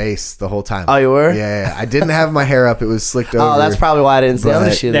of the bass the whole time. Oh, you were? Yeah. I didn't have my hair up. It was slicked over. Oh, that's probably why I didn't see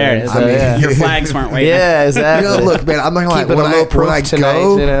you There there. it is. So, yeah. Your flags weren't waiting. Yeah, exactly. Look, man, I'm not gonna Keeping a lie. little proof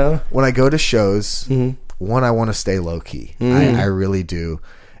tonight, When I go to shows, one, I want to stay low key. I really do,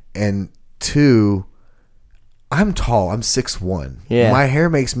 and two, I'm tall. I'm 6'1". Yeah. My hair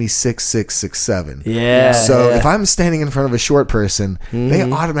makes me 6'6", 6'7". Yeah. So yeah. if I'm standing in front of a short person, they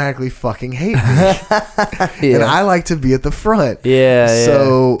automatically fucking hate me. And I like to be at the front. Yeah.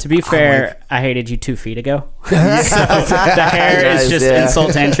 To be fair, I hated you 2 feet ago. So the hair is just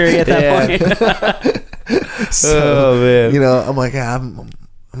insult to injury at that point. So, man. I'm like, I'm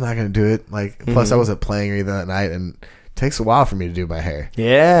not gonna do it. Like, plus I wasn't playing or anything that night, and it takes a while for me to do my hair.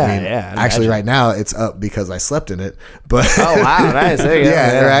 Yeah. Actually, right now it's up because I slept in it. But oh wow, nice. There you go.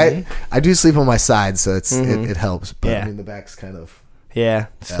 Yeah, right. I do sleep on my side, so it helps. But I mean, the back's kind of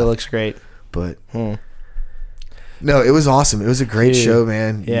still looks great. But no, it was awesome. It was a great show,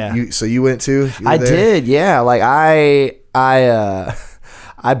 man. Yeah. So you went too? I did. Yeah. Like I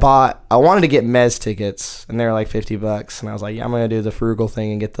wanted to get Mez tickets, and they were like $50, and I was like, I'm gonna do the frugal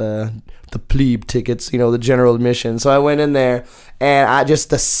thing and get the plebe tickets, the general admission. So I went in there, and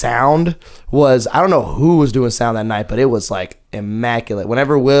the sound was, I don't know who was doing sound that night, but it was like immaculate.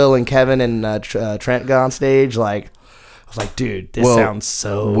 Whenever Will and Kevin and Trent got on stage, like, I was like, dude, this sounds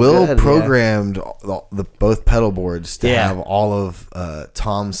so Will good. programmed the both pedal boards to have all of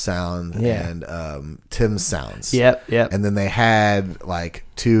Tom's sound and Tim's sounds. Yep. And then they had like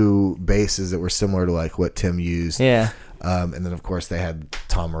 2 basses that were similar to like what Tim used. Yeah. And then of course they had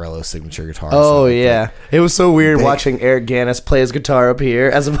Tom Morello's signature guitar. Oh yeah, it was so weird watching Eric Gannis play his guitar up here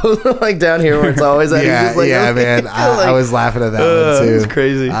as opposed to like down here where it's always at. Man. I was laughing at that one too. It's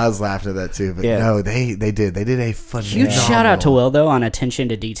crazy. I was laughing at that too. But no, they did a phenomenal. Huge shout out to Will though on attention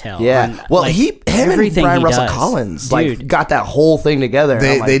to detail. Yeah, him and Brian Russell Collins got that whole thing together.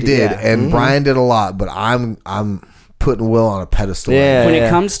 They did, and Brian did a lot. But I'm putting Will on a pedestal. When it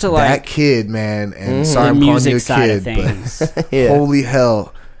comes to like that kid, man, and sorry I'm calling you a kid, but holy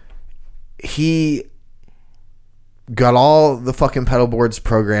hell, he got all the fucking pedal boards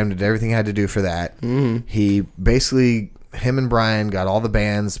programmed and everything he had to do for that. He basically, him and Brian got all the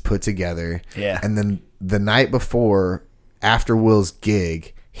bands put together. And then the night before, after Will's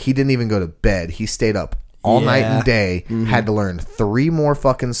gig, he didn't even go to bed. He stayed up all night and day, had to learn 3 more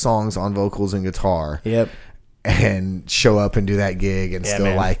fucking songs on vocals and guitar. And show up and do that gig and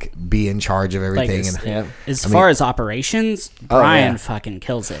still like be in charge of everything. As far as operations, Brian fucking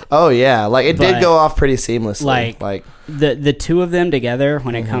kills it. Oh yeah, like it did go off pretty seamlessly. Like the 2 of them together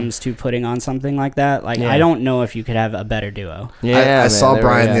when it comes to putting on something like that. Like I don't know if you could have a better duo. I saw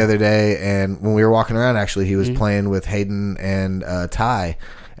Brian the other day, and when we were walking around, actually, he was playing with Hayden and Ty,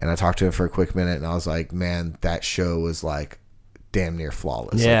 and I talked to him for a quick minute, and I was like, man, that show was like damn near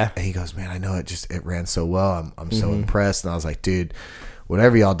flawless. And he goes, man, I know it ran so well. I'm so impressed. And I was like, dude,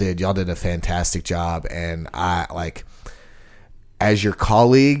 whatever y'all did a fantastic job. And I like, as your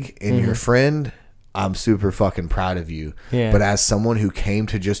colleague and your friend, I'm super fucking proud of you. But as someone who came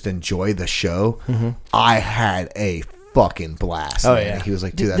to just enjoy the show, I had a fucking blast. He was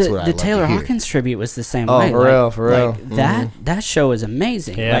like, dude, that's what I love to hear. The Taylor Hawkins tribute was the same way. For real. That show was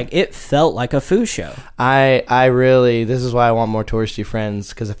amazing. Like it felt like a Foo show. I really, this is why I want more touristy friends,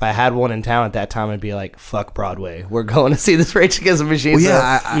 because if I had one in town at that time, I'd be like, fuck Broadway, we're going to see this Rage Against the Machine.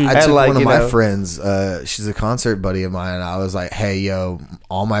 Well, I took one of my friends, she's a concert buddy of mine, and I was like, hey, yo,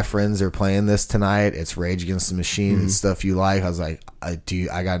 all my friends are playing this tonight. It's Rage Against the Machine. It's stuff you like. I was like, I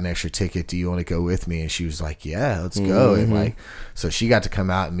got an extra ticket. Do you want to go with me? And she was like, yeah, let's go. And like, so she got to come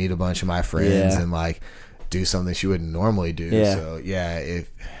out and meet a bunch of my friends and like do something she wouldn't normally do. So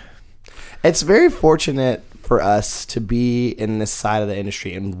it's very fortunate for us to be in this side of the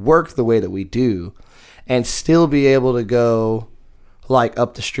industry and work the way that we do and still be able to go like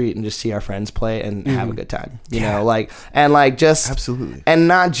up the street and just see our friends play and have a good time, you know, like, and like just absolutely, and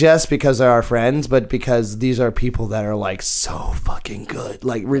not just because they're our friends, but because these are people that are like so fucking good.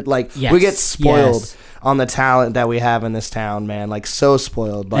 Like, we get spoiled on the talent that we have in this town, man. Like, so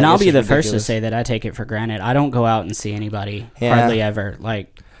spoiled. Like, and I'll be the first to say that I take it for granted. I don't go out and see anybody hardly ever.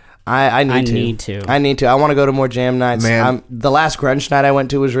 Like, I need to. I want to go to more jam nights. Man. The last grunge night I went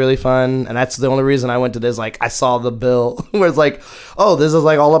to was really fun, and that's the only reason I went to this. Like, I saw the bill where it's like, oh, this is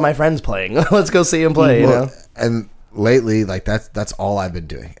like all of my friends playing. Let's go see them play. You know. And lately, like that's all I've been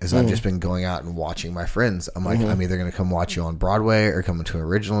doing is I've just been going out and watching my friends. I'm like, I'm either gonna come watch you on Broadway or coming to an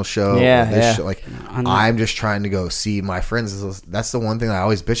original show. Show. Like, I'm just trying to go see my friends. That's the one thing I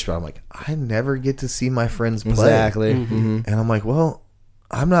always bitch about. I'm like, I never get to see my friends play. Exactly. And I'm like, well,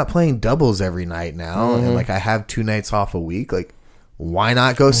 I'm not playing doubles every night now, and like I have 2 nights off a week. Like, why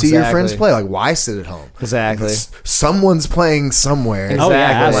not go see your friends play? Like, why sit at home? Exactly. Someone's playing somewhere.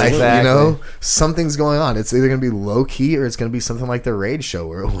 Exactly. Like, you know, something's going on. It's either going to be low key or it's going to be something like the Rage show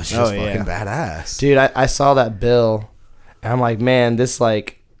where it was just fucking badass. Dude, I saw that bill, and I'm like, man, this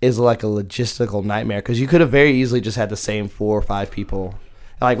like is like a logistical nightmare, because you could have very easily just had the same 4 or 5 people,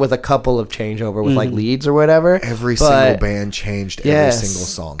 like with a couple of changeover with like leads or whatever. Every single band changed every single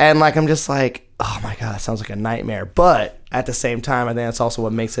song. And like, I'm just like, oh my God, that sounds like a nightmare. But at the same time, I think that's also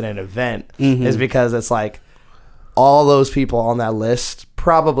what makes it an event, is because it's like all those people on that list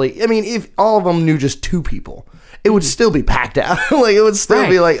probably, I mean, if all of them knew just 2 people, it would still be packed out. Like, it would still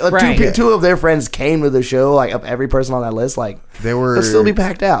be like two of their friends came to the show, like of every person on that list, like it would still be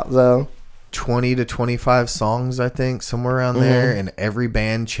packed out. So 20 to 25 songs, I think, somewhere around there, and every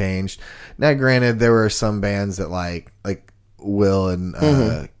band changed. Now, granted, there were some bands that like Will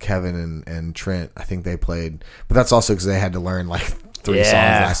and Kevin and Trent, I think they played, but that's also because they had to learn like 3 songs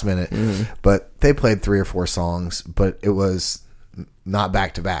last minute. But they played 3 or 4 songs, but it was not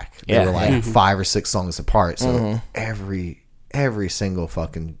back to back. They were like 5 or 6 songs apart. So every single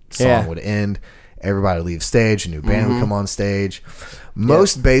fucking song would end. Everybody would leave stage. A new band would come on stage.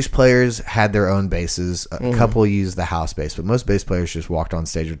 Most bass players had their own basses. A couple used the house bass, but most bass players just walked on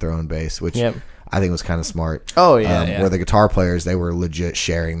stage with their own bass, which I think was kind of smart. Where the guitar players, they were legit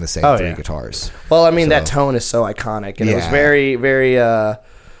sharing the same 3 guitars. Well, I mean, that tone is so iconic, and it was very, very.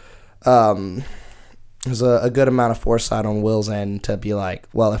 There's a good amount of foresight on Will's end to be like,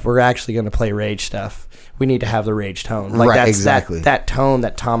 well, if we're actually going to play Rage stuff, we need to have the Rage tone. Like, that's exactly that tone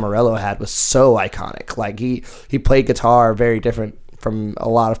that Tom Morello had was so iconic. Like, he played guitar very different from a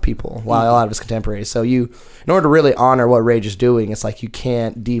lot of people, a lot of his contemporaries. So in order to really honor what Rage is doing, it's like you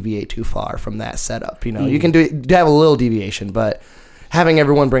can't deviate too far from that setup. You know, you can have a little deviation, but having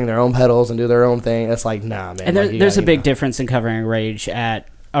everyone bring their own pedals and do their own thing, it's like, nah, man. And there's a big difference in covering Rage at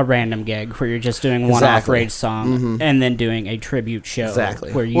a random gig where you're just doing one-off Rage song and then doing a tribute show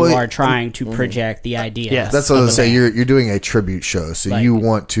where you are trying to project the idea. Yes, that's what I was saying. You're doing a tribute show, so like, you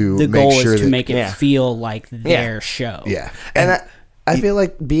want to the make goal sure is to make it feel like their show. Yeah, and I feel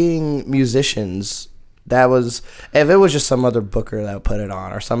like being musicians, that was, if it was just some other booker that would put it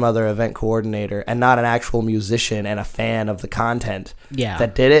on or some other event coordinator and not an actual musician and a fan of the content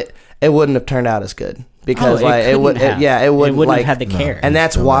that did it, it wouldn't have turned out as good. Because it wouldn't have had the care. And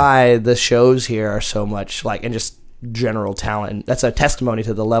that's why the shows here are so much like, and just general talent. That's a testimony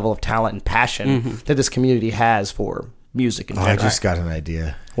to the level of talent and passion that this community has for music in general. I just got an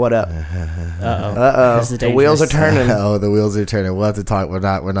idea. What up? The wheels are turning. The wheels are turning. We'll have to talk. We're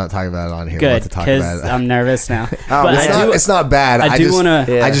not talking about it on here. Good, we'll have to talk about it. I'm nervous now. But it's not bad. I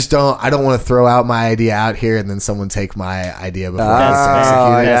don't want to throw out my idea out here and then someone take my idea before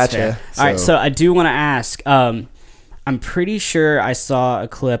that's fair. All right, so I do want to ask. I'm pretty sure I saw a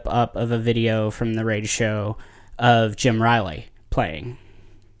clip up of a video from the Rage show of Jim Riley playing.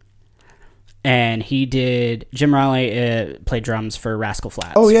 And Jim Riley played drums for Rascal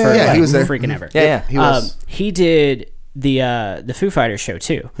Flatts. Oh, yeah, he was there. Freaking ever. Yeah, he was. He did the Foo Fighters show,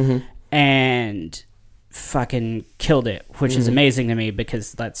 too. And fucking killed it, which is amazing to me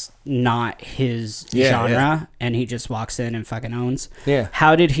because that's not his genre. And he just walks in and fucking owns. Yeah.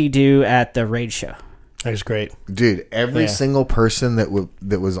 How did he do at the Rage show? That was great. Dude, every single person that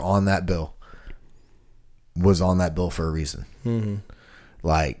was on that bill was on that bill for a reason.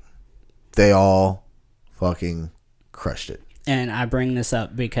 Like, they all fucking crushed it. And I bring this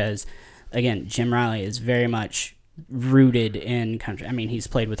up because, again, Jim Riley is very much rooted in country. I mean, he's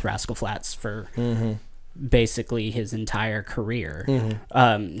played with Rascal Flatts for basically his entire career.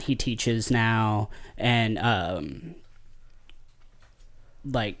 He teaches now, and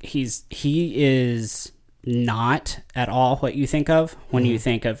like he is not at all what you think of when you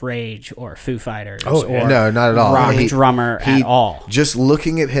think of Rage or Foo Fighters or no, not at all. rock drummer at all. Just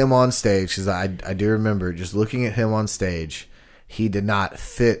looking at him on stage, because I do remember just looking at him on stage, he did not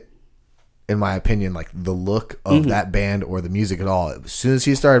fit, in my opinion, like the look of that band or the music at all. As soon as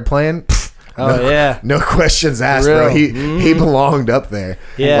he started playing, no questions asked, bro. He belonged up there.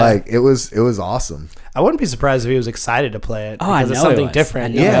 Yeah, like it was awesome. I wouldn't be surprised if he was excited to play it. Oh, I know it's something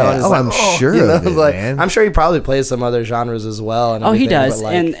different. Yeah, I'm sure. Man. I'm sure he probably plays some other genres as well. And he does,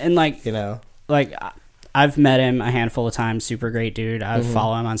 like, and like like I've met him a handful of times. Super great dude. I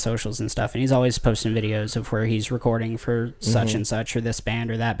follow him on socials and stuff, and he's always posting videos of where he's recording for such and such or this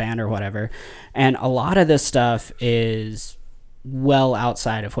band or that band or whatever. And a lot of this stuff is well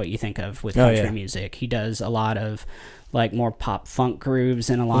outside of what you think of with country music. He does a lot of like more pop funk grooves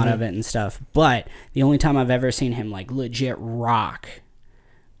and a lot of it and stuff. But the only time I've ever seen him like legit rock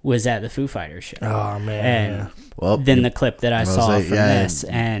was at the Foo Fighters show. Oh man! And then the clip that I saw from this,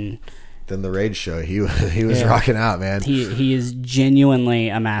 and then the Rage show, he was rocking out, man. He is genuinely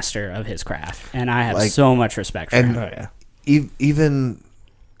a master of his craft, and I have so much respect for him. Even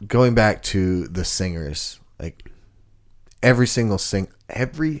going back to the singers, like every single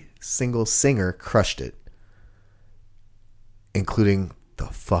singer crushed it. Including the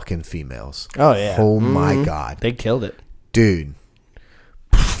fucking females. Oh, yeah. Oh, my God. They killed it. Dude.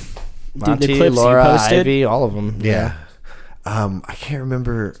 Monty, the clips Laura, you posted? Ivy, all of them. Yeah. I can't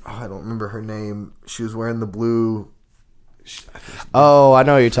remember. I don't remember her name. She was wearing the blue. I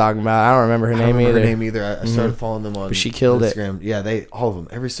know what you're talking about. I don't remember her name either. I started following them on but she killed Instagram. it. Yeah, all of them.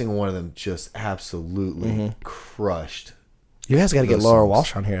 Every single one of them just absolutely crushed. You guys got to get Laura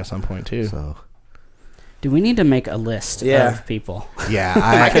Walsh on here at some point, too. So... Do we need to make a list of people? Yeah,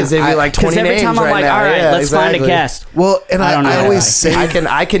 I can give you like 20 names every time I'm right like, now. all right, let's find a guest. Well, and I always say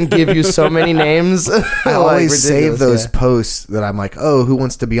I can give you so many names. I always save those posts that I'm like, oh, who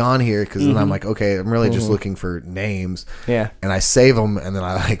wants to be on here? Because then I'm like, okay, I'm really just looking for names. Yeah, and I save them, and then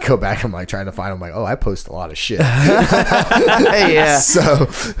I like go back. I'm like trying to find them. Like, oh, I post a lot of shit. Yeah. So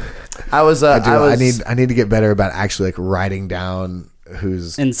I need to get better about actually like writing down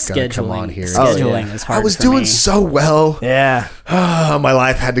who's and gonna come on here. Scheduling is hard. I was for doing me. so well. Yeah. My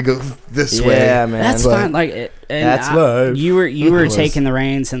life had to go this way. Yeah, man. That's fine. Like that's life. You were taking the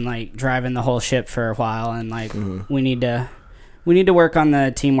reins and like driving the whole ship for a while, and like we need to work on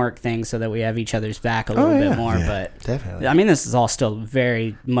the teamwork thing so that we have each other's back a little bit more. Yeah, but definitely, I mean, this is all still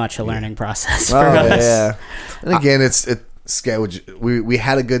very much a learning process for us. Yeah. And again, it's we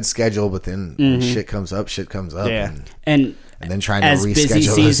had a good schedule, but then when shit comes up. Yeah. And then trying to as reschedule busy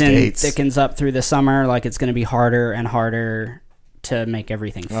those season dates. thickens up through the summer, like it's going to be harder and harder to make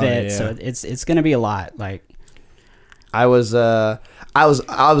everything fit. So it's going to be a lot. Like I was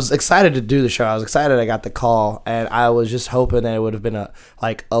excited to do the show. I was excited I got the call, and I was just hoping that it would have been a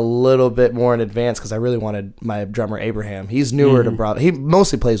little bit more in advance because I really wanted my drummer Abraham. He's newer to Broad. He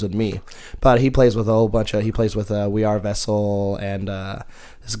mostly plays with me, but he plays with a whole bunch of. He plays with We Are Vessel and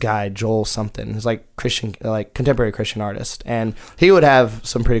this guy Joel something. He's like Christian, like contemporary Christian artist, and he would have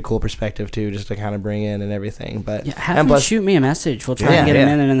some pretty cool perspective too, just to kind of bring in and everything. But have him shoot me a message. We'll try and get him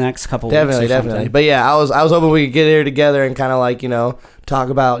in the next couple weeks. Definitely. But yeah, I was hoping we could get here together and kind of like talk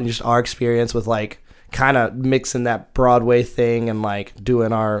about just our experience with like kind of mixing that Broadway thing and like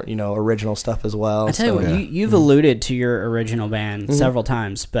doing our original stuff as well. I tell you what, you've alluded to your original band several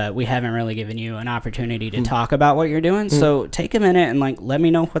times, but we haven't really given you an opportunity to talk about what you're doing. So take a minute and like let me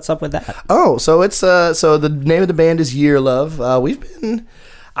know what's up with that. Oh, so it's so the name of the band is Year Love.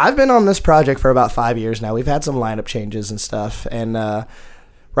 I've been on this project for about 5 years now. We've had some lineup changes and stuff, and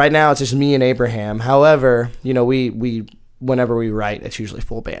right now it's just me and Abraham. However, we whenever we write, it's usually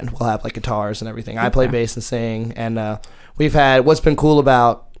full band. We'll have like guitars and everything. I play bass and sing, and we've had what's been cool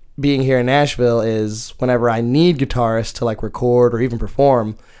about being here in Nashville is whenever I need guitarists to like record or even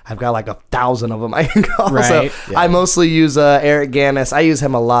perform, I've got like 1,000 of them I can call. Right. So I mostly use Eric Gannis. I use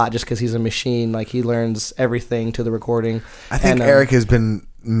him a lot just because he's a machine. Like he learns everything to the recording. I think Eric has been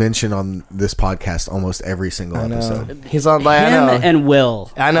mentioned on this podcast almost every single episode. He's on by him and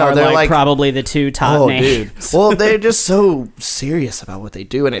Will. I know are they're like probably the two top names. Dude. Well, they're just so serious about what they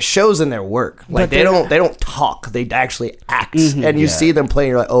do, and it shows in their work. Like they don't talk; they actually act, and you see them playing.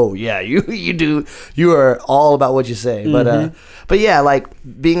 You're like, oh yeah, you are all about what you say. But yeah, like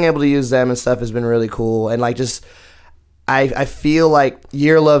being able to use them and stuff has been really cool, and like just. I feel like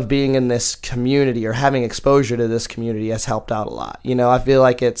Year Love being in this community or having exposure to this community has helped out a lot. I feel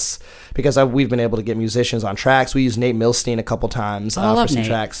like it's because we've been able to get musicians on tracks. We used Nate Milstein a couple times for some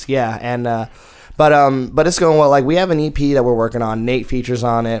tracks. Yeah, and but it's going well. Like we have an EP that we're working on. Nate features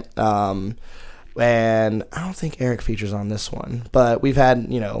on it. and I don't think Eric features on this one, but we've had,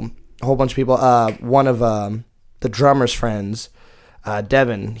 a whole bunch of people. One of the drummer's friends,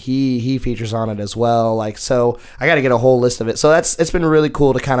 Devin, he features on it as well. Like, so I got to get a whole list of it. So it's been really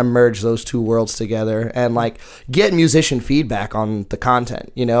cool to kind of merge those two worlds together and like get musician feedback on the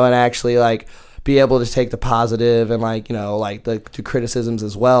content, and actually like be able to take the positive and like, like the criticisms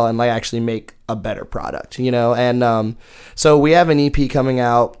as well and like actually make a better product, and so we have an EP coming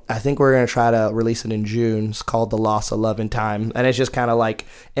out. I think we're going to try to release it in June. It's called The Loss of Love and Time, and it's just kind of like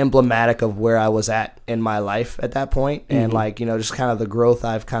emblematic of where I was at in my life at that point, and like, just kind of the growth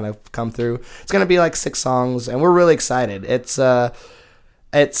I've kind of come through. It's going to be like 6 songs, and we're really excited. It's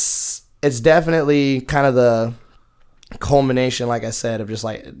definitely kind of the culmination, like I said, of just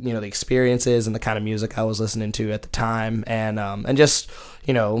like, the experiences and the kind of music I was listening to at the time, and just,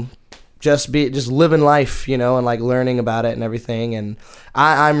 just living life, and like learning about it and everything. And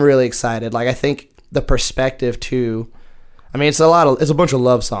I'm really excited. Like, I think the perspective too, I mean, it's a bunch of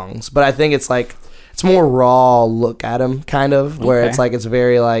love songs, but I think it's like, it's more raw look at them kind of, where it's like, it's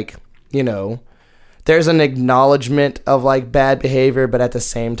very like, there's an acknowledgement of like bad behavior, but at the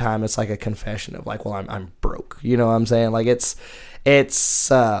same time, it's like a confession of like, well, I'm broke. You know what I'm saying? Like it's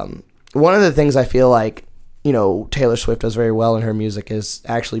one of the things I feel like, Taylor Swift does very well in her music is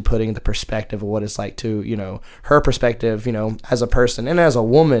actually putting the perspective of what it's like to, her perspective, as a person and as a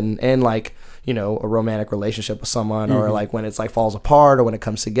woman in like, a romantic relationship with someone, or like when it's like falls apart or when it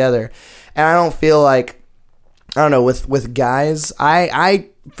comes together. And I don't feel like, I don't know, with guys, I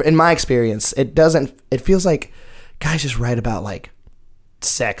in my experience, it feels like guys just write about like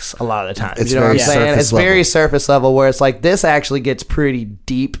sex a lot of the time. It's you know what I'm very saying? It's surface very level. surface level, where it's like this actually gets pretty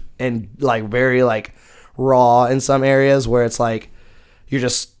deep and like very like raw in some areas, where it's like you're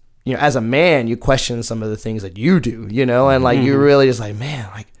just, as a man, you question some of the things that you do, and like you're really just like, man,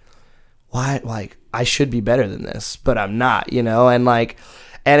 like why, like I should be better than this, but I'm not, and like,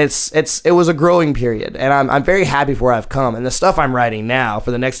 and it was a growing period, and I'm very happy for where I've come. And the stuff I'm writing now for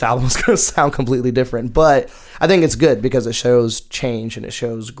the next album is going to sound completely different, but I think it's good because it shows change and it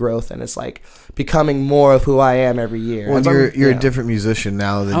shows growth, and it's like becoming more of who I am every year. Well, you're a different musician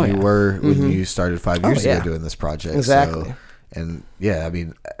now than you were when you started 5 years ago doing this project. Exactly. So, and yeah, I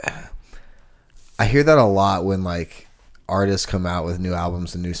mean, I hear that a lot when like artists come out with new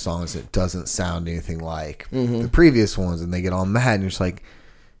albums and new songs that doesn't sound anything like the previous ones, and they get all mad, and you're just like,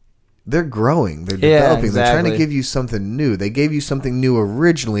 they're growing, they're developing, exactly. They're trying to give you something new. They gave you something new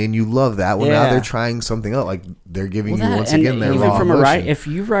originally, and you love that. Well, now they're trying something else. Like they're giving you once again their raw emotion. If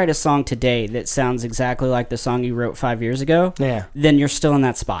you write a song today that sounds exactly like the song you wrote 5 years ago, then you're still in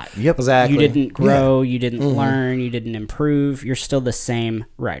that spot. Yep, exactly. You didn't grow, you didn't learn, you didn't improve. You're still the same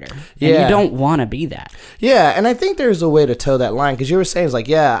writer, and you don't want to be that. Yeah, and I think there's a way to toe that line, because you were saying it's like,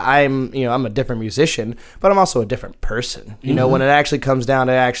 I'm a different musician, but I'm also a different person. When it actually comes down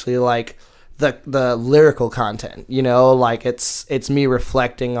to actually like the lyrical content, like it's me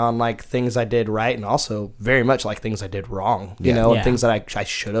reflecting on like things I did right, and also very much like things I did wrong, and things that I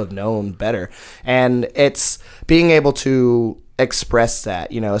should have known better. And it's being able to express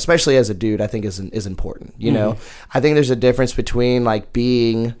that, especially as a dude, I think is important. I think there's a difference between like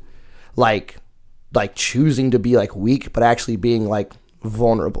being like choosing to be like weak, but actually being like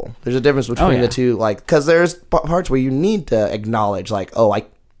vulnerable. There's a difference between the two, like, because there's parts where you need to acknowledge like, oh,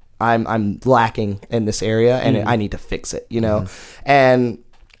 I'm lacking in this area, and I need to fix it, and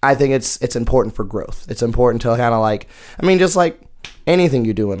I think it's important for growth. It's important to kind of like, I mean, just like anything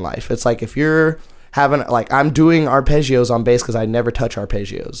you do in life, it's like if you're having, like, I'm doing arpeggios on bass because I never touch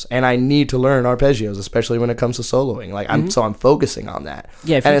arpeggios, and I need to learn arpeggios, especially when it comes to soloing. Like, I'm focusing on that.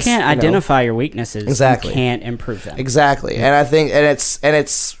 Yeah, if you can't identify your weaknesses, exactly, you can't improve them. Exactly, and I think, and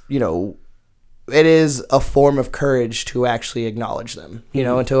it's it is a form of courage to actually acknowledge them,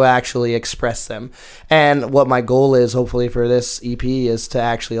 and to actually express them. And what my goal is, hopefully, for this EP is to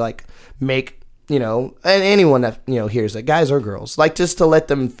actually like make, and anyone that, hears it, guys or girls, like just to let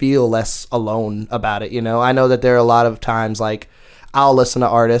them feel less alone about it. I know that there are a lot of times like I'll listen to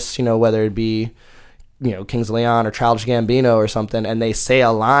artists, whether it be, Kings of Leon or Childish Gambino or something, and they say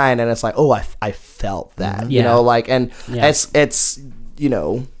a line and it's like, oh, I felt that, like, and it's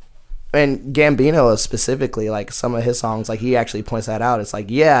and Gambino specifically, like some of his songs, like he actually points that out. It's like,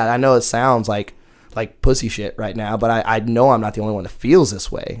 I know it sounds like pussy shit right now, but I know I'm not the only one that feels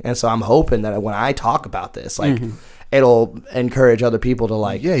this way. And so I'm hoping that when I talk about this, like it'll encourage other people to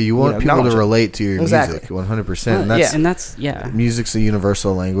like, you want people to relate to your music 100%. And that's music's a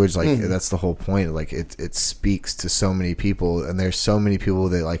universal language. Like that's the whole point. Like it speaks to so many people, and there's so many people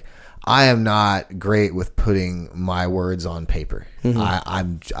that like, I am not great with putting my words on paper.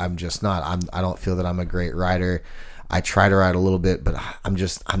 I'm just not. I don't feel that I'm a great writer. I try to write a little bit, but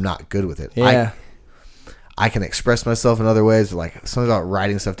I'm not good with it. Yeah. I can express myself in other ways, but like something about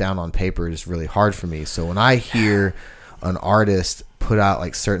writing stuff down on paper is really hard for me. So when I hear an artist put out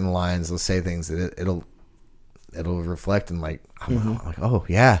like certain lines, let's say things that it'll reflect, and like I'm like, oh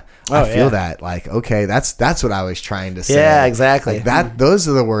yeah, I feel that. Like, okay, that's what I was trying to say. Yeah, exactly. Like that. Those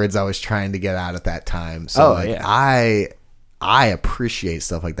are the words I was trying to get out at that time. So I appreciate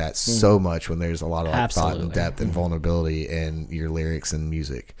stuff like that so much when there's a lot of like, thought and depth and vulnerability in your lyrics and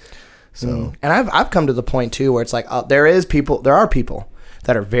music. So and I've come to the point too where it's like there are people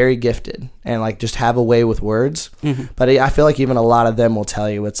that are very gifted and like just have a way with words, but I feel like even a lot of them will tell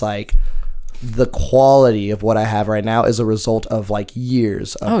you it's like the quality of what I have right now is a result of like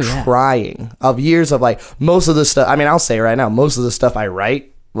years of trying, of years of like most of the stuff. I mean, I'll say right now, most of the stuff I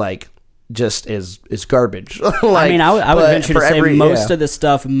write like just is garbage. Like, I mean, I would venture to say most of the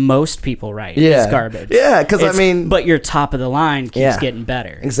stuff most people write is garbage. Yeah, because I mean, but your top of the line keeps getting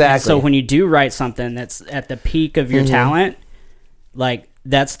better. Exactly. And so when you do write something that's at the peak of your talent, like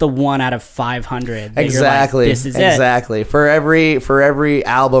that's the 1 out of 500. That exactly. You're like, this is exactly. For every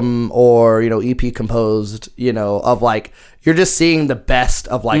album or EP composed, of like. You're just seeing the best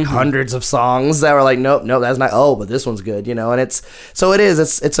of like hundreds of songs that were like, nope, that's not. Oh, but this one's good, and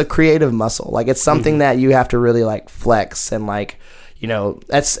it's a creative muscle. Like it's something that you have to really like flex and like,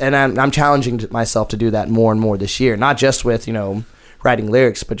 I'm challenging myself to do that more and more this year. Not just with writing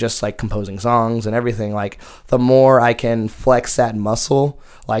lyrics, but just like composing songs and everything. Like the more I can flex that muscle,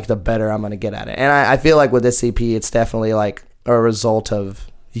 like the better I'm gonna get at it. And I feel like with this EP, it's definitely like a result of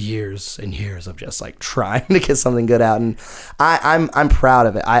years and years of just like trying to get something good out, and I'm proud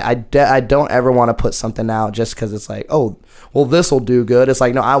of it. I don't ever want to put something out just because it's like, oh well, this will do good. It's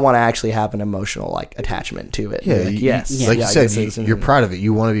like, no, I want to actually have an emotional like attachment to it. Yeah, like, you said, you're proud of it.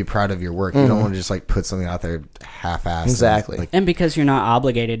 You want to be proud of your work. You don't want to just like put something out there half-assed. Exactly. And because you're not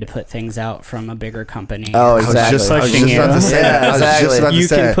obligated to put things out from a bigger company. Oh, exactly. I was just about to say that. Exactly. You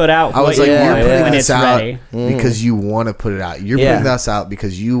can put out what you want when it's ready. Because you want to put it out. You're putting this out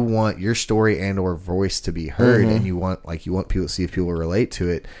because you want your story and or voice to be heard, and you want people to see if people relate to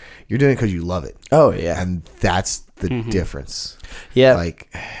it. You're doing it because you love it. Oh yeah, and that's the difference. Yeah,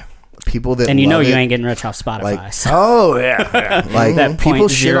 like people that and you love you it, ain't getting rich off Spotify. Like, so. Oh yeah, like that people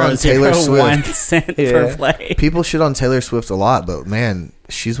shit on Taylor Swift. 1 cent per play. People shit on Taylor Swift a lot, but man,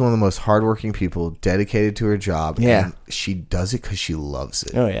 she's one of the most hardworking people, dedicated to her job. Yeah, and she does it because she loves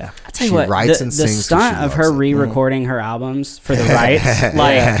it. Oh yeah, I tell you what, writes and sings. The stunt of her re-recording her albums for the rights,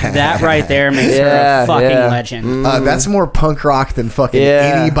 like that right there, makes her a fucking legend. That's more punk rock than fucking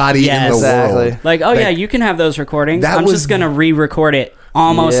anybody in the world. Like, oh yeah, you can have those recordings. I'm just gonna re-record it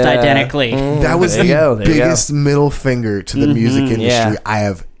almost identically. That was the biggest middle finger to the music industry I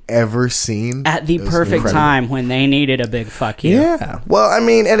have ever seen at the perfect time when they needed a big fuck you. Yeah. Well, I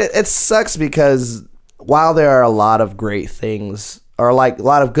mean, and it sucks because while there are a lot of great things, or like a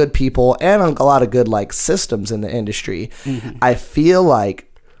lot of good people and a lot of good like systems in the industry, I feel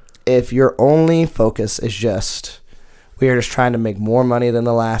like if your only focus is just we are just trying to make more money than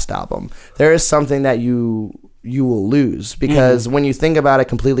the last album, there is something that you will lose, because when you think about it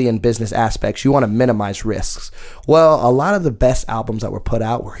completely in business aspects, you want to minimize risks. Well, a lot of the best albums that were put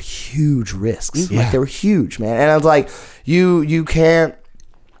out were huge risks. Like they were huge, man. And I was like, you can't,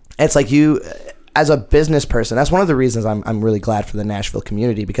 it's like you, as a business person, that's one of the reasons I'm really glad for the Nashville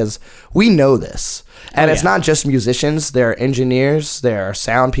community, because we know this. And it's not just musicians, there are engineers, there are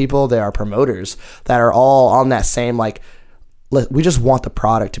sound people, there are promoters that are all on that same like, we just want the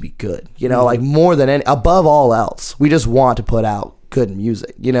product to be good, like more than above all else, we just want to put out good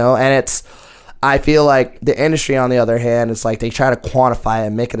music, and I feel like the industry on the other hand, it's like they try to quantify it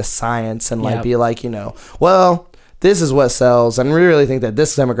and make it a science and like be like, well, this is what sells, and we really think that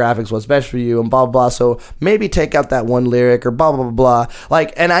this demographic is what's best for you, and blah, blah, blah. So maybe take out that one lyric or blah, blah, blah, blah.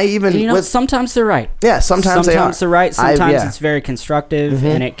 Like, and I even... sometimes they're right. Yeah, sometimes they are. Sometimes they're right. Sometimes it's very constructive,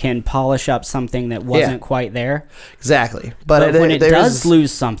 and it can polish up something that wasn't quite there. Exactly. But when it does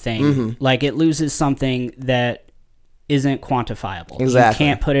lose something, like it loses something that isn't quantifiable. Exactly. You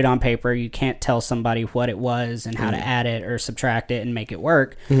can't put it on paper. You can't tell somebody what it was and how to add it or subtract it and make it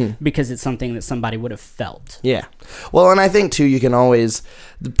work, because it's something that somebody would have felt. Yeah. Well, and I think too, you can always,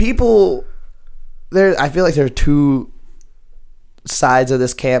 the people there, I feel like there are two sides of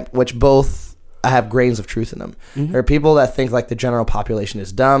this camp, which both have grains of truth in them. There are people that think like the general population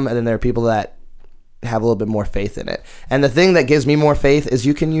is dumb, and then there are people that have a little bit more faith in it. And the thing that gives me more faith is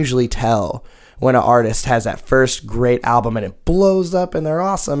you can usually tell when an artist has that first great album and it blows up and they're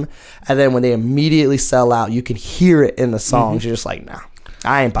awesome, and then when they immediately sell out, you can hear it in the songs. You're just like, nah,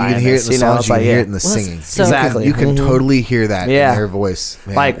 I ain't buying this. You can hear it in the songs, you can hear it in the singing. Exactly. You can totally hear that in their voice.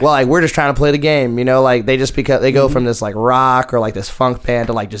 Man. Like we're just trying to play the game, like they just because they go from this like rock or like this funk band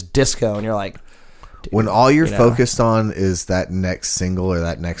to like just disco, and you're like, when all you're focused on is that next single or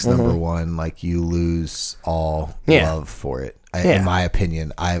that next number one, like you lose all love for it. In my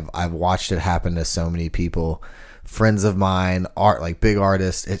opinion, I've watched it happen to so many people, friends of mine, like big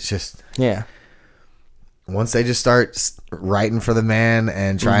artists. It's just once they just start writing for the man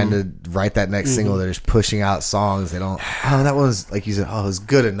and trying to write that next single, they're just pushing out songs. They don't. Oh, that was like you said. Oh, it was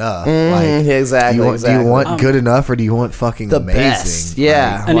good enough. Like exactly. Do you want good enough or do you want fucking the amazing? Best.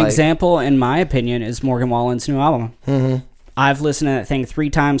 Yeah. An example, in my opinion, is Morgan Wallen's new album. I've listened to that thing 3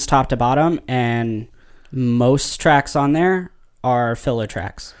 times, top to bottom, and most tracks on there are filler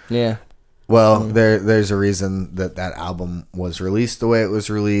tracks. Yeah. Well, there's a reason that album was released the way it was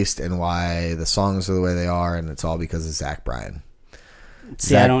released and why the songs are the way they are, and it's all because of Zach Bryan.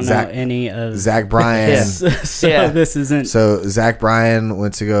 See, I don't know any of Zach Bryan. This isn't. So Zach Bryan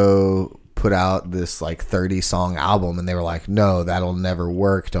went to go put out this like 30-song album, and they were like, "No, that'll never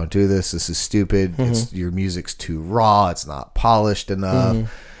work. Don't do this. This is stupid. Your music's too raw. It's not polished enough."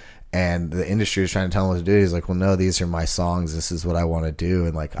 And the industry is trying to tell him what to do. He's like, well, no, these are my songs. This is what I want to do.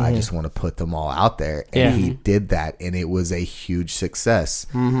 And like, I just want to put them all out there. And he did that. And it was a huge success.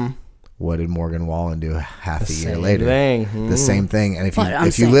 What did Morgan Wallen do half a year later? The same thing. And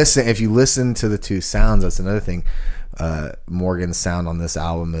if you listen to the two sounds, that's another thing. Morgan's sound on this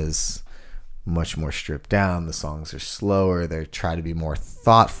album is much more stripped down. The songs are slower. They try to be more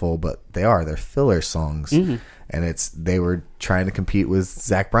thoughtful, but they're filler songs. And they were trying to compete with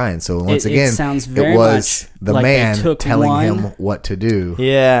Zach Bryan. So once again, it was the like man telling him what to do.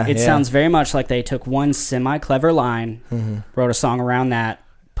 It sounds very much like they took one semi-clever line, wrote a song around that,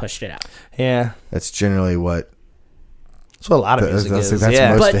 pushed it out. Yeah. That's generally what... That's what a lot of music is.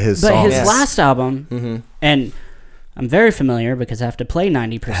 That's most of his songs. But his last album, and I'm very familiar because I have to play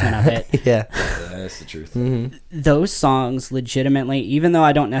 90% of it. That's the truth. Those songs legitimately, even though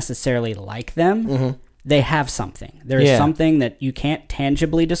I don't necessarily like them... They have something. There is something that you can't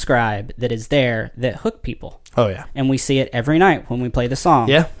tangibly describe that is there that hook people. Oh, yeah. And we see it every night when we play the song.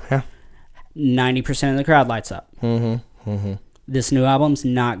 Yeah. 90% of the crowd lights up. This new album's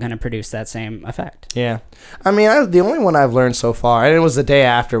not going to produce that same effect. Yeah. I mean, the only one I've learned so far, and it was the day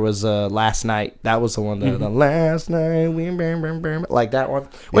after, was Last Night. That was the one, the Last Night, like that one,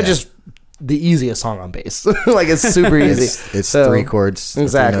 which is the easiest song on bass. Like, it's super easy. It's 3 chords.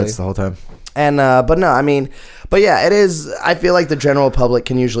 Exactly. 3 notes the whole time. And but no, I mean, but yeah, it is. I feel like the general public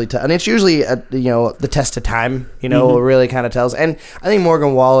can usually tell, and it's usually the test of time. Really kind of tells. And I think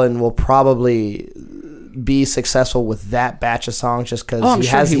Morgan Wallen will probably be successful with that batch of songs just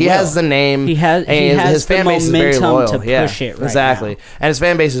because he has the name. He has his fan base is very loyal to push it right exactly, now. And his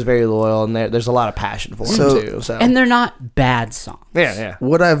fan base is very loyal, and there's a lot of passion for him too. So and they're not bad songs. Yeah.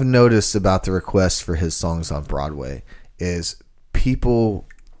 What I've noticed about the requests for his songs on Broadway is people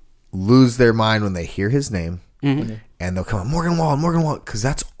lose their mind when they hear his name, and they'll come on, Morgan Wallen, because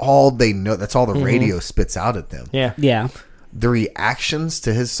that's all they know. That's all the radio spits out at them. Yeah. The reactions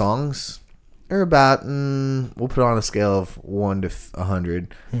to his songs are about, we'll put it on a scale of 1 to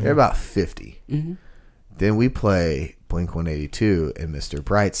 100. They're about 50. Then we play Blink-182 and Mr.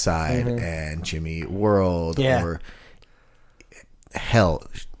 Brightside and Jimmy Eat World or hell,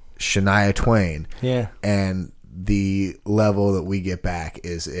 Shania Twain. And the level that we get back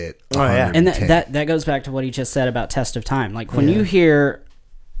is it. And that goes back to what he just said about test of time. Like when you hear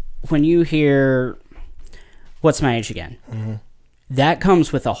What's My Age Again, that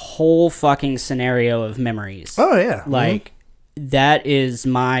comes with a whole fucking scenario of memories. Like that is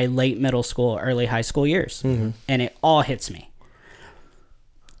my late middle school, early high school years, and it all hits me.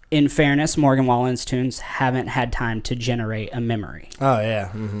 In fairness, Morgan Wallen's tunes haven't had time to generate a memory.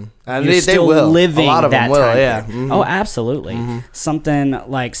 And they will. Living a lot of that them will, time. Oh, absolutely. Something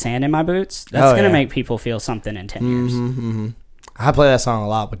like Sand in My Boots, that's going to make people feel something in 10 years. I play that song a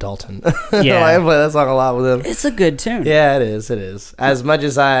lot with Dalton. I play that song a lot with him. It's a good tune. Yeah, it is. As much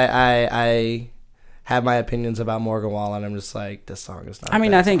as I have my opinions about Morgan Wallen, I'm just like, this song is not. I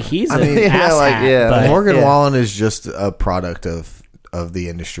mean, I think he's an asshat. Morgan Wallen is just a product of the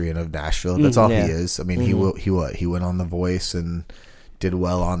industry and of Nashville. That's all he is. I mean, he went on The Voice and did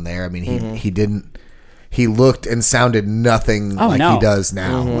well on there. I mean, he looked and sounded nothing he does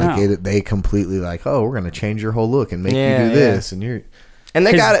now. They completely like, oh, we're gonna change your whole look and make you do this, and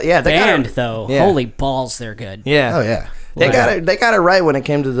they his got it. Yeah, they band got it. though. Holy balls, they're good. Yeah. Oh yeah. They got it right when it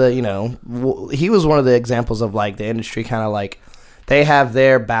came to the, he was one of the examples of like the industry kind of like they have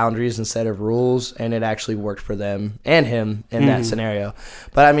their boundaries instead of rules, and it actually worked for them and him in that scenario.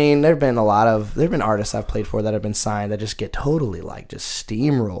 But I mean, there've been artists I've played for that have been signed that just get totally like just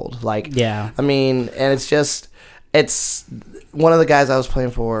steamrolled. Like, yeah, I mean, and it's one of the guys I was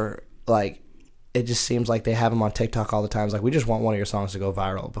playing for, like, it just seems like they have them on TikTok all the time. It's like, we just want one of your songs to go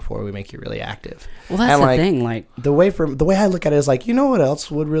viral before we make you really active. Well, that's the thing. Like the way I look at it is like, you know what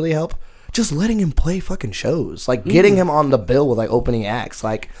else would really help? Just letting him play fucking shows, like getting him on the bill with like opening acts,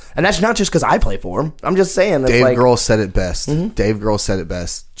 like, and that's not just because I play for him. I'm just saying. Dave Grohl said it best. Dave Grohl said it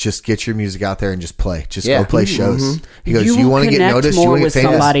best. Just get your music out there and just play. Just go play shows. He goes, you want to get noticed, more you want to with get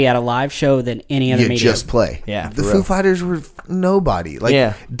famous, somebody at a live show than any other medium. Just play. Yeah, the Foo Fighters were nobody.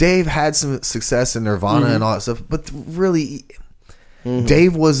 Like Dave had some success in Nirvana and all that stuff, but really.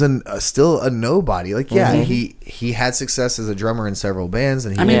 Dave was still a nobody. Like, he had success as a drummer in several bands,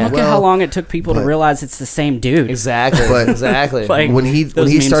 and look at how long it took people to realize it's the same dude. Exactly, exactly. Like, when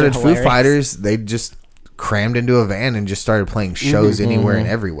he started Foo Fighters, they just crammed into a van and just started playing shows anywhere and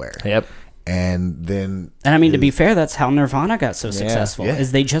everywhere. Yep. And then, and I mean, to be fair, that's how Nirvana got so successful.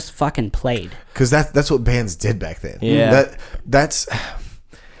 Is they just fucking played. Because that's what bands did back then. Yeah. That's.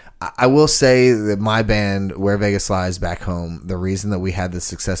 I will say that my band, Where Vegas Lies, back home, the reason that we had the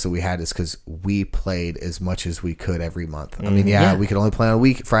success that we had is because we played as much as we could every month. I mean, we could only play on a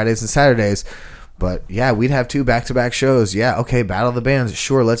week, Fridays and Saturdays, but we'd have 2 back-to-back shows. Yeah, okay, Battle of the Bands,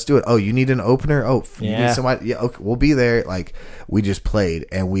 sure, let's do it. Oh, you need an opener? Oh, you need somebody? Yeah, okay, we'll be there. Like, we just played,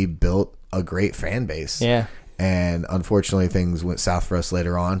 and we built a great fan base. Yeah. And unfortunately, things went south for us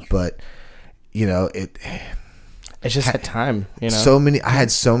later on, but, it's just that time, I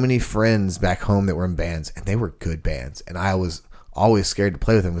had so many friends back home that were in bands, and they were good bands, and I was always scared to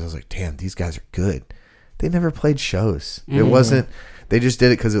play with them because I was like, damn, these guys are good. They never played shows. It wasn't. They just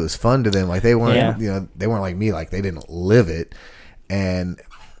did it because it was fun to them. Like, they weren't. They weren't like me. Like, they didn't live it, and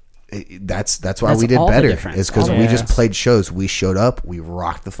that's why we did better. Is because we just played shows. We showed up, we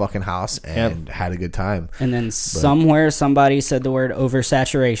rocked the fucking house, and had a good time. And then somewhere somebody said the word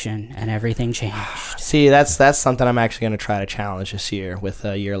oversaturation, and everything changed. See, that's something I'm actually going to try to challenge this year with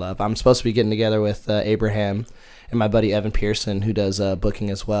Year Love. I'm supposed to be getting together with Abraham and my buddy Evan Pearson, who does booking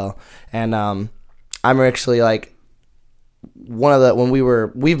as well. And I'm actually like,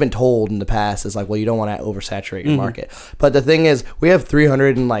 we've been told in the past is like, well, you don't want to oversaturate your market. But the thing is, we have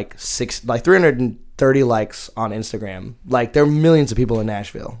 330 likes on Instagram. Like, there are millions of people in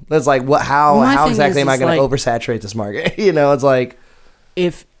Nashville. It's like, how exactly am I going to oversaturate this market? It's like,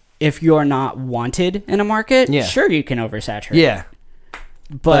 if you're not wanted in a market, sure, you can oversaturate. Yeah.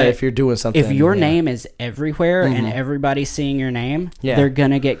 But if you're doing something, if your name is everywhere and everybody's seeing your name, they're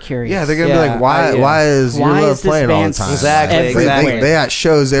gonna get curious. Yeah, they're gonna be like, why is Your Love playing all the time? Exactly. They got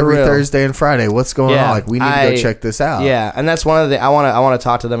shows every Thursday and Friday. What's going on? Like, we need to go check this out. Yeah, and that's one of the I want to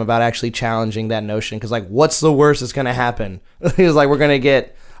talk to them about actually challenging that notion, because like, what's the worst that's gonna happen? It's like, we're gonna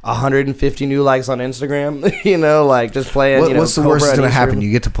get 150 new likes on Instagram, like, just playing. What's the worst that's gonna happen? You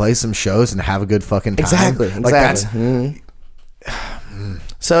get to play some shows and have a good fucking time. Exactly. Like, that's.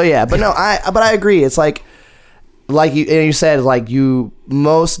 So yeah, but no, I agree. It's like you said, like,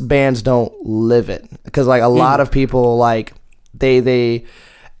 most bands don't live it, because like a lot of people, like, they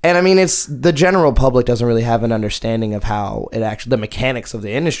and I mean, it's the general public doesn't really have an understanding of how it actually, the mechanics of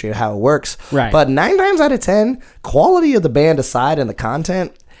the industry, of how it works. Right. But 9 times out of 10, quality of the band aside and the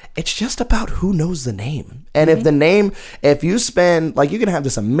content, it's just about who knows the name. And if you spend, like, you can have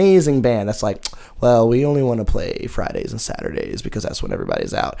this amazing band that's like, well, we only want to play Fridays and Saturdays because that's when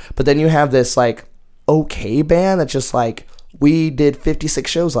everybody's out. But then you have this, like, okay band that's just like, we did 56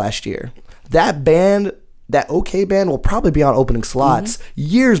 shows last year. That okay band will probably be on opening slots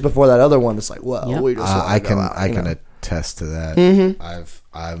years before that other one that's like, well, we just I can attest to that.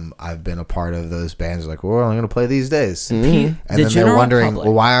 I've been a part of those bands like, well, we're only going to play these days, and then they're wondering,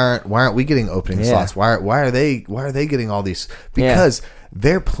 well, why aren't we getting opening slots? Why are they getting all these? Because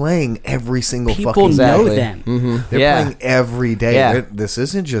they're playing every single fucking day. People know them. They're playing every day. This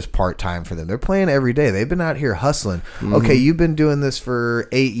isn't just part time for them. They're playing every day. They've been out here hustling. Okay, you've been doing this for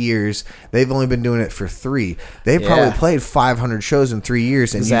 8 years. They've only been doing it for 3. They probably played 500 shows in 3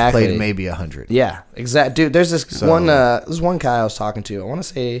 years, and you've played maybe 100. Yeah, exactly, dude. There's this one guy I was talking to. I want to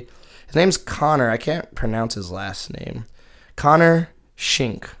say his name's Connor. I can't pronounce his last name. Connor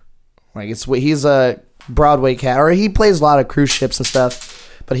Schink. Like, he's a Broadway cat, or he plays a lot of cruise ships and stuff.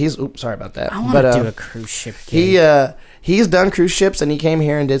 but sorry about that. I want to do a cruise ship gig. He's done cruise ships, and he came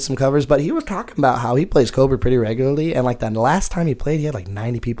here and did some covers, but he was talking about how he plays Cobra pretty regularly, and like the last time he played, he had like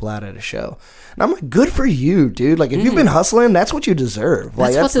 90 people out at a show. And I'm like, good for you, dude. Like, if you've been hustling, that's what you deserve.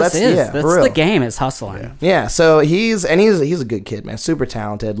 Like, that's what this is. Yeah, that's the game, is hustling. Yeah, so he's a good kid, man. Super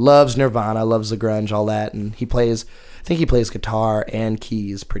talented. Loves Nirvana, loves the grunge, all that, and I think he plays guitar and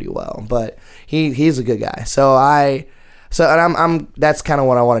keys pretty well. But he's a good guy. I'm that's kind of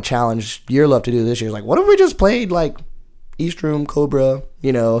what I want to challenge Your Love to do this year. Like, what if we just played like East Room, Cobra,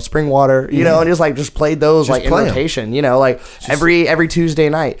 Spring Water, and just played those just like in rotation, every Tuesday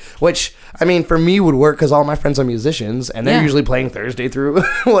night, which I mean for me would work because all my friends are musicians and they're usually playing Thursday through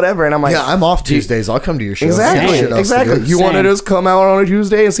whatever, and I'm like, I'm off Tuesdays. I'll come to your show. Exactly. You want to just come out on a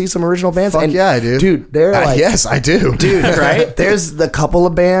Tuesday and see some original bands? Fuck yeah, I do, dude. They're like, yes, I do, dude. Right? There's the couple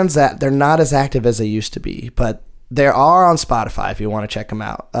of bands that they're not as active as they used to be, but they are on Spotify if you want to check them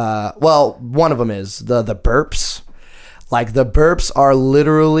out. Well, one of them is the Burps. Like, the Burps are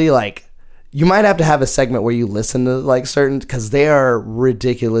literally like, you might have to have a segment where you listen to like certain, because they are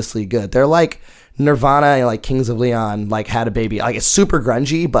ridiculously good. They're like Nirvana and like Kings of Leon like had a baby. Like, it's super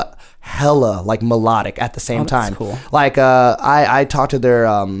grungy, but hella like melodic at the same time. Cool. Like, I talked to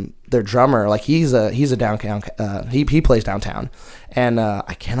their drummer. Like, he's a downtown. He plays downtown, and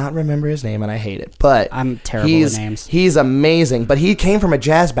I cannot remember his name, and I hate it. But I'm terrible with names. He's amazing, but he came from a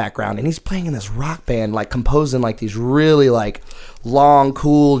jazz background, and he's playing in this rock band, like composing like these really like long,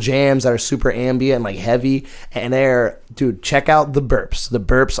 cool jams that are super ambient, like heavy. And dude, check out the Burps. The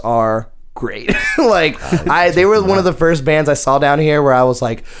Burps are great. Like, they were one of the first bands I saw down here where I was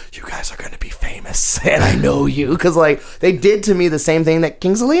like, you guys are going to be famous, and I know you, because like they did to me the same thing that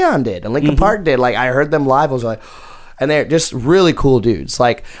Kings of Leon did and Linkin Park did. Like, I heard them live, I was like, and they're just really cool dudes.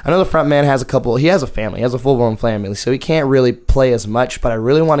 Like, I know the front man has he has a family, he has a full-blown family, so he can't really play as much, but I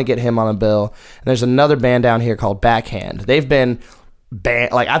really want to get him on a bill. And there's another band down here called Backhand. They've been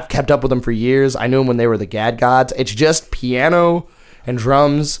like, I've kept up with them for years. I knew them when they were the Gad Gods. It's just piano and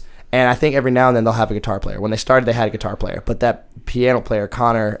drums, and I think every now and then they'll have a guitar player. When they started, they had a guitar player, but that piano player,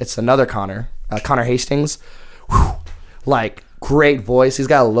 Connor, it's another Connor Hastings, like, great voice. He's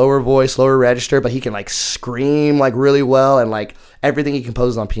got a lower voice, lower register, but he can like scream like really well, and like everything he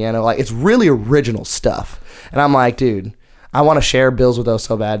composes on piano, like, it's really original stuff. And I'm like, dude, I want to share bills with those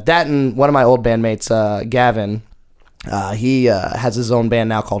so bad. That and one of my old bandmates, Gavin, he has his own band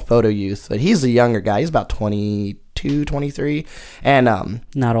now called Photo Youth. But he's a younger guy. He's about 22, 23, and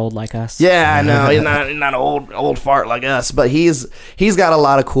not old like us. Yeah, I know. He's not old fart like us, but he's got a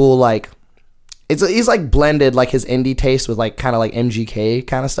lot of cool, like, he's like blended like his indie taste with like kind of like MGK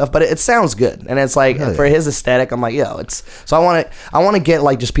kind of stuff, but it sounds good, and it's like for his aesthetic, I'm like, so I want to get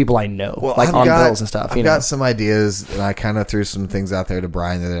like just people I know, like on bills and stuff. I've got some ideas, and I kind of threw some things out there to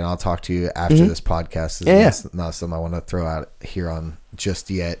Brian, and I'll talk to you after this podcast. It's not something I want to throw out here on just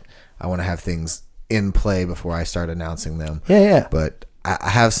yet. I want to have things in play before I start announcing them. But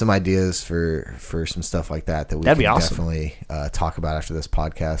I have some ideas for some stuff like that we can definitely talk about after this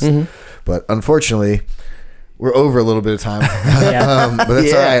podcast. But unfortunately, we're over a little bit of time. But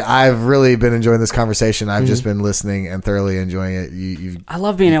that's all right. I've really been enjoying this conversation. I've just been listening and thoroughly enjoying it. I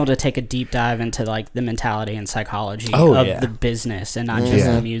love being able to take a deep dive into like the mentality and psychology of the business, and not just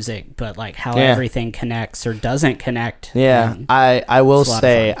the music, but like how everything connects or doesn't connect. I will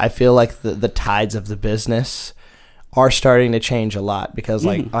say, I feel like the tides of the business are starting to change a lot, because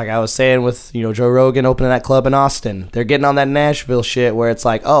like I was saying with Joe Rogan opening that club in Austin, they're getting on that Nashville shit where it's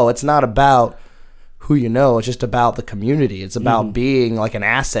like, oh, it's not about who it's just about the community. It's about being like an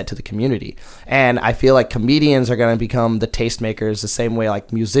asset to the community. And I feel like comedians are going to become the tastemakers the same way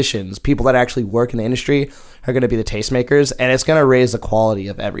like musicians, people that actually work in the industry, are going to be the tastemakers, and it's going to raise the quality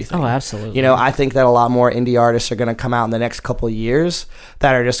of everything. Oh, absolutely. I think that a lot more indie artists are going to come out in the next couple of years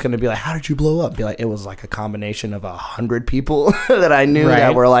that are just going to be like, how did you blow up? Be like, it was like a combination of 100 people that I knew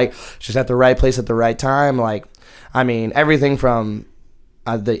that were like just at the right place at the right time. Like, I mean, everything from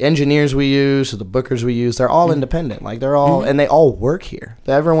the engineers we use, the bookers we use, they're all independent. Like, they're all, and they all work here.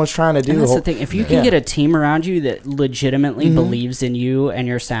 Everyone's trying to do. And that's the thing. If you can get a team around you that legitimately believes in you and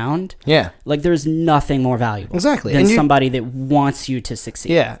your sound, like, there's nothing more valuable, than somebody that wants you to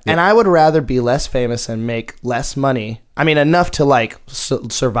succeed. And I would rather be less famous and make less money. I mean, enough to like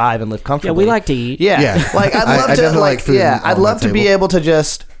survive and live comfortably. Yeah, we like to eat. Like, I'd love to like I'd love to be able to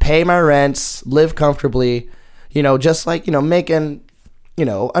just pay my rents, live comfortably. Just like making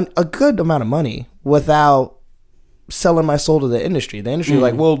a good amount of money without selling my soul to the industry. The industry,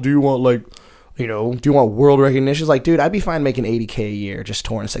 like, well, do you want like do you want world recognition? It's like, dude, I'd be fine making $80K a year, just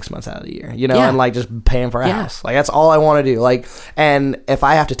touring 6 months out of the year, and like just paying for a house. Like that's all I want to do. Like, and if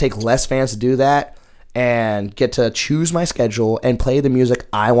I have to take less fans to do that and get to choose my schedule and play the music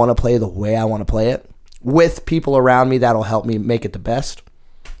I want to play the way I want to play it with people around me that'll help me make it the best.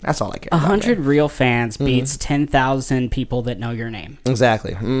 That's all I care about. 100 real fans beats 10,000 people that know your name.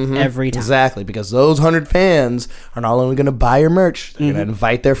 Exactly. Every time. Exactly, because those 100 fans are not only going to buy your merch, they're going to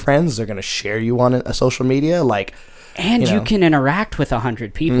invite their friends, they're going to share you on a social media, and you can interact with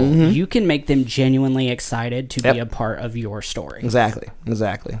 100 people. You can make them genuinely excited to be a part of your story. Exactly.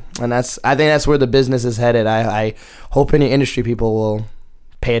 And I think that's where the business is headed. I hope any industry people will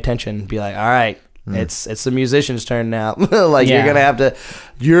pay attention, be like, all right, it's the musician's turn now. You're gonna have to,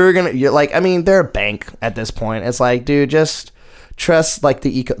 they're a bank at this point. It's like, dude, just trust. Like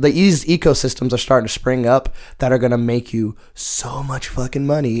these ecosystems are starting to spring up that are gonna make you so much fucking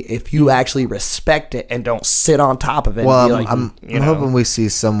money if you actually respect it and don't sit on top of it. Well, I'm hoping we see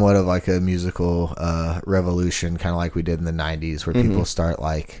somewhat of like a musical revolution, kind of like we did in the '90s, where people start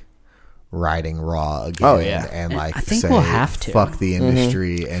like writing raw again. And like I think we'll have to fuck the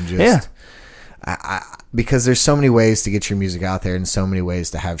industry and just. Because there's so many ways to get your music out there and so many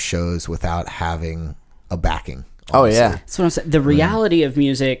ways to have shows without having a backing. Honestly. That's what I'm saying. The reality of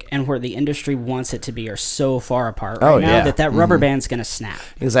music and where the industry wants it to be are so far apart right now that rubber band's going to snap.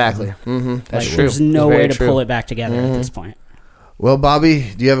 Exactly. That's true. There's no way to pull it back together at this point. Well,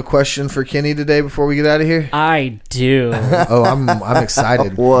 Bobby, do you have a question for Kenny today before we get out of here? I do. I'm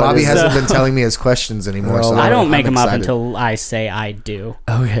excited. Bobby hasn't been telling me his questions anymore. So I don't make them up until I say I do.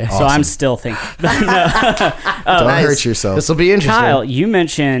 Okay. So I'm still thinking. Don't hurt yourself. This will be interesting. Kyle, you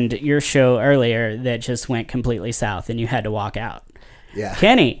mentioned your show earlier that just went completely south and you had to walk out. Yeah.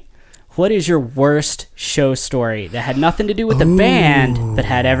 Kenny, what is your worst show story that had nothing to do with the band, but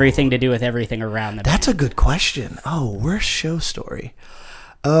had everything to do with everything around the band? That's a good question. Worst show story.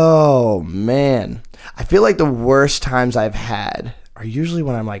 Oh, man. I feel like the worst times I've had are usually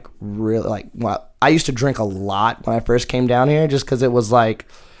when I'm like really I used to drink a lot when I first came down here just because it was like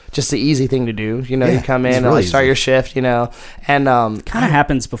just the easy thing to do. You come in and start your shift, and kind of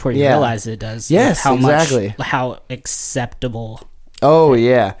happens before you realize it does. Yes, exactly. How acceptable. Oh,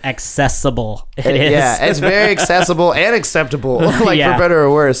 yeah. Accessible it is. Yeah, it's very accessible and acceptable, for better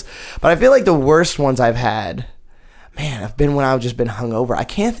or worse. But I feel like the worst ones I've had, man, have been when I've just been hungover. I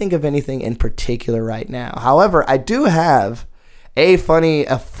can't think of anything in particular right now. However, I do have a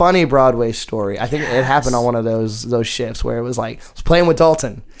funny Broadway story. I think it happened on one of those shifts where it was like, I was playing with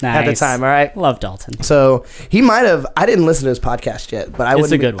Dalton at the time, all right? Love Dalton. So he might have, I didn't listen to his podcast yet, but I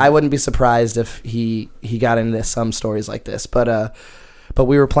wouldn't be surprised if he got into some stories like this. But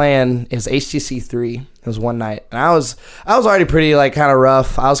we were playing, it was HTC 3. It was one night. And I was already pretty kind of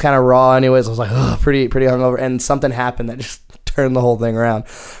rough. I was kind of raw anyways. I was like, pretty hungover. And something happened that just turned the whole thing around.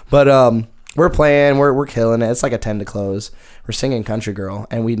 But we're playing, we're killing it. It's like a 10 to close. We're singing Country Girl,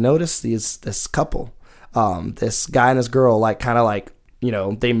 and we noticed this couple, this guy and this girl,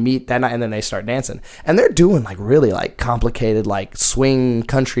 they meet that night and then they start dancing, and they're doing really complicated swing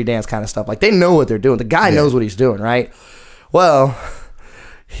country dance kind of stuff. They know what they're doing. The guy knows what he's doing, right? Well,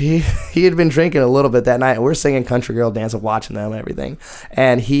 he had been drinking a little bit that night, and we're singing Country Girl, dancing, watching them and everything.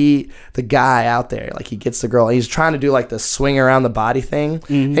 And the guy out there, he gets the girl, and he's trying to do the swing around the body thing.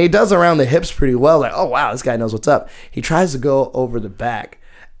 And he does around the hips pretty well. Oh wow, this guy knows what's up. He tries to go over the back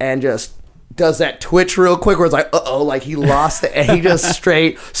and just does that twitch real quick where it's he lost it, and he just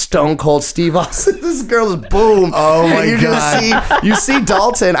straight stone cold Steve Austin. This girl is boom. Oh my God. You see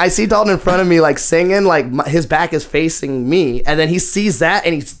Dalton. I see Dalton in front of me singing, his back is facing me, and then he sees that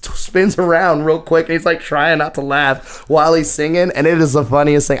and he spins around real quick, and he's trying not to laugh while he's singing, and it is the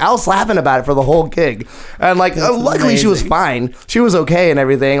funniest thing. I was laughing about it for the whole gig, and luckily amazing. She was fine. She was okay and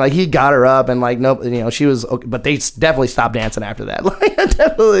everything. He got her up, and nope, she was okay, but they definitely stopped dancing after that.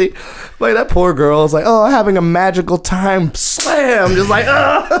 Definitely, that poor girl is having a magical time. Slam, just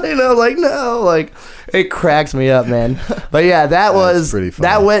no, it cracks me up, man. But yeah, that was pretty funny.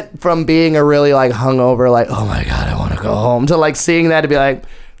 That went from being a really hungover, oh my God, I want to go home, to seeing that to be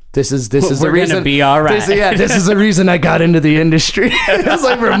this is the reason to be all right. This is the reason I got into the industry. It's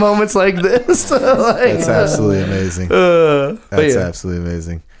for moments like this. That's absolutely amazing. That's absolutely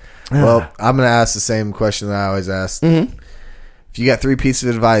amazing. Well, I'm gonna ask the same question that I always ask. If you got 3 pieces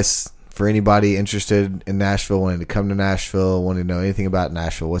of advice for anybody interested in Nashville, wanting to come to Nashville, wanting to know anything about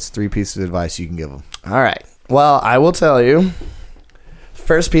Nashville, what's 3 pieces of advice you can give them? All right. Well, I will tell you.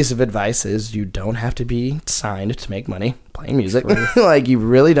 first piece of advice is you don't have to be signed to make money playing music. Like, you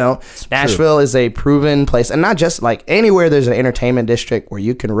really don't. Nashville is a proven place, and not just like anywhere there's an entertainment district where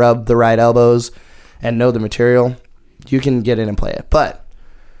you can rub the right elbows and know the material, you can get in and play it. But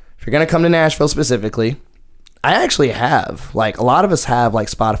if you're going to come to Nashville specifically, I actually have, like, a lot of us have, like,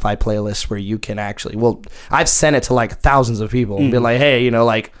 Spotify playlists where you can actually, well, I've sent it to, like, thousands of people and been like, hey, you know,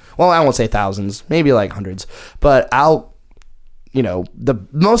 like, well, I won't say thousands, maybe, like, hundreds, but the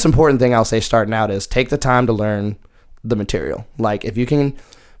most important thing I'll say starting out is take the time to learn the material. Like, if you can,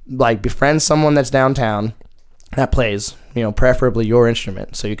 like, befriend someone that's downtown that plays, you know, preferably your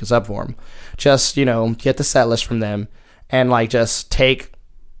instrument so you can sub for them, just, you know, get the set list from them and, like, just take...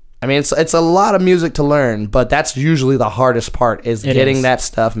 I mean, it's a lot of music to learn, but that's usually the hardest part is getting that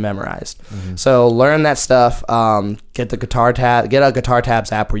stuff memorized. Mm-hmm. So learn that stuff. Get a Guitar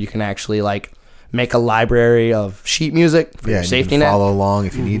Tabs app where you can actually like make a library of sheet music for your safety net. Follow along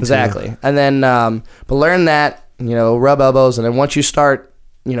if you need to. Exactly. And then, but learn that, you know, rub elbows, and then once you start,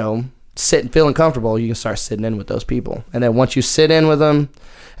 you know, feeling comfortable, you can start sitting in with those people. And then once you sit in with them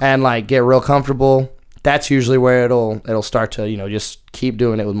and like get real comfortable, that's usually where it'll start to, you know, just keep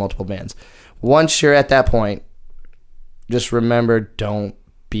doing it with multiple bands. Once you're at that point, just remember, don't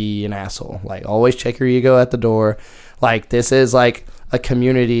be an asshole. Like, always check your ego at the door. Like, this is like a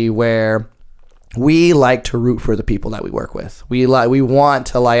community where we like to root for the people that we work with. We want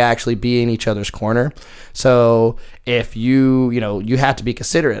to like actually be in each other's corner. So if you have to be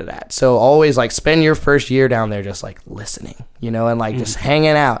considerate of that. So always like spend your first year down there just like listening, you know, and like just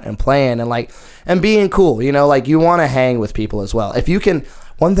hanging out and playing and like and being cool, you know, like you want to hang with people as well. If you can,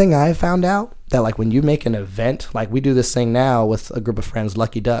 one thing I found out that like when you make an event, like we do this thing now with a group of friends,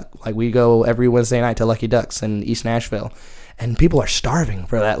 Lucky Duck. Like we go every Wednesday night to Lucky Ducks in East Nashville. And people are starving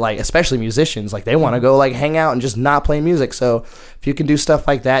for that, like, especially musicians. Like, they want to go, like, hang out and just not play music. So, if you can do stuff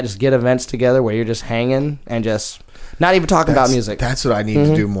like that, just get events together where you're just hanging and just not even talking about music. That's what I need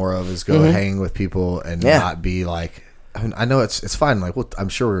to do more of is go hang with people and not be, like... I mean, I know it's fine. Like, well, I'm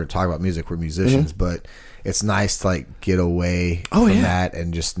sure we're going to talk about music. We're musicians, but it's nice to, like, get away from that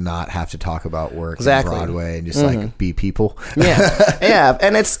and just not have to talk about work and Broadway and just, like, be people. Yeah.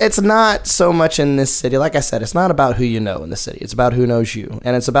 And it's not so much in this city. Like I said, it's not about who you know in the city. It's about who knows you.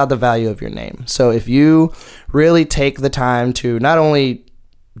 And it's about the value of your name. So if you really take the time to not only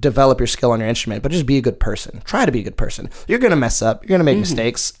develop your skill on your instrument, but just be a good person. Try to be a good person. You're going to mess up. You're going to make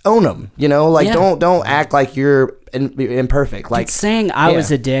mistakes. Own them. You know, like don't act like you're imperfect. Like saying I was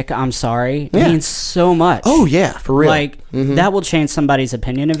a dick, I'm sorry, means so much. Oh yeah, for real. Like that will change somebody's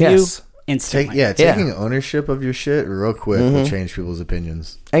opinion of you instantly. Taking ownership of your shit real quick will change people's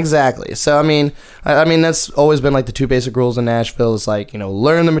opinions. Exactly. So I mean that's always been like the two basic rules in Nashville is like, you know,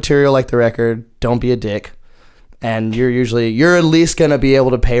 learn the material like the record, don't be a dick. And you're at least gonna be able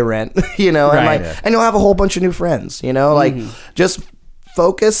to pay rent, you know, and you'll have a whole bunch of new friends, you know, like just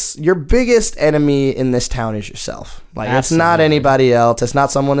focus. Your biggest enemy in this town is yourself. Like it's not anybody else. It's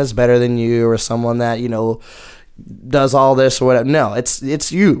not someone that's better than you or someone that, you know, does all this or whatever. No,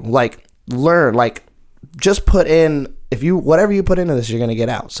 it's you. Like learn, like just put in. Whatever you put into this, you're going to get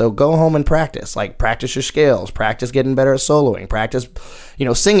out. So go home and practice. Like, practice your scales. Practice getting better at soloing. Practice, you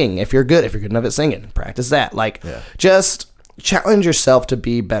know, singing if you're good enough at singing. Practice that. Like, just challenge yourself to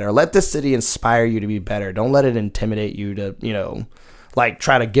be better. Let this city inspire you to be better. Don't let it intimidate you to, you know, like,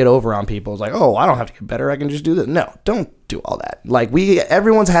 try to get over on people. It's like, oh, I don't have to get better. I can just do this. No, don't do all that. Like,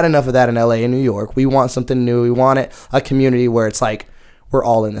 everyone's had enough of that in LA and New York. We want something new. We want a community where it's like, we're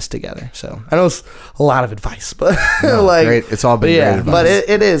all in this together. So I know it's a lot of advice, but like great. It's all been great advice. But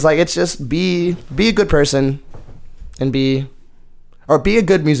it is like, it's just be a good person and be a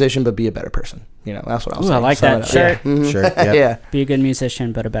good musician, but be a better person. You know, that's what I'll say. I like that shirt. Sure. Yep. Yeah. Be a good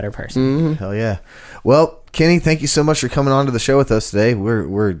musician, but a better person. Hell yeah. Well, Kenny, thank you so much for coming on to the show with us today.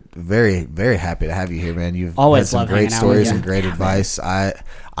 We're very, very happy to have you here, man. You've always had some great stories and great advice.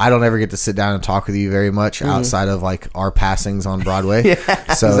 I don't ever get to sit down and talk with you very much outside of like our passings on Broadway.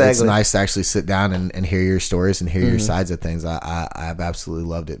 So it's nice to actually sit down and hear your stories and hear your sides of things. I've absolutely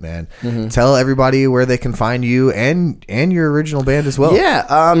loved it, man. Tell everybody where they can find you and your original band as well.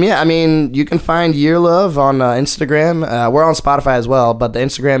 I mean, you can find Year Love on Instagram. We're on Spotify as well, but the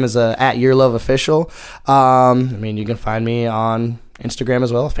Instagram is at Year Love Official. I mean, you can find me on Instagram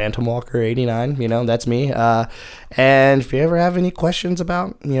as well, Phantom Walker 89. You know, that's me. And if you ever have any questions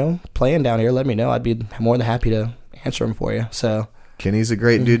about, you know, playing down here, let me know. I'd be more than happy to answer them for you. So Kenny's a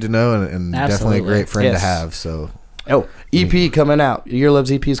great dude to know and definitely a great friend to have. So Oh, EP coming out. Your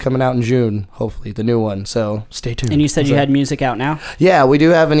Loves EP is coming out in June, hopefully, the new one. So stay tuned. And you said you had music out now? Yeah, we do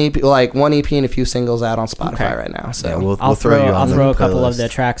have an EP, like one EP and a few singles out on Spotify right now. So yeah, I'll throw a couple playlist. of the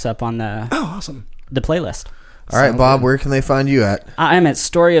tracks up on the awesome the playlist. All right, Bob, where can they find you at? I am at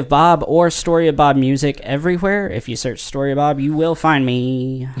Story of Bob or Story of Bob Music everywhere. If you search Story of Bob, you will find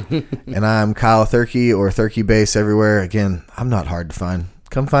me. And I'm Kyle Thurkey or Thurkey Bass everywhere. Again, I'm not hard to find.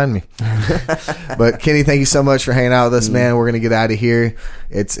 Come find me. But Kenny, thank you so much for hanging out with us, man. We're gonna get out of here.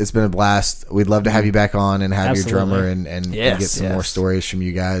 It's been a blast. We'd love to have you back on and have your drummer and get some more stories from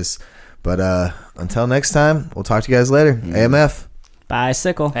you guys. But until next time, we'll talk to you guys later. AMF.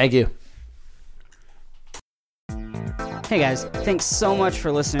 Bicycle. Thank you. Hey guys, thanks so much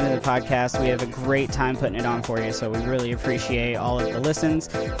for listening to the podcast. We have a great time putting it on for you, so we really appreciate all of the listens.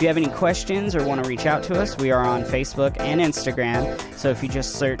 If you have any questions or want to reach out to us, we are on Facebook and Instagram. So if you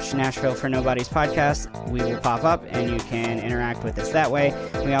just search Nashville for Nobody's Podcast, we will pop up and you can interact with us that way.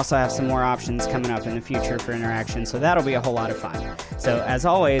 We also have some more options coming up in the future for interaction, so that'll be a whole lot of fun. So as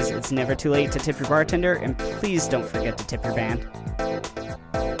always, it's never too late to tip your bartender, and please don't forget to tip your band.